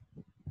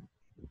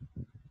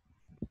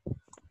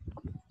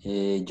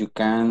 You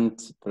can't,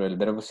 pero el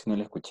verbo sí no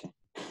lo escuché.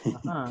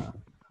 Ajá.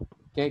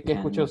 ¿Qué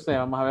escuchó usted?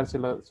 Vamos a ver si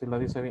lo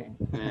dice bien.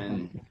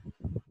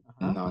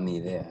 No, ni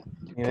idea.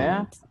 ¿Ni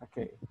idea? Ok.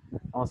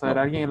 Vamos a ver,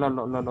 ¿alguien lo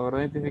logró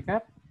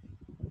identificar?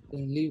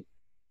 Leave.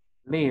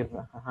 Leave.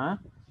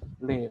 Ajá.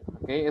 Leave.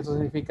 Ok. Eso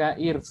significa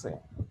irse.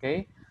 Ok.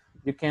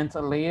 You can't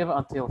leave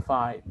until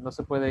 5. No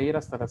se puede ir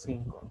hasta las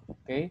 5.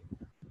 Ok.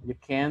 You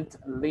can't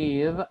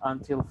leave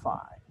until 5.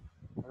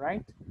 All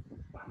right.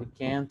 You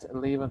can't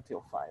leave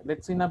until 5.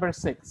 Let's see number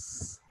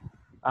 6.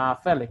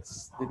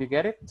 Felix, did you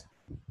get it?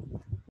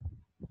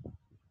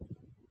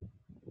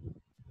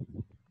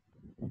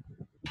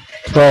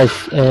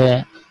 Pues,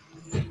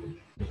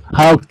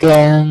 how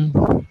can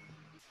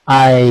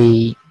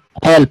I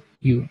help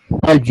you?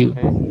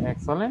 Okay,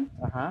 excellent.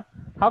 Ajá.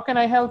 How can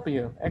I help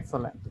you?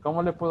 Excellent.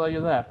 ¿Cómo le puedo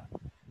ayudar?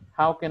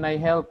 How can I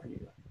help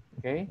you?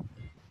 Okay.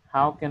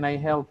 How can I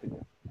help you?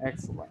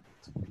 Excellent.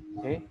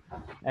 Okay.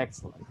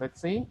 Excellent.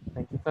 Let's see.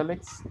 Thank you,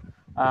 Felix.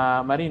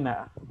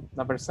 Marina,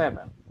 number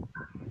 7.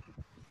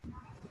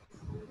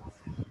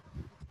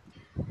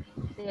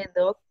 The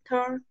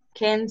doctor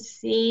can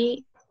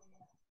see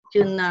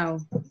you now.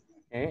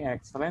 Okay,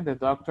 excellent. The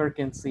doctor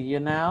can see you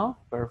now.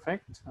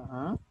 Perfect.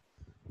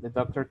 The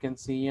doctor can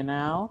see you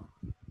now.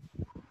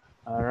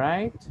 All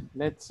right.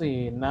 Let's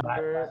see.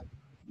 Number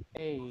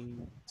 8.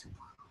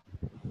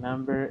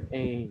 Number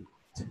 8.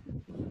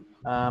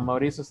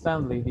 Mauricio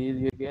Stanley, did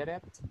you get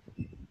it?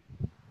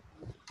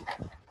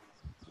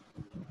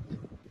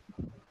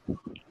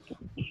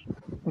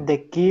 The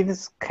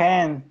kids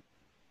can.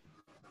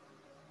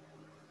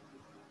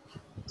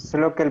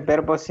 Solo que el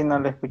verbo sí no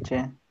lo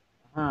escuché.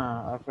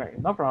 Okay,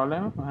 no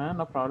problem.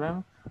 No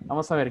problem.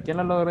 Vamos a ver, ¿quién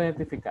lo logró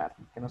identificar?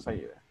 Que nos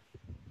ayude.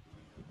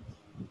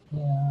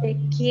 The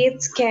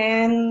kids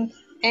can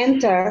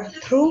enter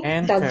through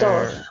the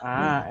door.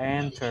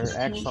 Enter.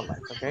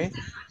 Excellent. Okay.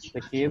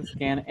 The kids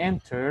can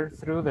enter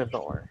through the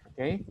door.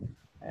 Okay.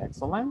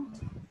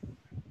 Excellent.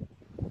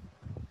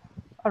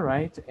 All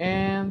right.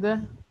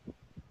 And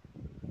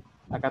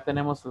acá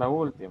tenemos la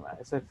última.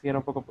 Esa sí era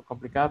un poco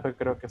complicada, pero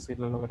creo que sí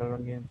lo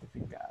lograron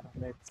identificar.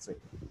 Let's see.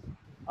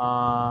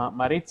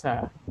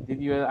 Maritza, did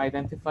you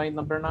identify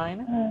number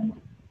 9?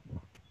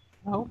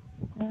 No?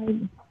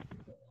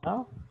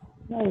 No?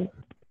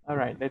 All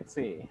right, let's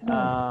see.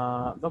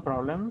 No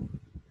problem.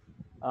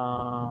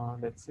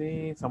 Let's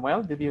see.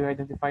 Samuel, did you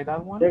identify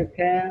that one? There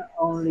can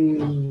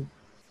only...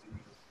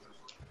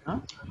 Huh?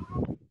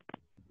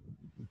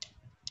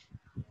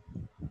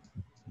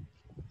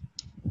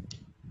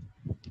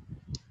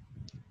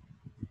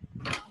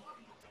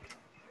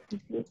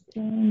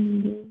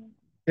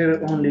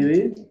 There only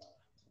be?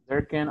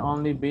 There can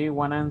only be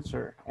one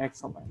answer.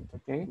 Excellent.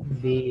 Okay.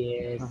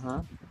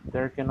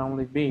 There can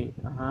only be.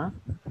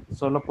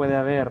 Solo puede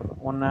haber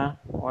una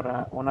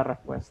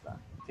respuesta.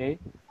 Okay.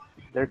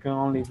 There can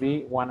only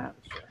be one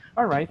answer.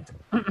 All right.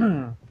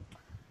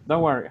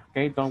 Don't worry.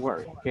 Okay. Don't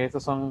worry. Okay.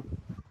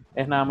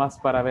 Es nada más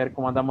para ver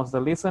cómo andamos de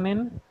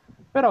listening.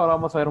 Pero ahora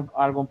vamos a ver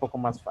algo un poco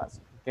más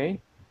fácil. Okay.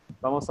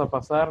 Vamos a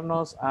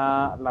pasarnos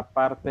a la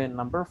parte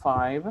number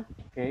 5.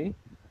 Okay.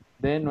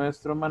 De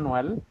nuestro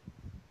manual,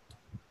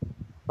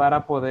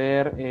 para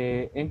poder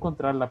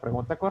encontrar la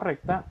pregunta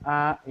correcta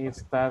a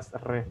estas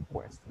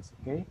respuestas,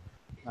 ¿ok?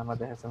 Nada más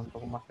déjese un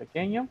poco más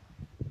pequeño.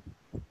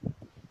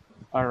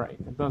 All right,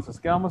 entonces,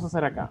 ¿qué vamos a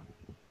hacer acá?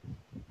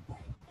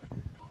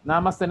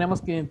 Nada más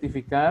tenemos que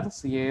identificar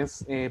si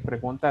es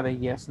pregunta de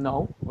yes,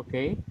 no, ¿ok?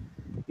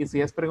 Y si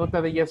es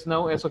pregunta de yes,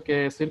 no, eso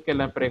quiere decir que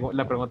la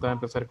pregunta va a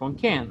empezar con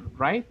can,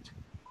 right?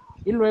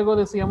 Y luego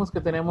decíamos que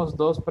tenemos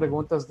dos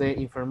preguntas de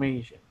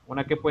information.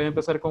 Una que puede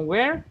empezar con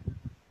where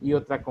y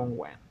otra con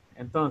when.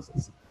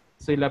 Entonces,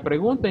 si la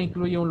pregunta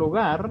incluye un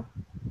lugar,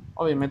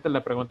 obviamente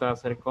la pregunta va a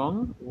ser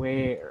con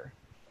where.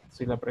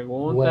 Si la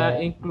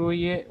pregunta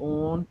incluye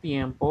un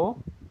tiempo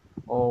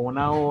o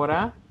una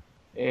hora,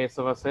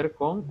 eso va a ser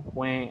con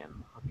when,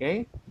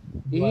 ¿ok?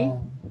 Y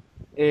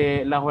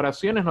las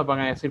oraciones nos van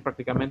a decir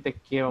prácticamente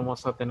qué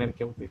vamos a tener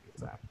que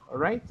utilizar,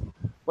 all right?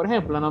 Por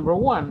ejemplo, number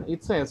 1,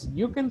 it says,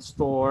 you can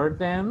store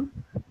them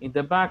in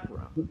the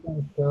background.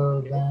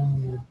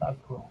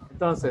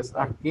 Entonces,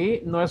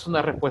 aquí no es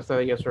una respuesta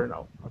de yes or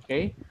no,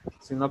 ¿ok?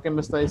 Sino que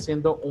me está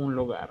diciendo un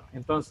lugar.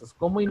 Entonces,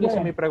 ¿cómo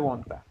inicio mi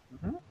pregunta?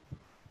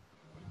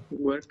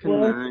 Where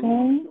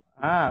can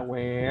I?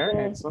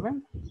 Where,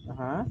 excellent.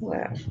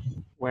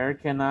 Where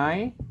can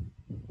I?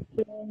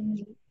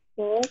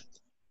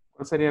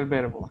 ¿Cuál sería el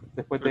verbo?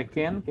 Después de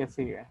can, ¿qué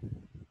sigue?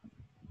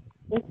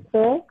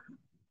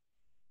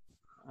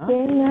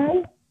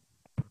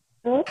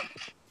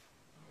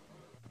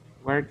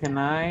 Where can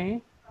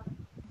I?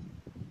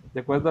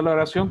 Después de la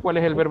oración, ¿cuál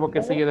es el verbo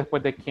que sigue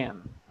después de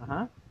can?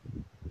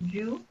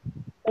 You.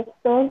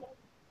 Store.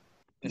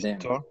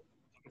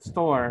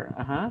 Store,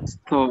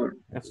 Store.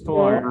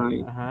 Store,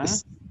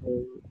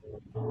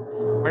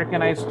 Where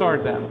can I store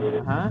them?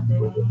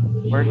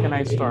 Where can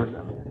I store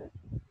them?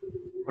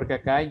 Porque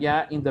acá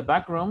ya in the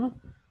back room,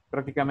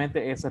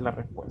 prácticamente esa es la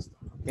respuesta,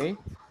 ¿ok?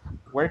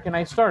 Where can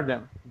I store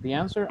them? The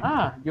answer,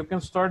 you can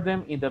store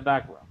them in the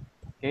back room,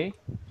 ¿ok?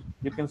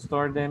 You can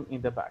store them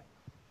in the back,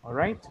 all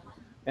right?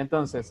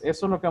 Entonces,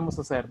 eso es lo que vamos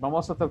a hacer.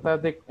 Vamos a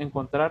tratar de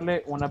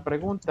encontrarle una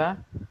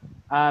pregunta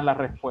a las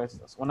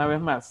respuestas. Una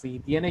vez más, si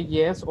tiene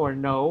yes or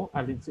no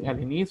al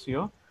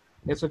inicio,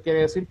 eso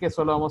quiere decir que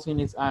solo vamos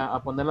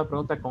a poner la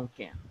pregunta con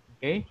can,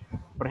 ¿ok?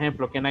 Por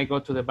ejemplo, can I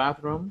go to the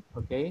bathroom?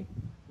 ¿Ok?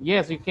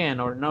 Yes, you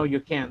can, or no,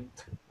 you can't,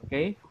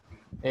 ¿ok?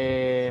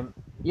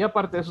 Y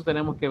aparte de eso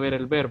tenemos que ver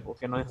el verbo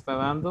que nos está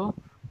dando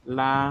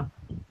la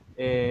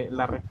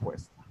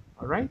respuesta,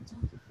 all right?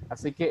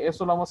 Así que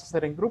eso lo vamos a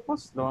hacer en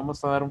grupos, lo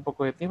vamos a dar un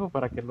poco de tiempo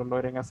para que lo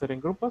logren hacer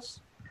en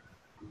grupos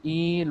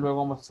y luego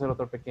vamos a hacer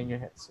otro pequeño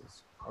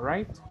ejercicio, all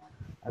right?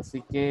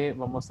 Así que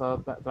vamos a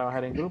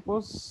trabajar en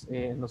grupos,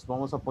 nos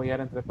vamos a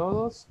apoyar entre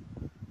todos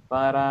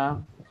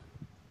para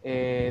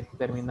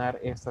terminar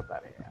esta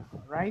tarea,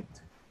 all right?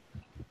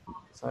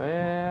 Vamos a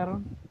ver.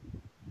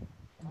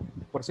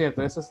 Por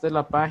cierto, esa es de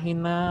la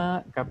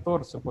página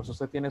 14, pues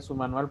usted tiene su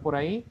manual por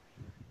ahí.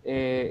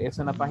 Es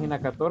en la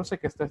página 14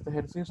 que está este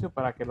ejercicio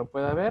para que lo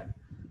pueda ver.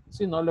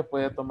 Si no, le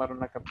puede tomar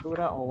una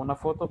captura o una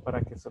foto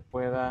para que se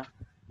pueda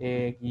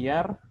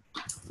guiar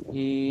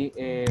y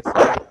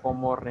saber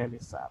cómo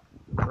realizarlo.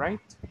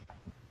 Right?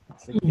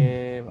 Así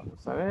que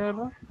vamos a ver.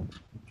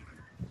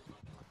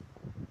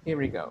 Here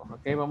we go.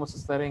 Ok, vamos a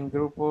estar en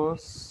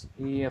grupos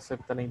y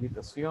acepta la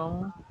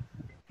invitación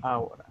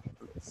ahora.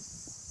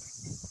 Please.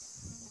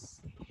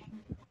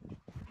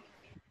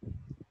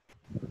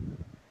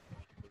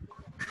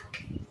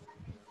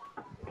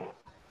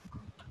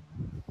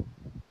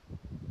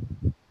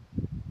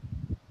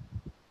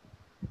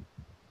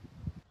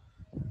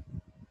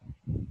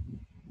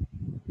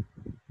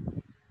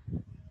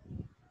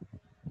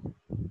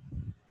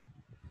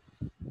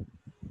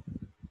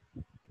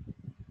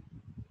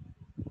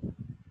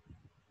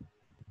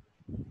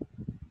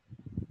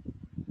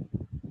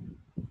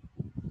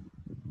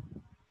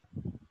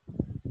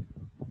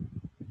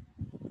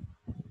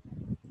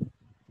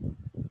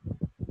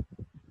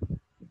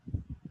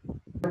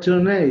 What's your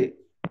name?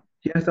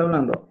 ¿Quién está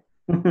hablando?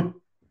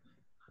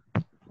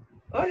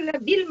 Hola,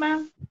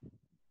 Vilma.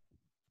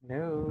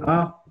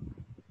 Hello.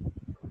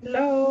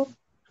 Hello.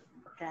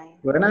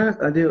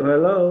 Buenas, adiós,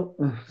 hello.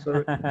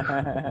 Sorry.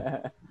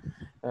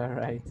 All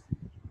right.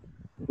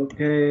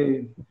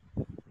 Okay.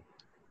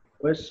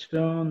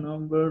 Question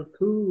number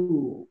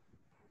 2.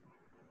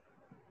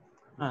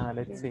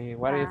 Let's see.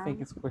 What do you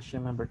think is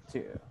question number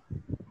 2?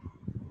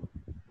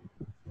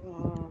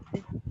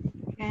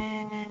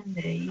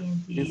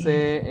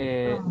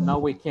 Dice, no,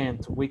 we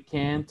can't. We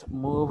can't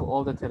move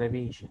all the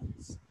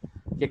televisions.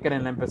 ¿Qué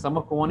creen? ¿La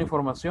empezamos con una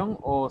información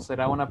o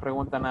será una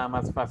pregunta nada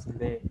más fácil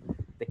de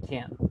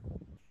can?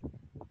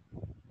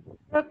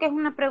 Creo que es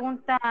una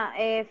pregunta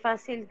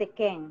fácil de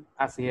Ken.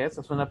 Así es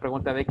una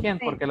pregunta de can,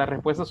 porque la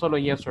respuesta es solo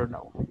yes or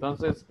no.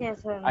 Entonces,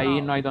 yes or ahí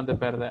no. no hay donde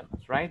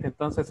perdernos, right?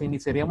 Entonces,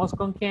 iniciaríamos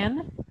con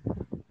can,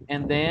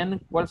 and then,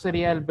 ¿cuál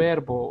sería el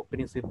verbo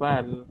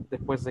principal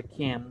después de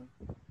can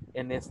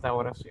en esta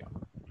oración?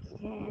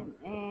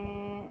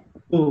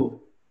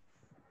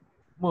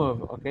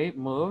 Move, ok,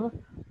 move.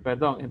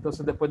 Perdón,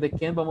 entonces después de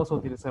can vamos a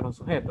utilizar un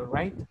sujeto,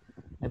 right?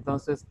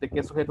 Entonces, ¿de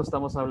qué sujeto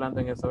estamos hablando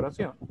en esta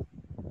oración?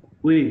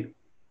 We.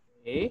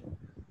 Okay.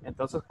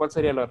 Entonces, ¿cuál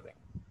sería el orden?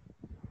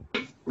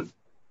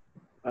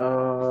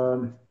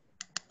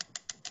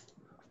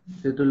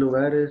 De tus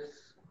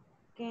lugares.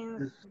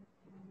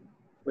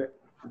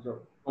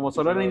 Como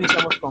solo le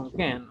iniciamos con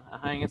can,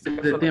 en este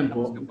caso de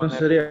tiempo, entonces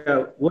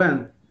sería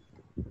when.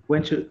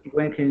 When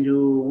can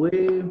you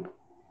leave?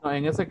 No,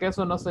 en ese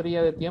caso no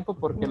sería de tiempo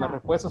porque la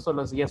respuesta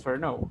solo es yes or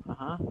no.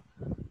 Ajá.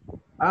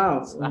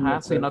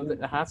 Ajá,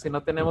 si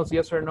no tenemos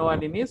yes or no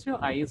al inicio,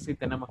 ahí sí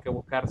tenemos que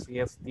buscar si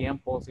es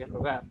tiempo o si es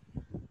lugar.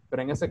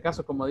 Pero en ese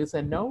caso, como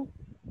dice no,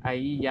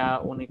 ahí ya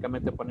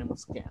únicamente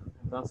ponemos can.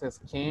 Entonces,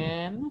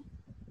 can,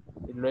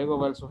 y luego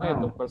va el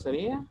sujeto. ¿Cuál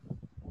sería?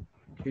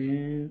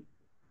 Can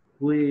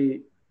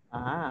we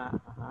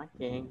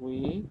can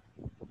we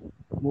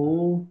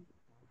move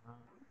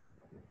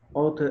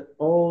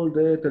all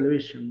the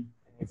television?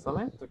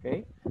 Excellent,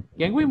 ok.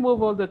 Can we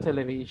move all the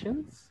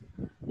televisions?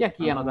 Y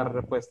aquí ya nos da la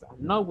respuesta.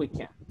 No, we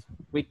can't.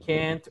 We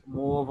can't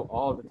move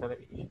all the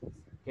televisions.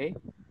 Ok.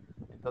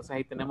 Entonces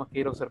ahí tenemos que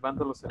ir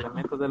observando los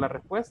elementos de la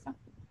respuesta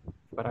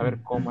para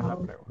ver cómo es la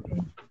pregunta.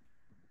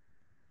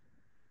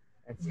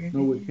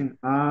 No, we can't.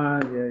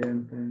 Ya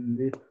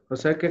entendí. O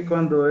sea que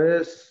cuando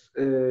es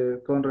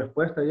con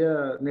respuesta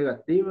ya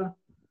negativa,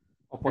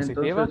 o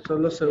positiva, entonces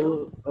solo se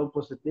usa, o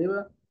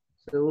positiva,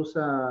 se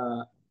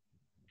usa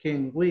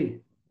can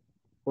we.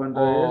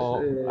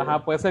 Cuando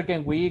es... puede ser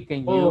can we,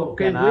 can you, o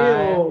can we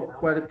I. o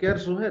cualquier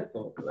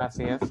sujeto.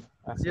 Así es.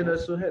 Siendo el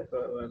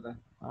sujeto, ¿verdad?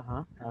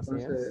 Ajá, así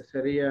entonces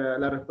sería,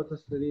 la respuesta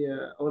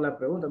sería, o la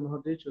pregunta,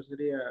 mejor dicho,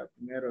 sería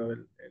primero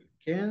el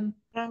can,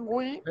 el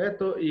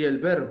sujeto y el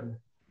verbo.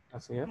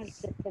 Así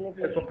es.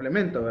 El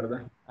complemento,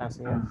 ¿verdad?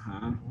 Así es.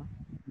 Ajá.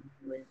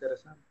 Muy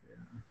interesante.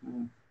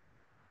 Ajá.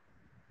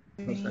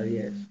 No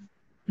sabía eso.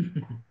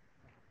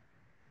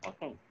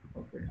 Okay.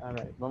 All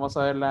right. Vamos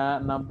a ver la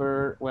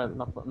number,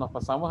 nos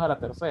pasamos a la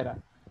tercera.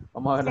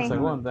 Vamos a ver la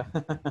segunda.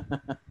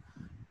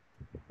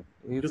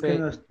 Dice,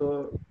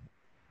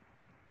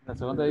 la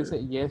segunda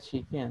dice, yes,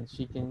 she can.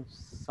 She can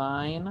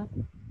sign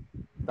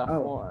the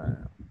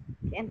form.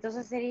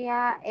 Entonces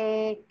sería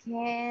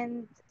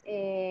can't,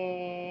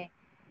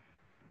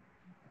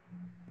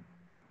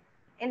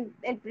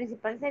 el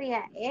principal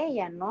sería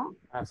ella, ¿no?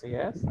 Así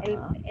es.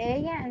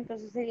 Ella,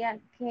 entonces sería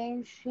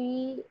can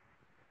she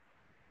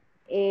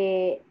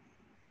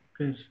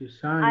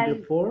sign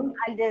the form?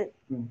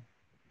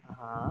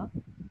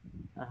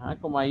 Ajá,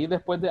 como ahí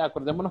después de,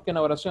 acordémonos que en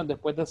la oración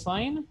después de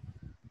sign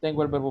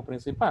tengo el verbo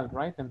principal,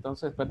 right?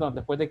 Entonces, perdón,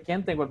 después de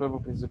can tengo el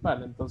verbo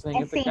principal. Entonces,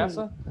 en este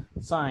caso,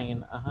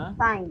 sign. Ajá.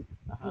 Sign.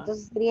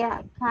 Entonces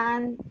sería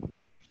can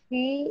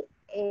she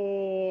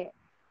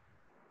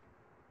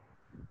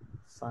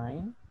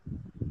sign.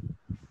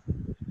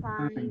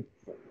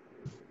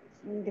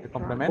 The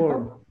complemento.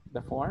 Form.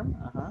 The form.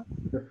 Ajá.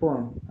 The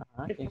form.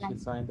 Ajá. Can she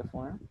sign the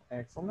form?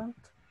 Excellent.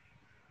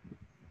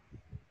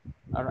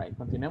 All right,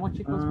 continuemos,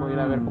 chicos. Voy a ir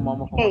a ver cómo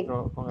vamos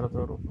con el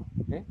otro grupo.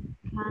 Okay.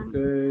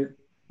 Okay.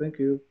 Thank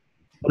you.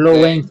 Hello.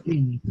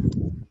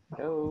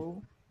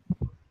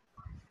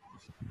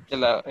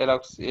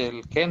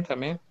 El Ken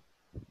también.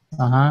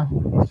 Ajá.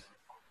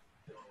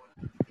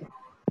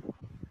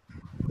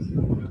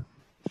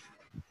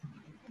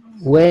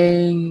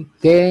 When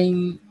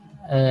can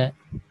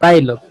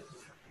pilot.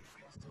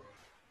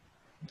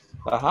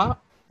 Ajá.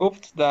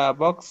 Oops, the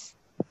box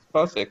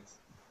project.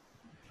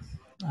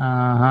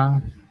 Ajá.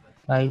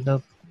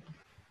 Pilot.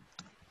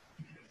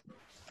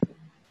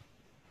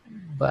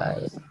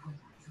 Bye.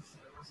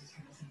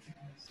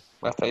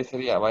 Hasta ahí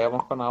sería.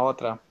 Vayamos con la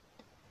otra.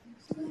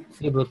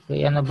 Sí, porque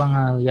ya nos van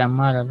a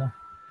llamar, ¿verdad?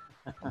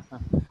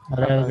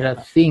 Ahora es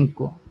las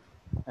 5.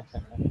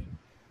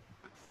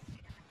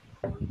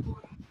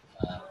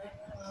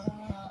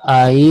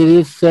 Ahí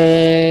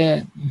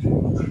dice...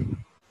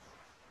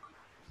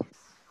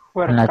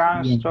 Where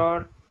can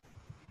store?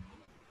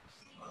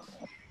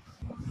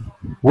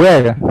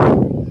 Where?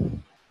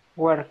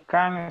 Where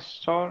can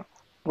store?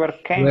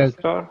 Where can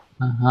store?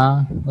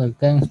 Ajá, where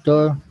can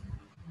store?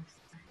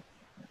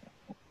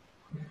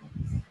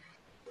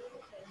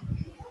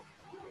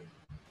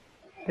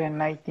 The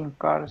 19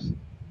 cars.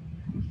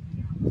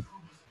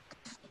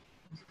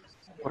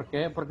 ¿Por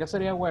qué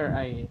sería where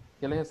ahí?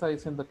 ¿Qué les está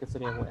diciendo que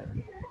sería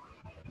where?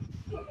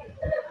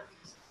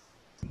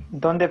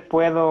 ¿Dónde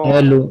puedo?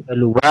 El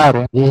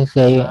lugar,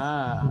 dice ahí.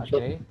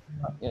 Ok.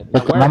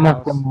 Lo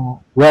tomamos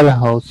como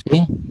warehouse,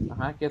 ¿sí?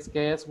 Ajá,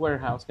 ¿qué es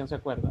warehouse? ¿Quién se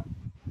acuerda?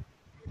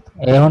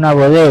 Es una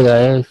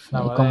bodega, es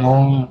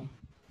como un...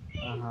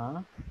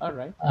 Ajá, all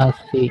right.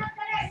 Así.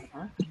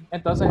 Ajá.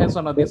 Entonces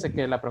eso nos dice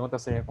que la pregunta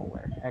sería con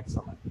where.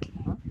 Excellent.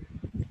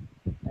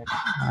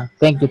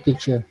 Thank you,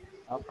 teacher.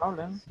 No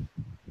problem.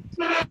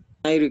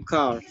 90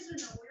 cars.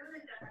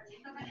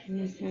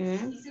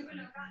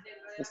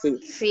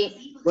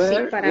 Sí,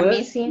 para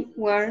mí sí.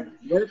 Where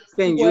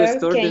can you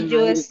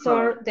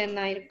store the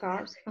 90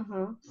 cars?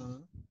 Ajá.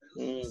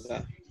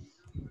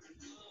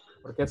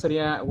 ¿Por qué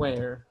sería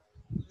where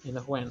y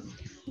no when?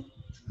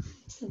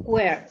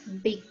 Where,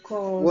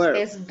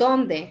 because es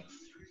donde.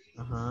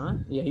 Ajá.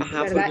 Y ahí,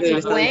 ¿verdad? Y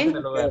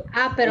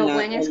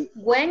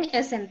when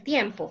es en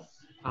tiempo,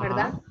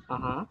 ¿verdad?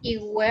 Ajá. Y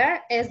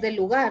where es de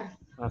lugar.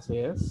 Así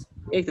es.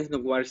 Este es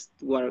el warehouse.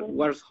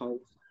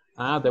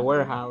 The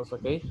warehouse,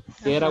 ok.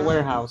 ¿Qué era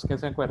warehouse? ¿Quién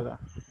se acuerda?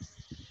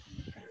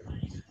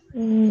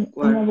 En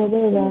la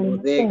bodega.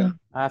 Bodega.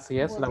 Así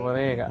es, la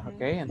bodega,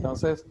 ¿ok?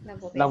 Entonces,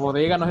 la La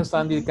bodega nos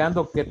está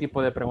indicando qué tipo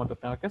de pregunta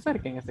tengo que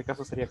hacer, que en este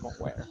caso sería con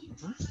where.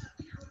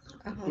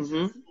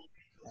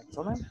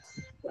 Excellent.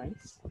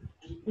 Nice.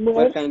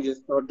 Where can you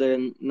store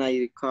the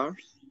 90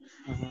 cars?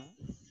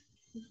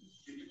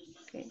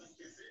 Okay.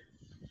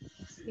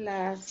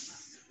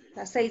 Las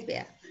 6,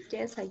 vea.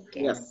 Yes, I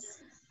can.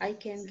 Yes. I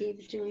can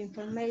give you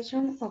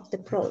information of the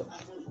product.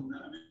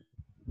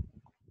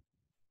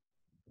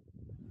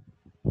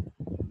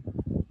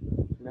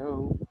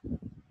 Hello.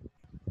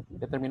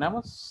 ¿Ya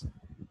terminamos?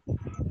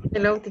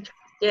 Hello, teacher.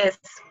 Yes.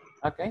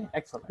 Ok,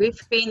 excellent. We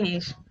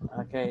finished.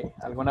 Ok,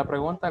 ¿alguna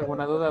pregunta,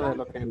 alguna duda de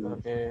lo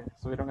que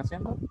estuvieron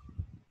haciendo?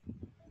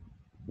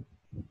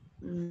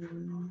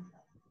 ¿No?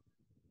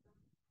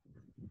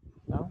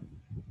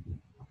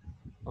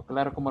 ¿O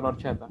claro como la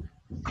horchata?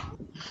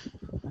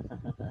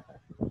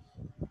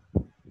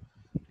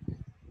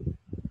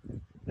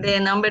 The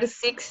number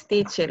 6,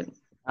 teacher.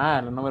 Ah,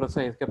 el número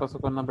 6. ¿Qué pasó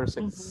con number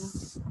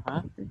 6?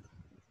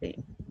 Sí.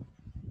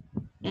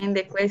 And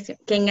the question,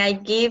 can I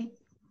give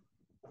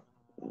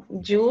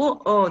you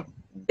or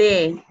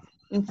the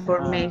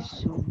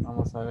information?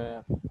 Vamos a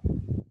ver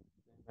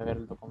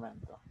el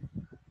documento.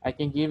 I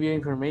can give you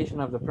information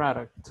of the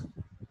product.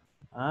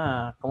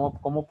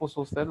 ¿Cómo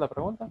puso usted la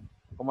pregunta?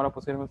 ¿Cómo la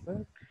pusieron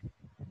ustedes?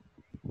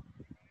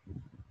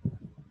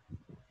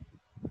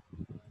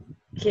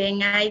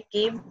 Can I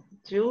give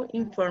you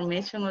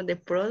information of the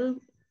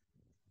product?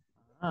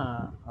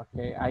 Ok.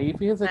 Ahí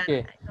fíjese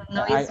que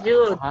No, it's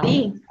you,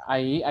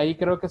 ahí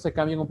creo que se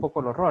cambian un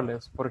poco los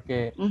roles,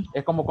 porque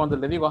es como cuando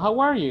le digo,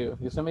 how are you?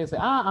 Y usted me dice,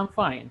 I'm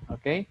fine,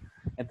 ok.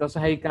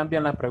 Entonces ahí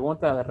cambian la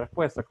pregunta de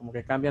respuesta, como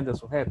que cambian de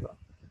sujeto.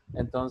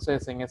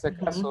 Entonces, en ese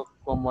caso,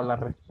 como la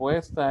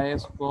respuesta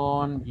es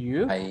con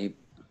you. Ahí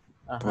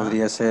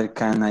podría ser,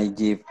 can I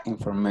give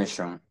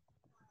information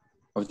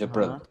of the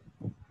product?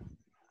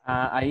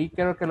 Ahí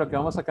creo que lo que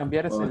vamos a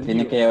cambiar es el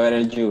tiene you. que llevar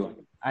el you.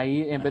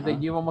 Ahí en vez de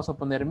you vamos a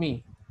poner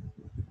me.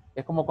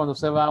 Es como cuando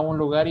usted va a un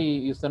lugar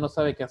y usted no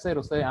sabe qué hacer.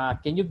 Usted,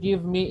 can you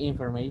give me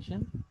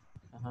information?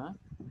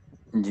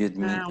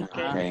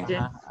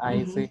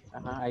 Ahí sí,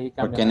 ahí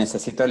cambia. Porque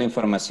necesito la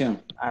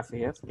información.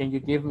 Así es. Can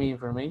you give me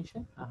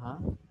information?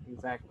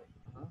 Exactly.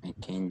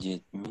 Can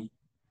you give me?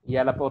 Y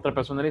a la otra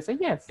persona le dice,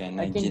 yes,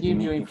 I can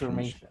give you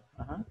information.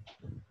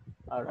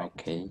 All right.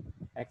 Okay.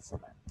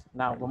 Excellent.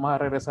 Now, vamos a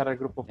regresar al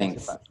grupo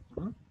principal.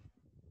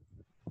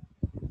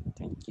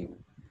 Thank you.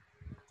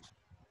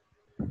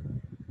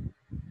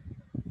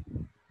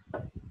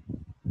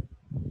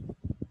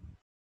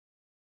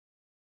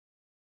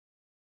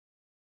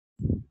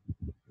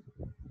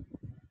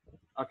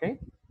 Okay,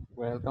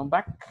 welcome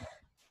back.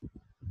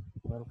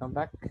 Welcome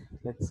back.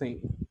 Let's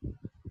see.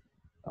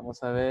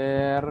 Vamos a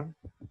ver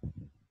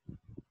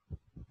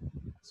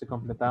si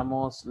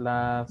completamos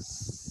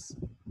las...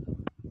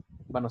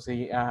 Bueno,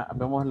 si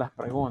vemos las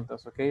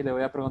preguntas, ¿ok? Le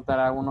voy a preguntar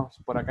a unos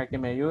por acá que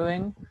me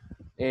ayuden.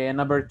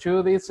 Number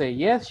 2 dice,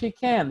 yes, she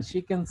can.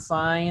 She can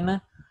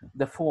sign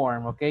the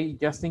form, ¿ok?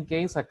 Just in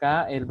case,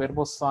 acá el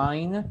verbo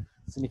sign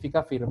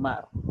significa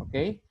firmar,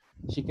 ¿ok?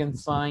 She can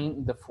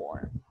sign the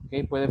form,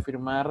 ¿ok? Puede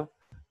firmar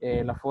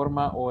la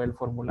forma o el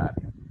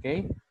formulario,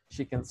 ¿ok?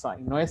 She can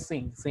sign. No es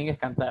sing. Sing es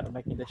cantar,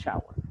 like in the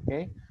shower,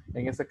 ¿ok?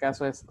 En este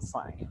caso es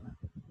sign.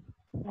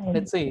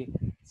 Let's see.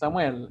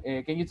 Samuel,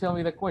 can you tell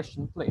me the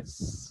question,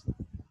 please?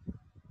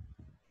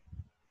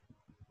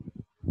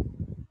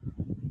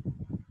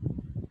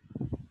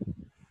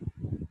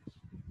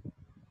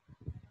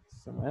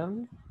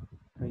 Samuel,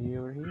 are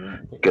you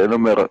here? Okay. ¿Qué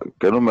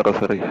número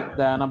sería?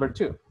 The number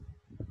 2.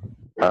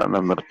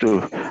 Number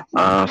 2.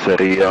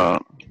 Sería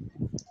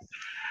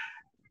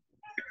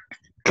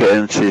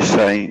can she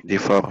sign the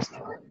form?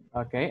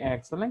 Okay,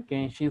 excellent.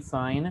 Can she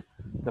sign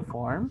the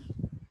form?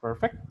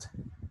 Perfect.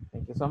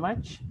 Thank you so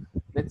much.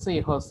 Let's see,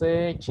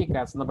 Jose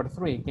Chicas, number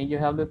 3. Can you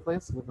help me,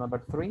 please, with number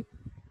 3?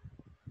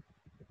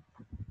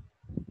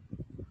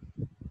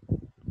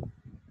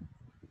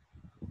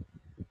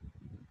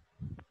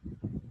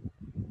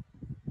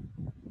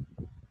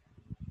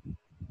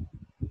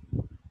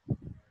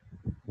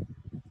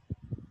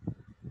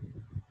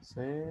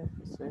 Jose.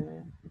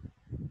 Okay,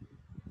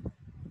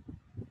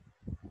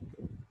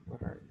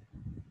 what are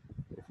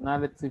you? If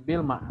not, let's see,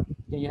 Vilma.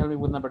 Can you help me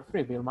with number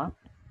 3, Vilma?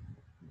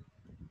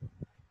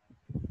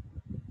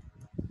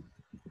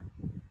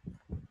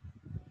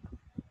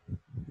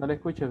 No le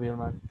escucho,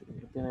 Vilma.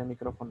 Tiene el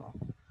micrófono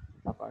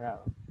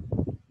apagado.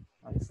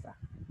 Ahí está.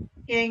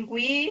 Can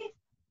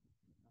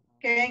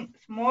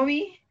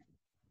movie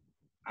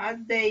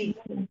at the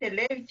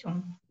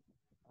television?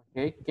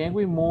 Okay, can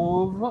we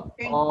move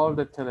all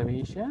the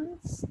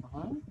televisions?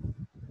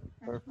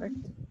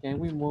 Perfect. Can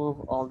we move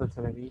all the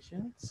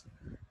televisions?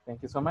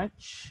 Thank you so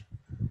much.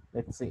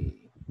 Let's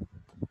see.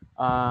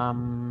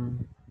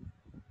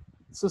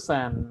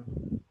 Susan,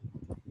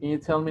 can you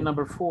tell me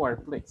number 4,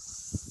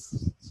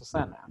 please?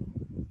 Susanna.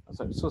 Oh,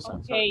 sorry, Susan.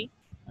 Okay.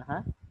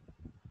 Sorry.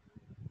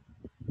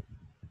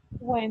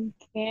 When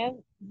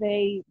can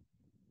they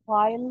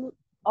pile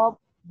up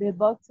the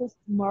boxes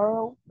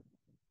tomorrow?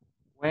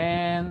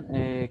 When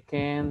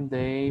can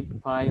they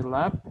pile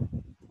up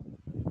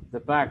the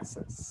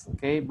boxes?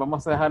 Ok,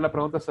 vamos a dejar la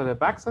pregunta sobre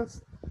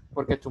boxes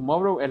porque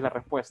tomorrow es la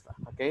respuesta.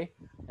 Ok,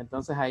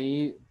 entonces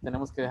ahí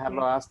tenemos que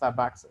dejarlo hasta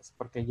boxes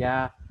porque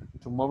ya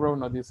tomorrow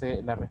nos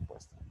dice la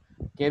respuesta.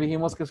 ¿Qué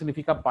dijimos que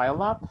significa pile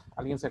up?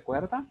 ¿Alguien se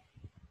acuerda?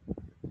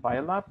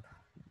 Pile up.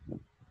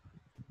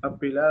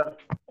 Apilar.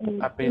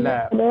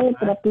 Apilar.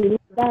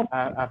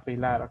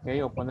 Apilar, ok,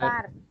 o poner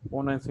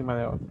uno encima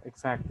de otro.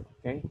 Exacto,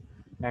 ok.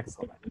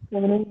 Excellent.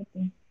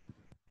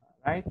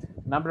 Right.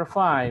 Number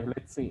 5.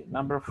 Let's see.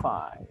 Number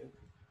 5.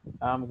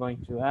 I'm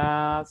going to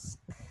ask.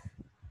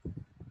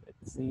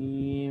 Let's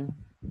see.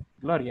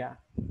 Gloria.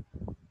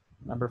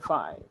 Number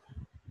 5.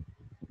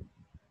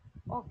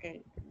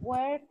 Okay.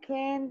 Where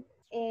can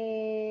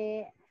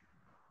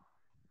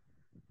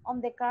on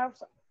the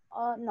cars?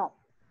 No.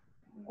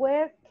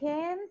 Where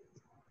can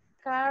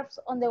cars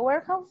on the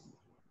warehouse?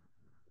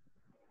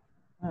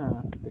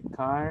 The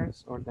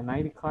cars or the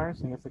 90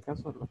 cars, en este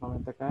caso, los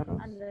 90 carros.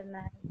 And the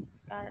 90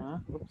 cars.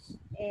 Oops.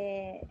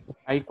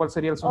 Ahí, ¿cuál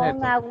sería el sujeto?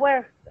 On a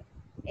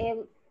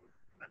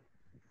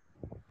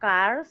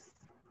cars.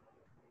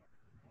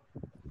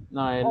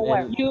 No, el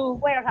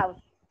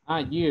warehouse.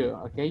 You,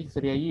 ok,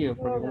 sería you,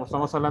 porque como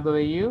estamos hablando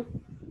de you,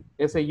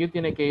 ese you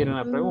tiene que ir en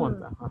la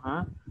pregunta.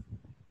 Ajá.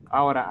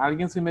 Ahora,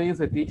 alguien si me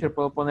dice, teacher,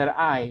 puedo poner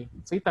I.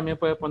 Sí, también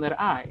puede poner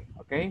I,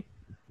 ok.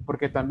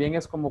 Porque también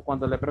es como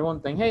cuando le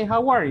preguntan, hey,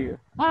 how are you?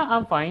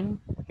 I'm fine,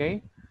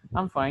 ok,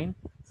 I'm fine.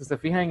 Si se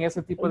fijan en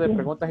ese tipo de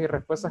preguntas y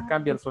respuestas,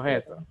 cambia el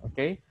sujeto,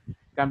 ok.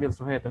 Cambia el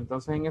sujeto.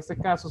 Entonces, en este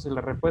caso, si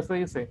la respuesta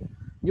dice,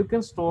 you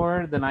can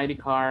store the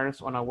 90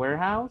 cars on a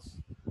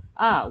warehouse.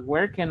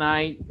 Where can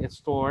I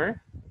store?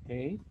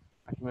 Ok.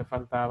 Aquí me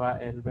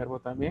faltaba el verbo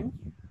también.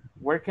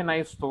 Where can I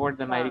store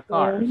the 90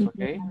 cars?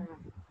 Ok.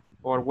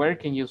 Or where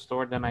can you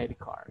store the 90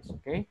 cars?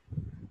 Ok.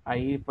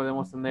 Ahí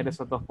podemos tener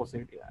esas dos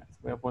posibilidades.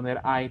 Voy a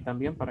poner I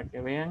también para que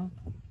vean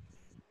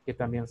que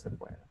también se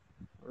puede.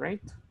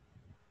 Right?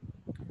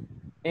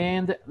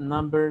 And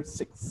number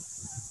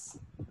 6.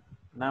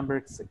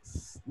 Number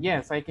 6.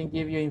 Yes, I can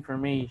give you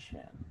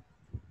information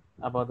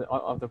about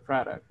the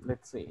product.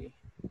 Let's see.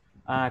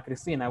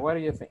 Cristina, what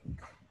do you think?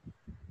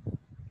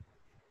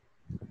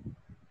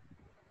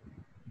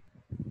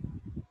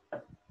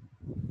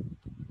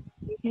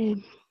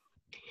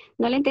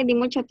 No le entendí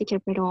mucho, teacher,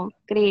 pero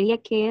creería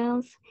que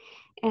es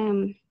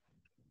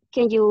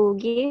can you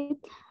give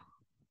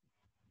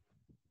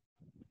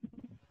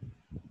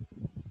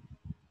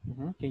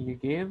Can you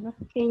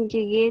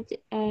give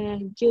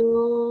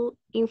you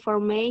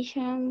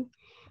information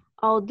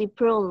of the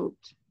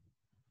product?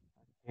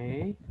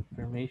 Okay,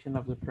 information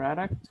of the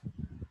product.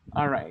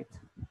 All right,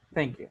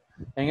 thank you.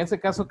 En ese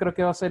caso creo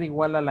que va a ser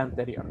igual a la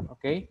anterior,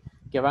 ¿ok?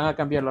 Que van a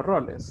cambiar los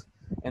roles.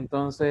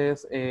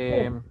 Entonces,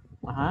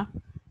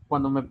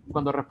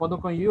 cuando respondo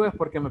con you es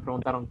porque me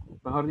preguntaron,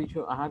 mejor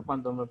dicho,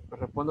 cuando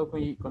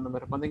me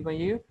responden con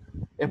you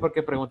es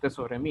porque pregunté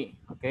sobre mí,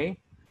 ¿ok?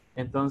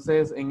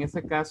 Entonces, en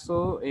ese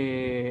caso,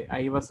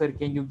 ahí va a ser,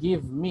 can you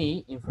give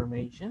me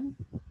information?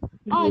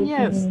 Oh,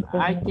 yes,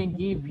 I can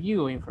give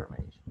you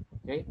information,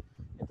 ¿ok?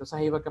 Entonces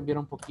ahí va a cambiar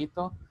un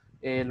poquito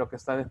lo que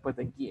está después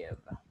de give,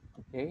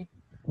 ¿ok?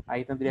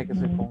 Ahí tendría que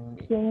ser con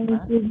me.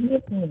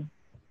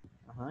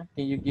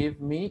 Can you give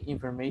me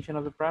information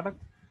of the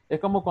product? Es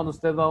como cuando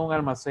usted va a un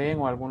almacén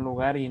o a algún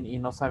lugar y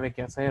no sabe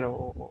qué hacer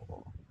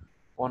o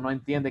no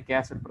entiende qué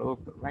hace el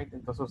producto, right?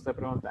 Entonces usted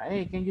pregunta,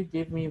 hey, can you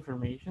give me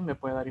information? ¿Me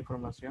puede dar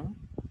información?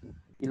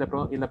 Y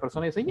la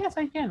persona dice, yes,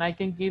 I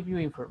can give you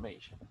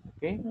information,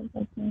 ¿ok?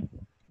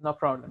 No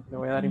problem, le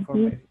voy a dar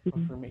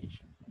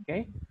information,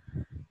 ¿ok?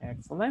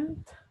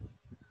 Excellent.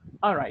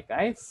 All right,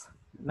 guys.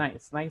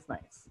 Nice, nice,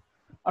 nice.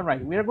 All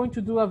right, we are going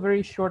to do a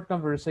very short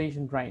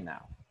conversation right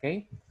now,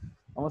 ¿ok?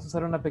 Vamos a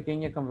hacer una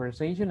pequeña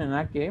conversation en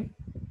la que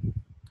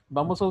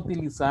vamos a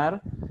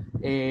utilizar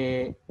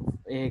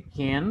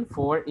can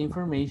for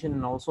information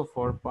and also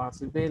for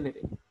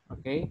possibility,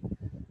 ¿ok?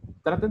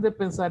 Traten de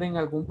pensar en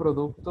algún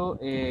producto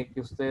que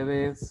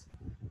ustedes,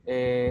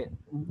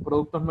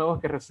 productos nuevos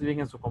que reciben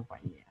en su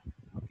compañía,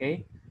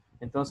 ¿ok?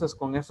 Entonces,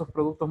 con esos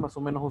productos más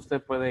o menos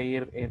usted puede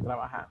ir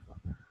trabajando.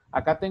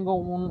 Acá tengo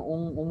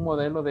un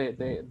modelo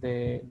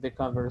de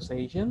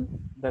conversation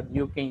that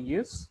you can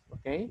use,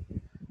 ¿ok?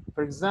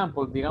 For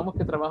example, digamos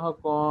que trabajo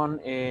con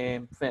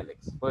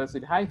Félix. Puedo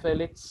decir, hi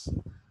Félix,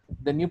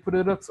 the new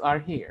products are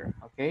here,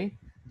 ¿ok?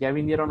 Ya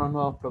vinieron los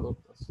nuevos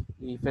productos.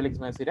 Y Félix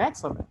me va a decir,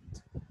 excellent.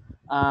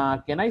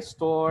 Can I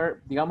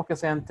store, digamos que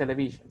sean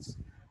televisions.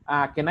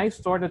 Can I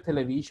store the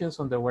televisions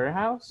on the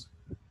warehouse?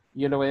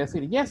 Yo le voy a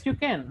decir, yes, you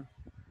can.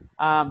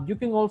 You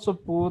can also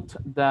put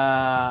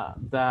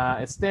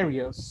the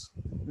stereos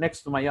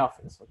next to my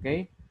office,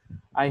 okay?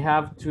 I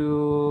have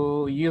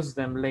to use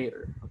them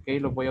later, okay?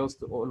 Lo voy a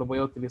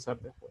utilizar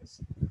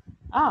después.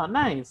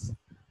 Nice.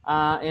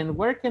 And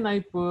where can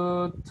I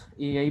put,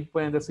 y ahí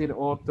pueden decir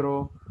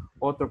otro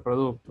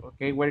producto,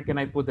 okay? Where can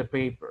I put the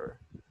paper?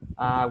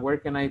 Where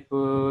can I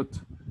put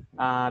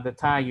the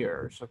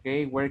tires,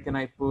 okay? Where can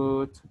I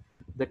put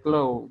the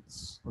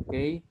clothes,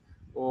 okay?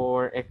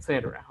 o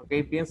etcétera. ¿Ok?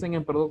 Piensen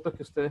en productos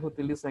que ustedes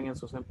utilizan en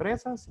sus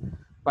empresas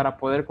para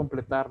poder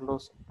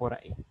completarlos por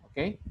ahí.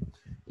 ¿Ok?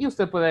 Y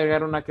usted puede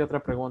agregar una que otra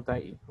pregunta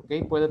ahí.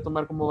 ¿Ok? Puede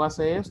tomar como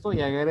base esto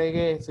y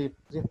agregue, si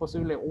es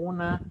posible,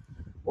 una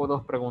o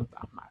dos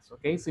preguntas más.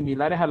 ¿Ok?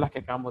 Similares a las que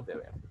acabamos de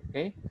ver.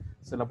 ¿Ok?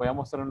 Se las voy a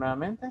mostrar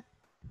nuevamente.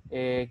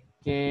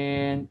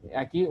 Que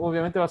aquí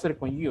obviamente va a ser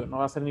con you, no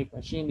va a ser ni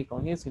con she ni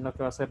con he, sino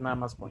que va a ser nada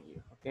más con you,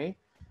 ¿ok?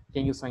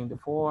 Can you sign the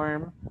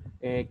form?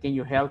 Can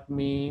you help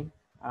me?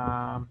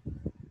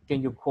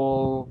 Can you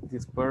call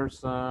this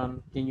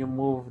person? Can you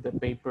move the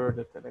paper,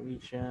 the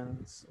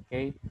televisions?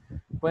 ¿Ok?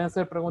 Pueden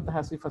ser preguntas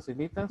así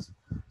facilitas,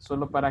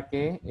 solo para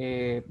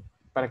que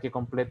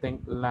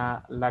completen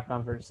la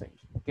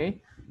conversation, ¿ok?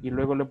 Y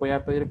luego les voy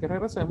a pedir que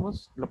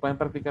regresemos, lo pueden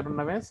practicar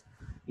una vez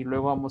y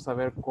luego vamos a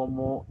ver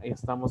cómo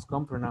estamos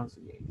con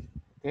pronunciation,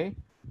 ¿ok?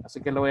 Así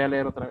que lo voy a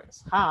leer otra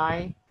vez.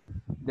 Hi,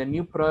 the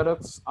new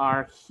products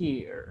are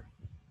here.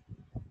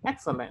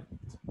 Excellent.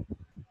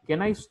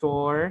 Can I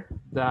store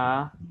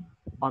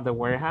on the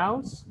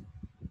warehouse?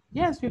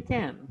 Yes, you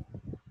can.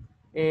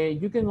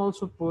 You can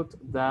also put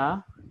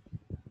the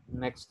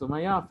next to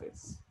my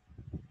office.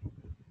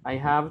 I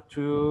have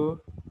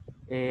to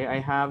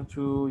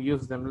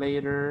use them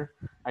later.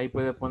 Ahí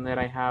puede poner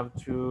I have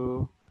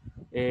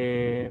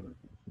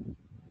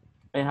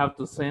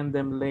to send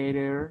them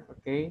later,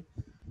 ¿ok?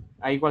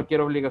 Hay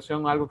cualquier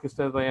obligación, algo que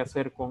usted vaya a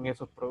hacer con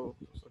esos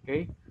productos,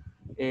 ¿ok?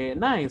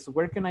 Nice,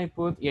 where can I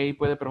put? Y ahí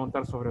puede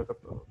preguntar sobre otro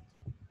producto.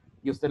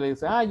 Y usted le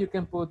dice, you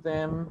can put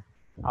them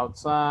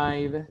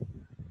outside,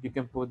 you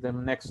can put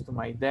them next to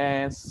my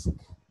desk,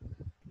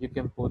 you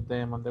can put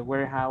them on the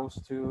warehouse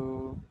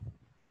too,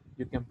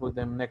 you can put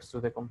them next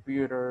to the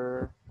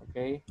computer,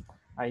 ¿ok?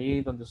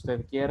 Ahí donde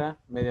usted quiera,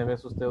 media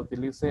vez usted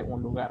utilice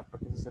un lugar,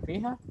 porque si se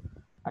fija,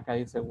 acá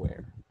dice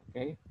where,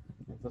 ¿ok?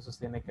 Entonces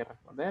tiene que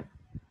responder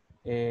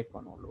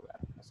con un lugar.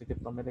 Así que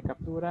tome de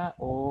captura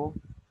o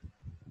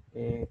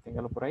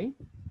téngalo por ahí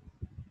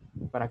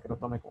para que lo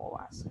tome como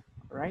base.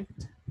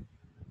 Alright.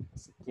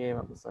 Así que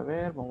vamos a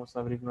ver, vamos a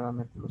abrir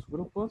nuevamente los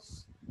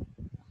grupos.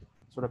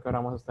 Solo que ahora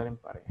vamos a estar en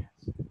parejas.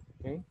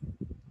 Ok.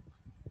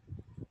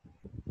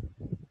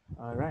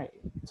 Alright.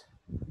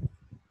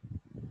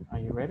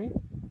 Are you ready?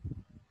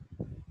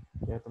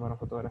 ¿Ya tomaron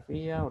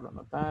fotografía o lo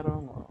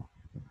anotaron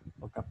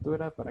o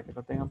captura para que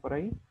lo tengan por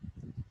ahí?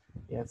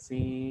 Y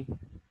así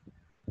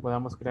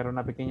podamos crear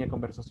una pequeña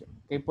conversación.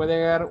 Okay, puede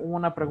dar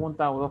una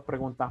pregunta o dos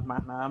preguntas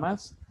más nada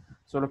más.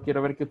 Solo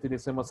quiero ver que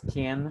utilicemos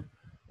can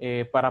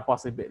para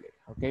possibility,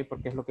 ¿ok?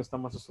 Porque es lo que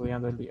estamos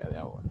estudiando el día de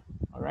ahora.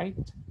 All right.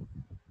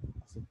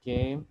 Así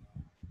que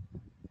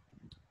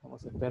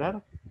vamos a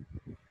esperar.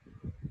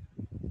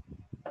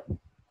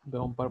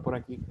 Veo un par por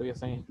aquí que todavía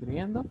están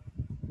escribiendo.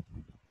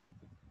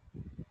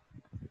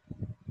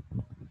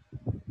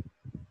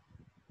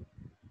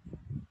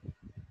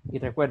 Y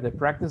recuerde,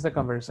 practice the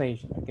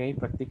conversation, ¿ok?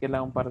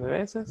 Practíquela un par de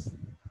veces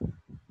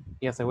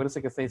y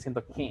asegúrese que esté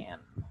diciendo can,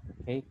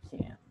 ¿ok?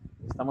 Can.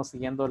 Estamos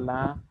siguiendo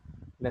la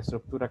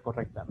estructura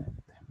correctamente.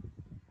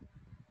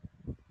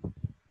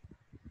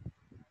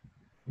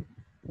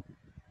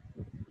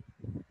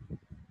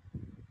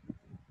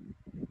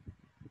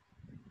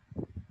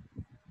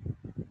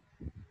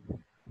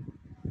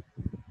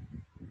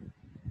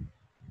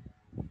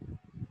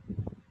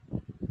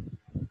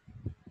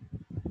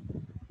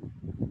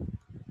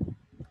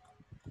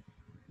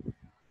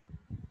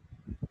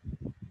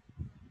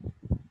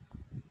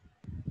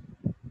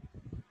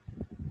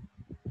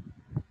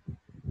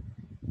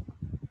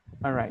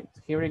 All right,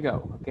 here we go.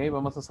 Ok,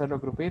 vamos a hacer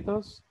los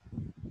grupitos.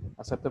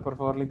 Acepte por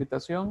favor la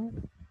invitación.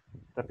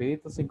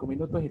 Rapidito, 5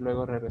 minutos y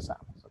luego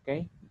regresamos.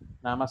 Ok,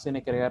 nada más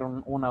tiene que agregar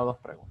una o dos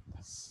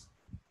preguntas.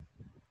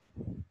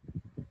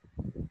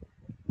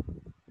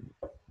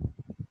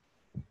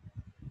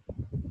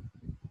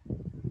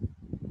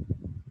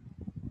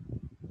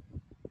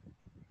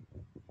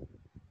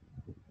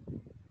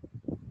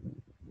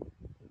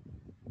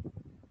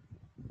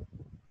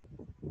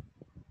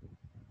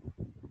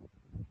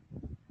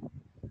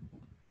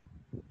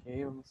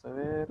 Ok, vamos a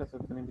ver.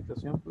 Acepte la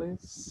invitación,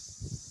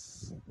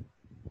 please.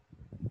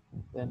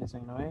 Dennis y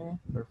Noé.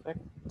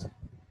 Perfecto.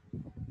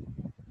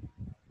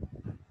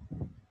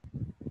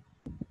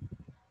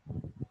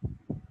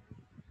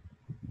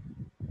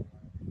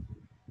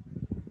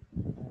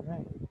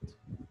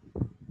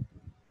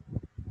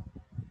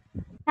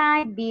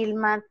 Hi,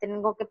 Vilma,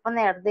 tengo que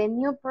poner the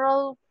new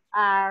products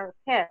are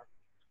here,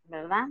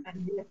 ¿verdad?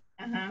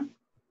 Ajá.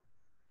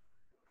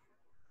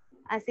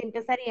 Así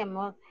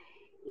empezaríamos.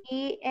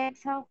 Y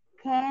eso,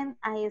 can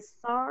I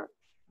store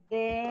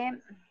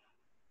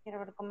quiero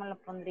ver cómo lo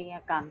pondría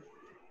acá.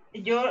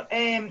 Yo,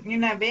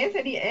 una vez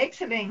sería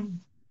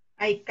excelente.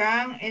 I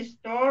can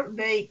store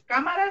the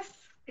cámaras,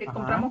 que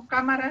compramos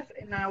cámaras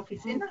en la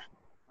oficina.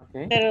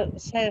 Okay. Pero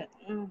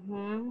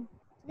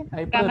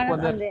ahí puede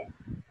poner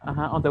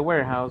on the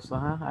warehouse,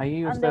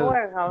 ahí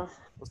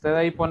usted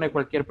ahí pone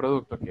cualquier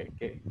producto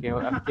que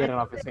adquiera en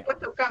la oficina.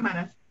 Puesto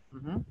cámaras.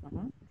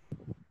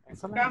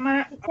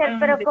 Cámara, teacher,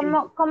 pero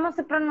 ¿cómo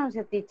se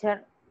pronuncia,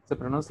 teacher? Se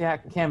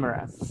pronuncia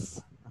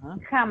cameras.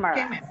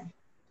 Cameras.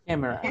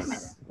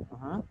 Cameras.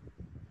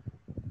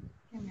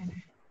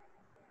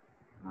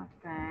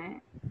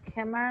 Okay.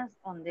 Cameras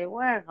on the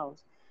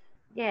warehouse.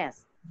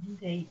 Yes.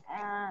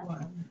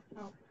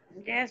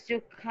 Yes,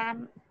 you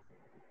can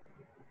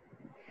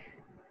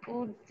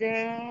put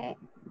the...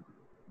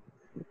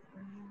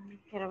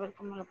 Quiero ver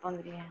cómo lo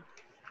pondría.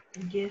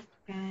 Yes,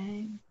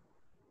 can.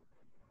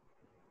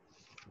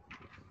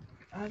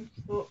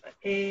 Also,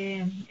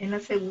 en la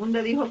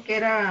segunda dijo que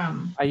era...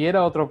 Ahí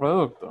era otro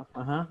producto.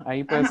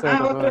 Ahí puede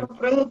ser otro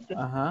producto.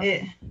 Ajá.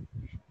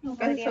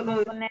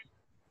 Podríamos poner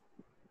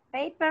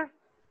paper.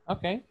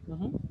 Ok.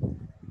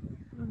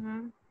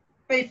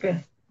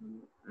 Paper.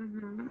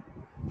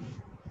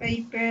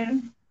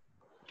 Paper.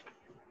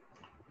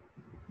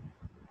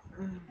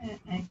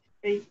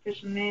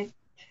 Papernet.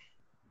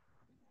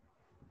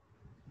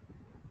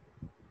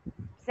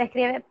 Se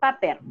escribe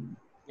paper.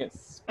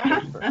 Yes.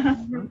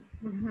 Paper.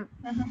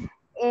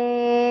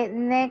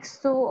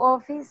 Next to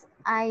office,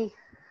 I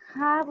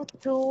have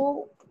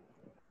to...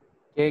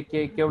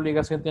 ¿Qué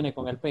obligación tiene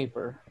con el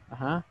paper?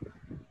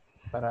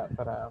 Para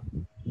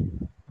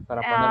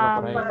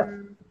ponerlo por ahí.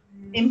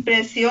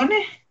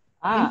 Impresiones.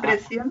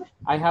 Impresiones.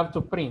 I have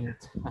to print.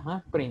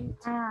 Print.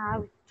 I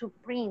have to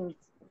print.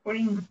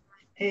 Print.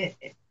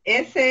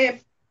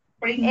 S.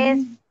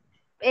 Print.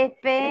 Es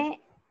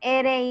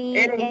P-R-I-N-T.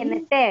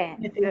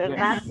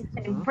 ¿Verdad?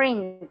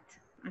 Print.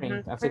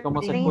 Print. Así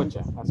como se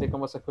escucha. Así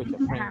como se escucha.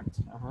 Print.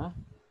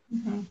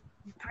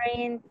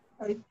 Print.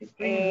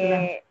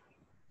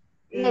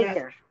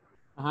 Later.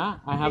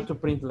 I have to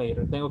print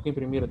later. Tengo que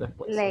imprimir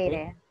después.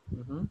 Later.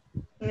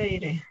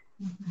 Later.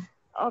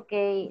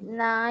 Okay.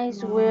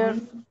 Nice work.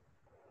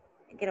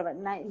 Quiero ver.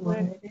 Nice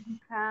work.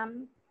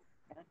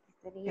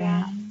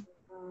 Sería...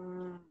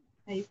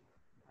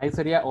 Ahí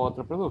sería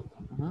otro producto.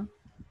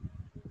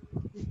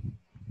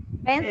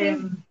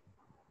 Pencil.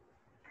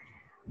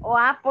 O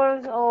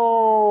apples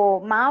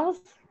o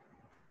mouse.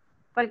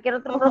 Cualquier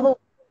otro producto.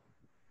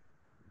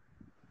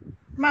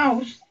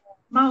 Mouse.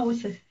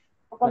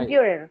 O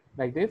computer.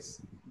 Like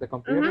this? The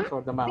computer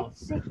or the mouse?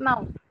 Sí,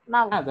 mouse.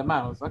 The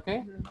mouse.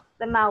 Okay.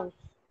 The mouse.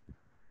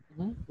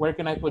 Where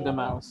can I put the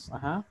mouse?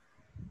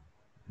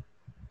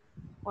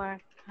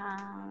 Where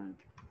can...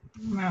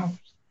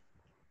 Mouse.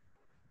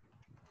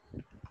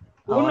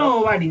 Uno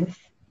o varios.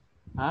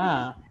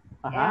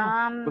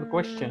 Good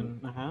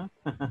question.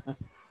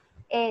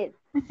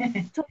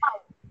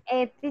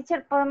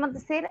 Teacher, podemos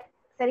decir,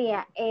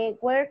 sería,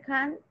 where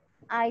can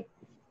I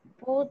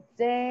put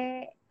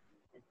the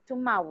two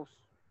mouse?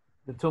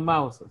 The two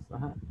mouses.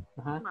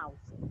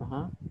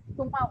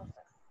 Two mouses.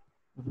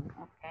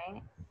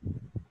 Okay.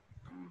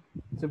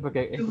 Sí,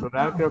 porque en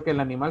plural creo que el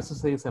animal sí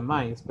se dice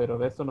mice, pero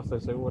de esto no estoy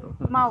seguro.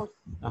 Mouse.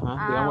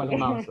 Digámosle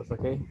mouses,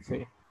 ¿ok?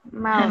 Sí.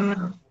 Mouse.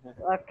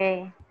 Ok.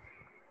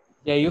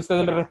 Y ahí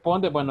usted le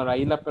responde, bueno,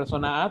 ahí la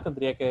persona A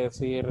tendría que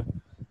decir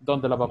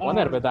dónde lo va a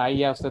poner, ¿verdad? Ahí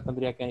ya usted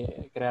tendría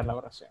que crear la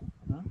oración.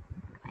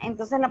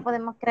 Entonces la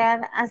podemos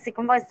crear así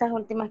como estas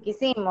últimas que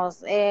hicimos.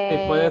 Sí,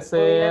 puede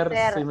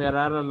ser similar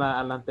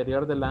a la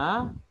anterior de la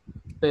A,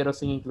 pero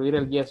sin incluir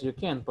el yes you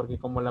can, porque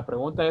como la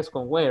pregunta es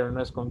con where,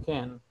 no es con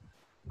can.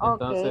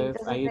 Entonces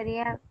ahí...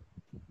 sería...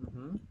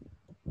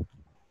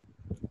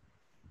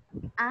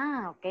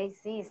 ok,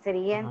 sí,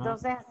 sería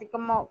entonces así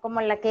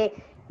como la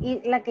que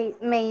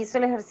me hizo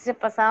el ejercicio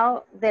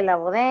pasado de la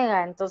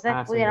bodega. Entonces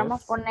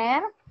pudiéramos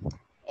poner,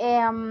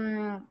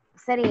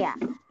 sería,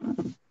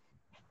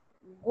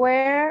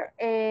 where,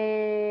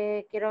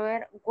 quiero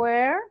ver,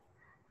 where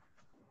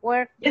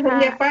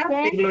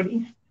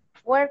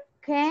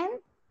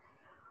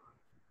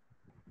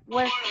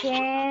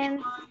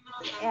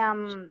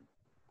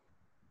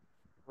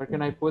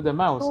can I put the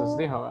mouses?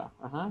 Dijo,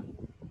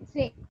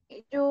 Sí,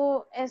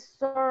 you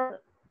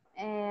store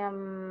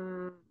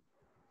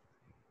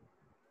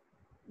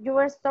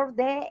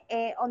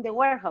on the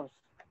warehouse.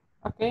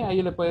 Ok,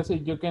 ahí le puede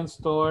decir, you can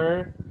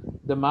store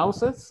the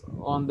mouses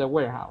on the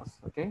warehouse,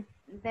 ok.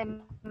 The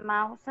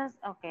mouses,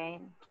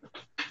 ok.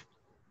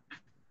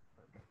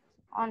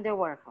 On the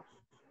warehouse.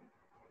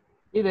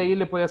 Y de ahí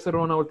le puede hacer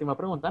una última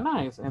pregunta,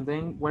 nice. And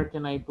then, where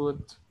can I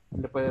put,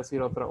 le puede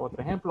decir otro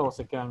ejemplo o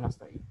se quedan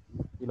hasta ahí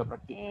y lo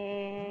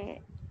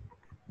practican.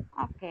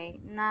 Ok,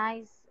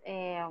 nice.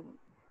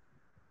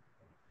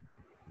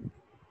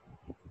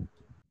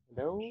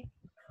 Hello,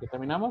 ¿ya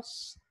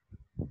terminamos?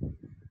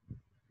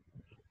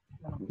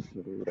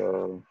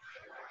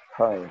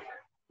 Hi.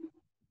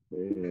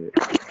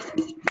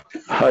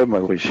 Hi,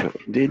 Mauricio.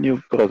 The new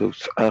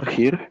products are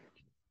here.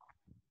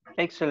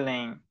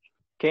 Excellent.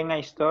 Can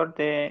I store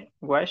the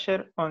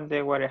washer on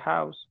the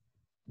warehouse?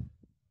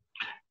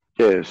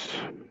 Yes.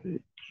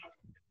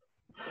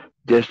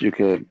 Yes, you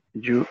can.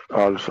 You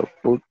also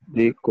put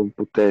the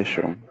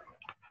computation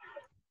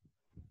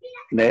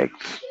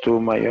next to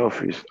my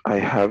office. I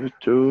have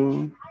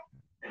to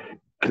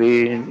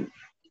clean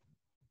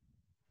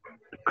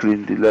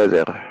the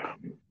leather.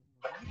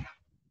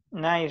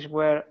 Nice.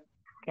 Where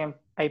can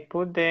I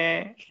put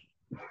the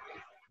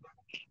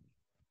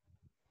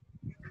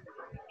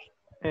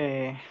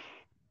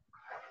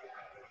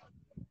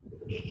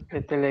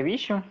The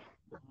television.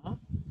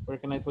 Where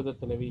can I put the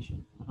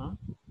television?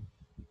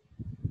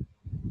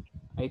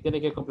 Ahí tiene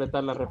que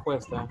completar la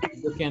respuesta.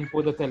 You can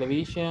put the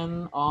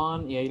television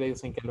on y ahí le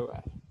dicen qué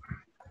lugar.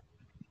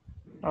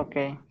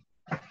 Okay.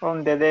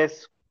 On the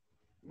desk.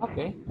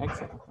 Okay,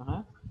 excellent.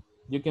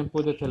 You can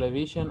put the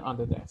television on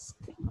the desk.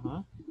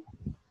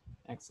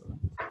 Excellent.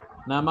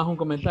 Nada más un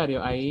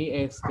comentario. Ahí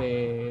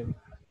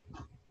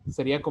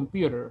sería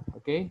computer,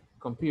 ¿ok?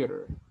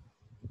 Computer.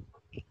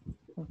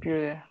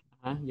 Computer.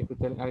 Yo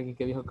escuché a alguien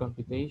que dijo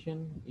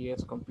computation y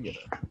es computer,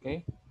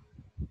 ¿ok?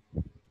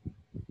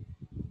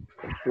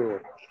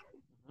 Computer.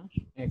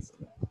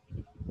 Excellent.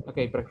 Ok,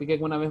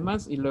 practiquen una vez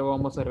más y luego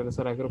vamos a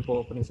regresar al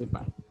grupo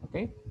principal, ¿ok?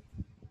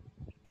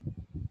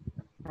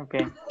 Ok.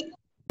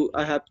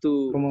 I have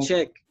to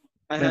check.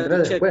 I have Vendré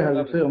to check. después, algo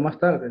así, o más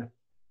tarde.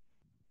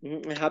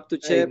 I have to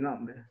Hey, check. no,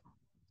 hombre.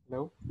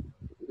 Hello?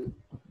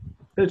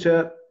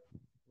 Teacher.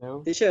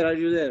 Hello? Teacher, are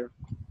you there?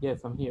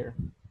 Yes, I'm here.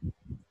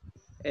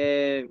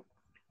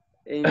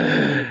 ¿Qué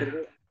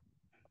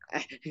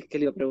le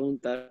iba a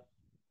preguntar?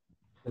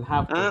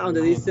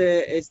 Donde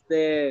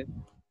dice,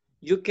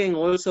 you can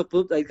also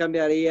put, ahí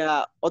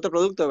cambiaría otro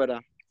producto,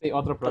 ¿verdad? Sí,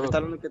 otro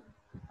producto.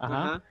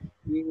 Ajá.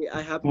 Y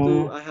I have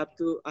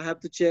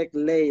to check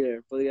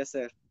later, podría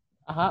ser.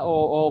 Ajá,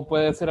 o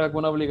puede ser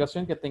alguna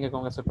obligación que tenga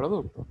con ese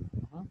producto.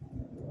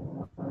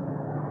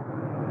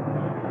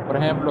 Por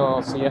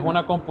ejemplo, si es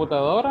una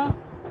computadora,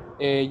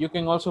 you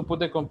can also put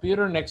the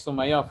computer next to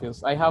my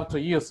office. I have to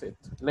use it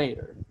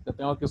later. Lo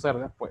tengo que usar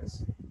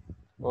después.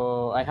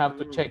 O I have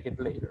to check it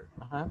later.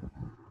 Ajá.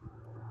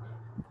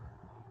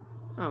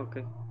 Ok.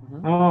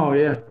 Oh,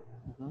 yeah.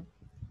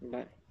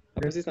 Vale.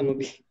 Pues sí estamos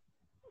bien.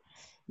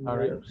 All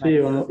right. Sí,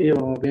 íbamos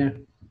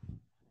bien.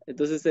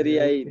 Entonces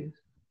sería ahí.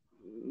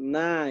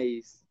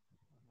 Nice.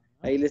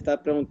 Ahí le está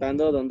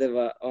preguntando dónde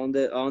va, a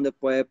dónde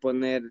puede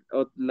poner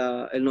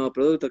el nuevo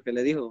producto que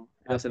le dijo.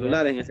 Los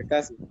celulares en ese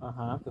caso.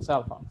 Ajá, the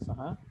cell phones.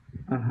 Ajá.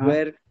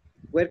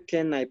 Where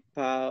can I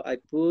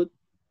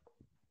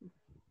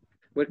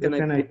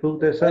put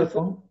the cell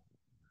phone?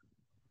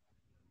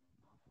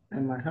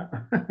 In my house.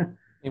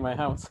 In my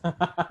house.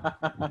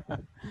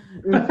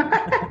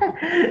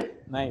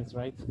 Nice,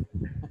 right?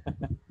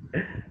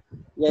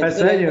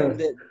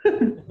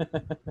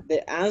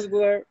 The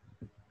answer.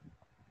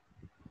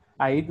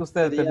 Ahí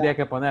usted tendría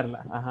que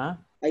ponerla.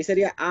 Ajá. Ahí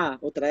sería A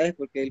otra vez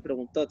porque él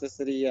preguntó. Entonces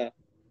sería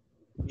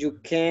you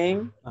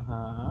can.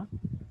 Ajá.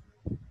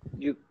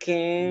 You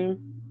can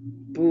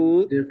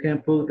put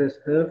the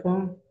cell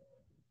phone.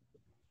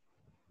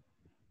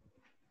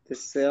 The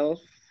cell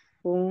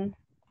phone.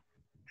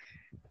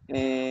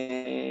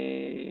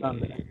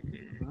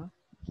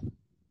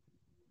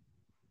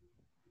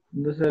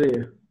 ¿Dónde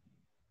sería?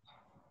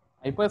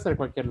 Ahí puede ser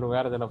cualquier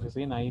lugar de la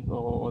oficina ahí,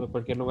 o de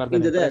cualquier lugar de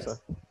la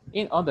empresa.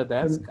 On the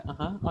desk.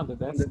 Ajá, on the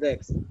desk. On the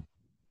desk.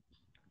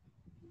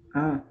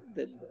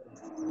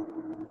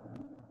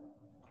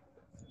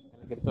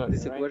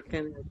 Dice, right? where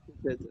can I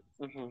put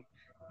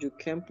you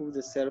can put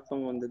the cell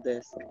phone on the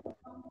desk.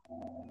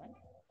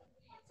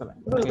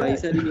 Okay. Ahí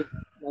sería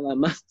nada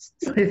más.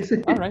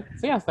 All right.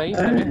 Sí, hasta ahí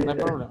está bien, no hay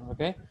problema,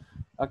 ¿ok?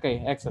 Ok,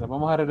 excelente.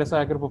 Vamos a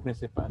regresar al grupo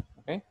principal,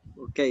 ¿ok?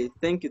 Ok,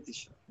 thank you,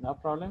 teacher. No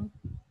problem.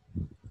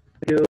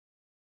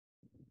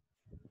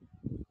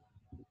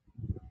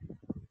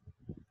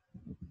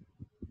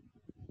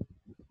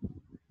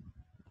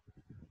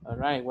 All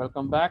right,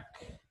 welcome back.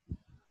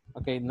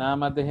 Ok, nada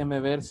más déjenme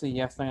ver si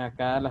ya están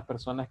acá las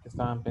personas que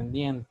estaban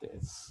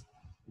pendientes.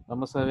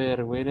 Vamos a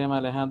ver, William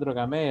Alejandro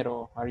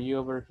Gamero, are you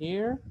over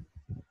here?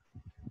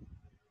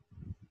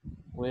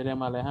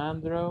 William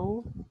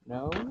Alejandro,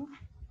 no?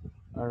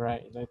 All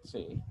right, let's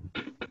see.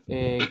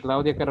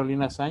 Claudia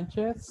Carolina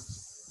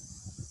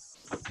Sánchez.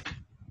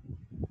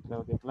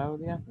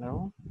 Claudia,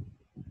 no.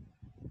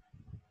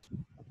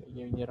 Okay,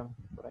 ya vinieron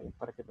por ahí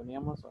para que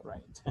teníamos, all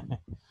right.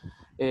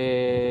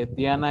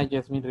 Diana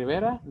Yasmin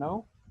Rivera,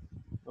 no.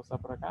 ¿No está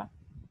por acá?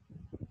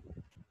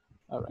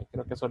 All right,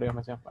 creo que solo ellos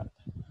me hacían falta.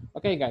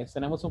 Ok, guys,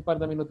 tenemos un par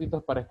de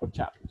minutitos para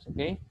escucharlos, ok.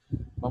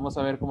 Vamos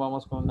a ver cómo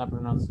vamos con la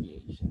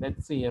pronunciation.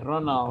 Let's see,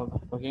 Ronald.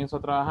 ¿Con quién está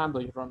trabajando?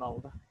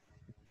 Ronald.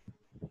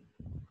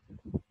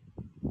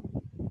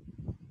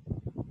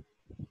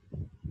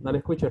 No le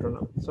escucho,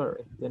 Ronald.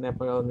 Sorry, tiene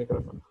apagado el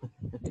micrófono.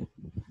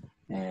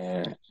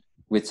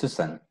 With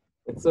Susan.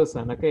 With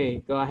Susan,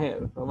 okay, go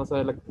ahead. Vamos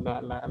a ver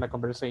la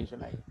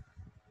conversation ahí.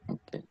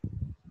 Okay.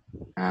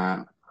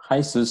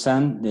 Hi,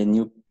 Susan. The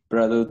new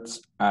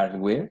products are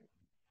where?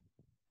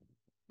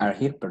 Are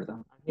here,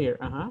 pardon. Here,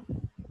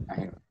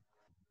 Here.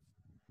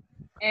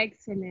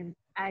 Excellent.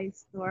 I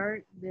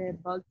stored the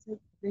bolted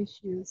the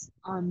shoes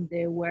on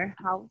the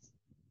warehouse.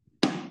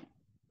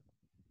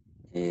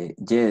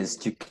 Yes,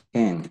 you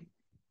can.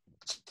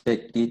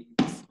 Check it.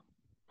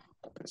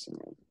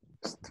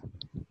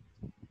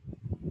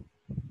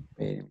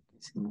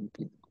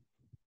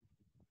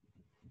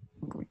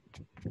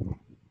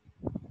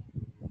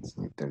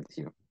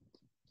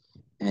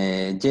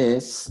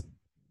 Yes,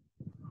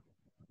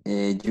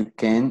 you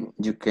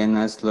can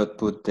also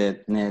put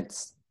the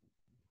nets,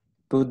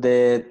 put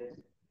the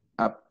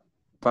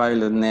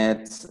pilot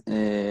nets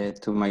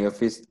to my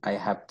office, I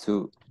have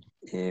to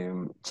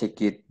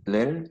check it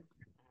later.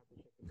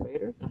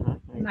 Later.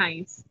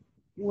 Nice.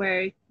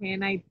 Where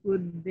can I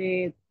put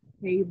the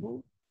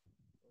table?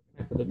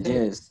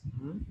 Yes,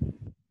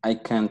 I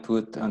can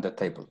put on the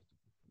table.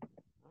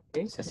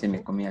 Okay. Si así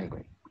me comí algo.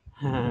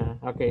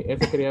 Ok,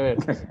 eso quería ver.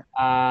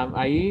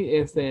 Ahí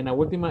en la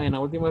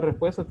última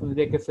respuesta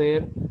tendría que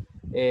ser,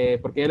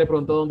 porque ella le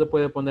preguntó dónde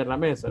puede poner la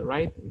mesa,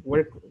 right?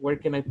 Where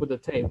can I put the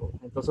table?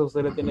 Entonces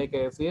usted le tiene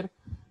que decir,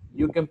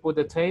 you can put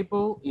the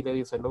table, y le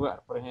dice el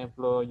lugar. Por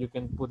ejemplo, you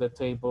can put the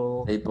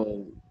table in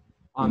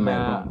my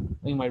room.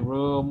 In my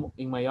room,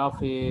 in my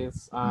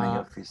office,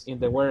 in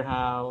the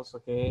warehouse,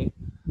 okay,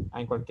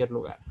 en cualquier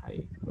lugar,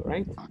 ahí,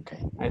 right? Okay.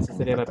 Esa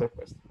sería la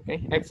respuesta,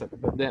 okay,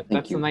 excellent.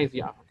 That's a nice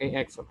job, okay,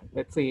 excellent.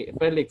 Let's see,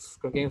 Félix,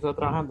 ¿con quién está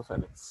trabajando,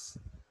 Félix?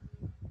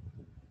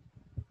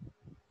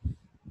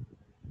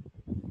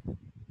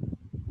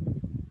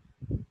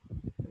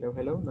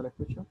 Hello, no la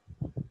escucho.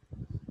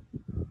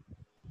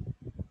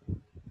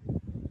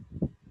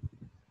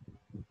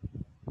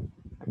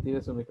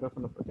 Active su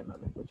micrófono porque no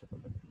la escucho.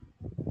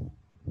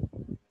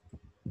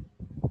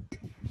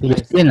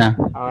 Cristina.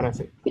 Ahora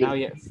sí. Now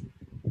yes.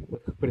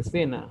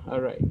 Cristina. All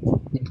right.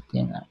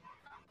 Cristina.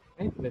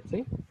 Okay, let's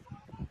see.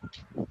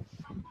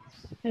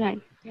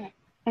 Right.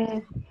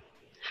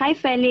 Hi,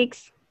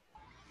 Felix.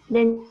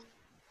 The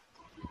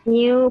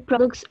new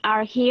products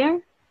are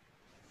here.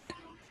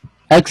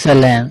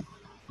 Excellent.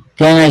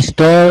 Can I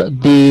store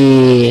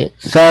the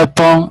cell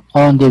phone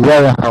on the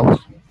warehouse?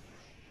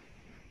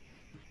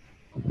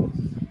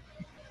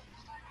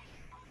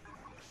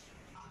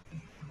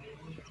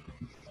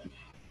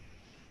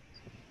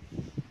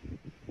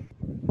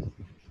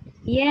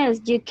 Yes,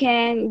 you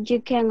can.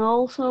 You can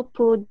also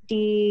put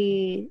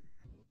the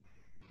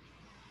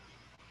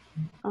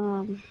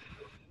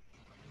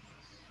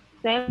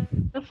cell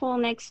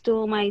phone next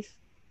to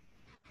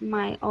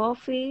my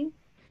office.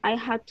 I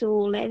had to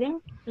later.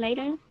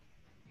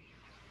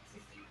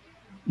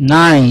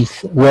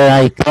 Nice. Where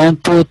I can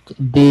put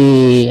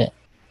the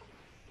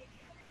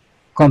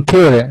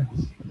computer.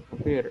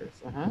 Computers.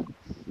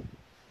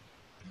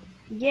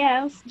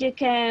 Yes, you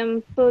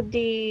can put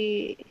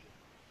the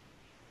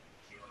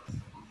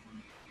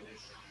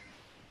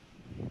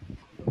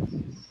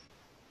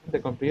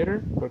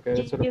computer, porque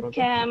eso le you pregunto.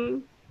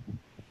 can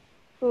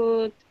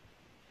put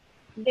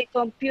the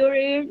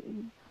computer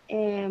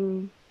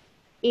in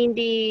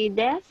the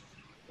desk.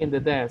 In the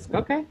desk.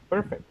 Okay,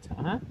 perfect.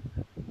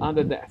 On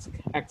the desk.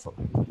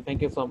 Excellent.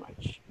 Thank you so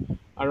much.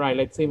 All right,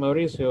 let's see,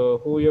 Mauricio,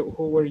 who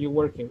were you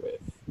working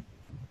with?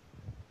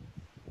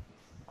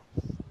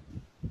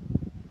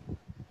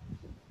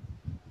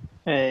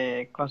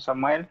 Con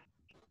Samuel.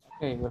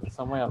 Okay, with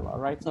Samuel. All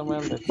right,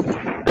 Samuel, let's see.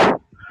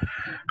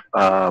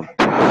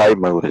 Hi,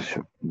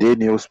 Mauricio. The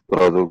news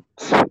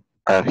products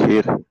are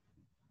here.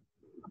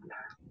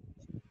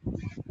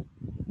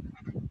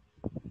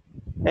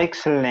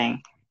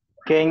 Excellent.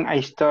 Can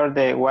I store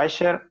the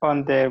washer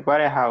on the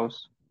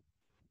warehouse?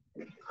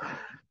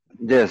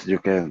 Yes, you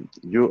can.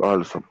 You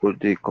also put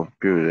the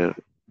computers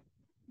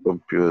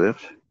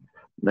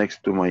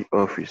next to my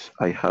office.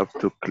 I have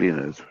to clean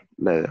it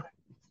later.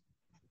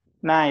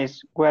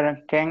 Nice.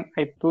 Where can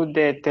I put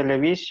the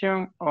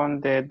television on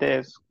the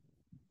desk?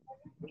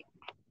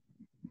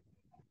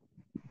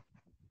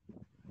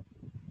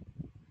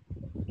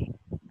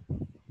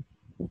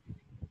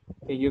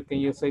 Can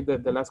you say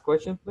the last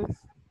question, please?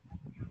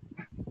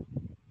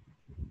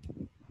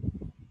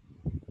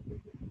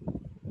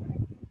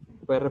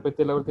 ¿Puedes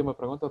repetir la última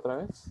pregunta otra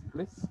vez,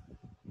 please?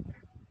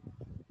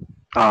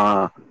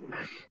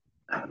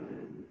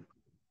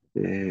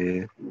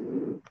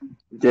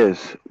 Yes,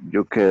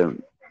 you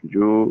can.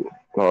 You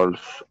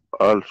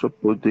also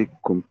put the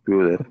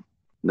computer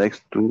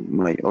next to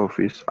my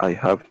office. I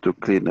have to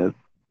clean it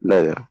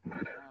later.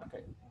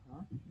 Okay.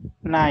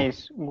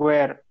 Nice.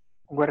 Where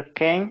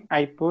can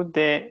I put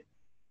the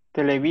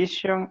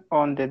television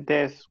on the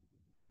desk?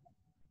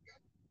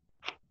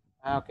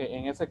 Ok,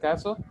 en ese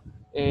caso,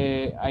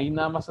 ahí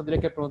nada más tendría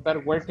que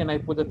preguntar, where can I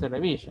put the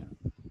television?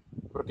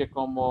 Porque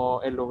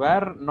como el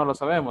lugar no lo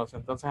sabemos,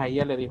 entonces ahí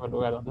ya le dijo el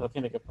lugar donde lo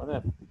tiene que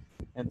poner.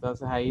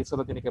 Entonces ahí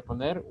solo tiene que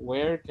poner,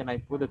 where can I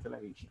put the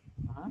television?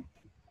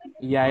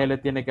 Y ya él le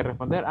tiene que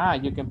responder,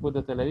 you can put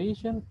the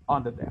television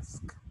on the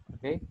desk.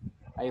 Ok,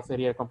 ahí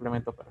sería el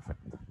complemento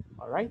perfecto.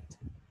 All right,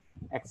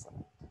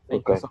 excellent.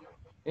 Thank you so much.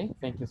 Okay,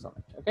 thank you so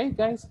much. Okay,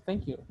 guys,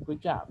 thank you. Good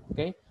job.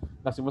 Okay,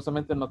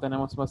 lastimosamente no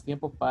tenemos más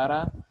tiempo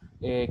para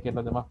que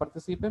los demás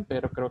participen,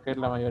 pero creo que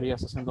la mayoría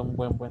está haciendo un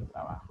buen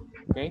trabajo.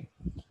 Okay.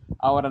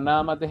 Ahora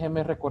nada más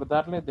déjenme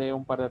recordarles de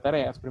un par de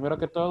tareas. Primero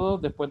que todo,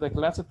 después de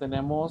clase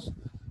tenemos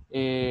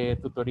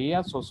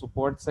tutorías o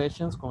support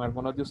sessions con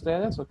algunos de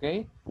ustedes, ¿ok?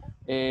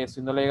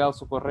 Si no le ha llegado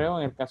su correo,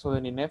 en el caso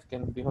de Ninef, que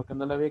dijo que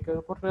no le había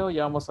quedado correo,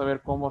 ya vamos a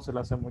ver cómo se lo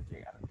hacemos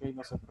llegar, ¿ok?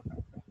 No se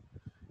preocupe.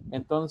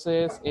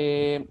 Entonces,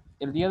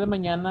 el día de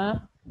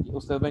mañana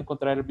usted va a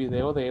encontrar el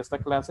video de esta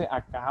clase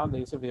acá donde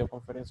dice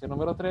videoconferencia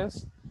número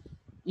 3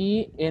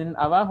 y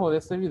abajo de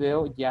este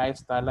video ya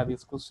está la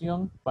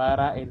discusión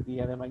para el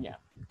día de mañana,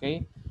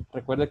 ¿ok?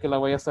 Recuerde que la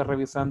voy a estar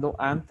revisando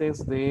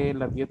antes de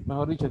las 10,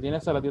 mejor dicho, tiene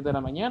hasta las 10 de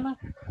la mañana,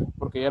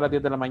 porque ya a las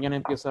 10 de la mañana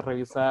empiezo a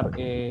revisar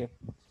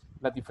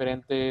las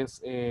diferentes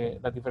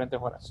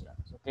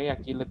oraciones, ¿ok?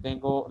 Aquí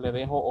le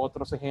dejo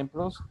otros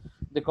ejemplos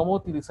de cómo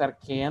utilizar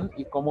can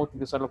y cómo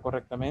utilizarlo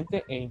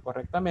correctamente e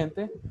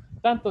incorrectamente,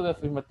 tanto de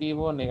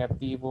afirmativo,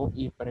 negativo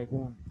y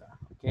pregunta,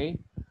 ¿ok?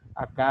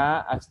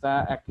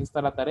 Aquí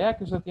está la tarea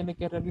que usted tiene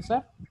que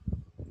realizar.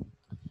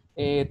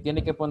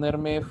 Tiene que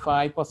ponerme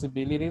 5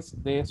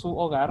 possibilities de su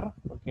hogar,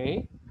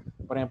 ¿ok?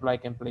 Por ejemplo, I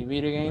can play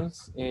video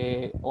games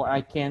or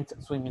I can't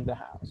swim in the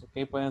house,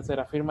 ¿ok? Pueden ser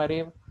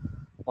affirmative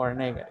or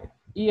negative.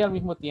 Y al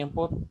mismo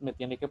tiempo me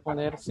tiene que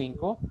poner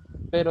 5,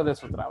 pero de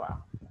su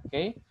trabajo,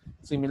 ¿ok?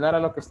 Similar a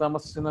lo que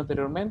estábamos haciendo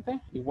anteriormente,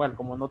 igual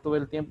como no tuve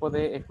el tiempo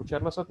de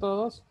escucharlos a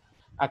todos,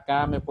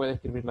 acá me puede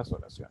escribir las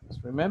oraciones.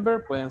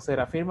 Remember, pueden ser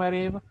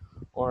affirmative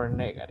or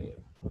negative,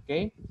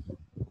 ¿ok?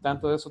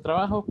 Tanto de su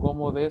trabajo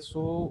como de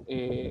su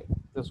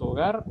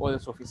hogar o de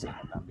su oficina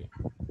también.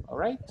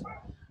 All right.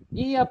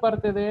 Y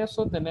aparte de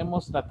eso,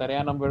 tenemos la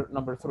tarea number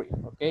 3,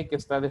 ¿ok? Que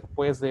está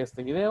después de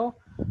este video,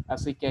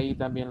 así que ahí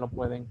también lo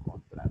pueden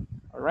encontrar.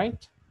 All right.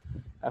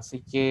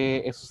 Así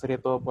que eso sería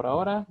todo por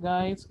ahora,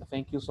 guys.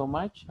 Thank you so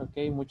much,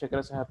 ¿ok? Muchas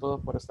gracias a todos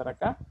por estar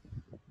acá.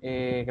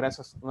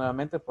 Gracias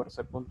nuevamente por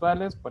ser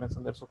puntuales, por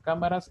encender sus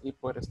cámaras y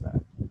por estar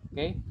aquí,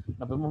 ¿ok?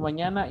 Nos vemos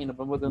mañana y nos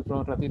vemos dentro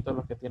de un ratito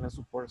los que tienen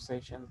support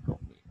session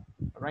conmigo.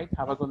 All right,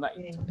 have a good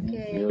night.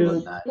 Okay.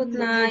 Good Good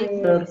night.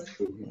 night.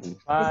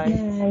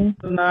 Bye.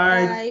 Good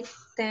night. Bye.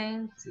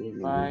 Thanks.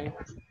 Bye.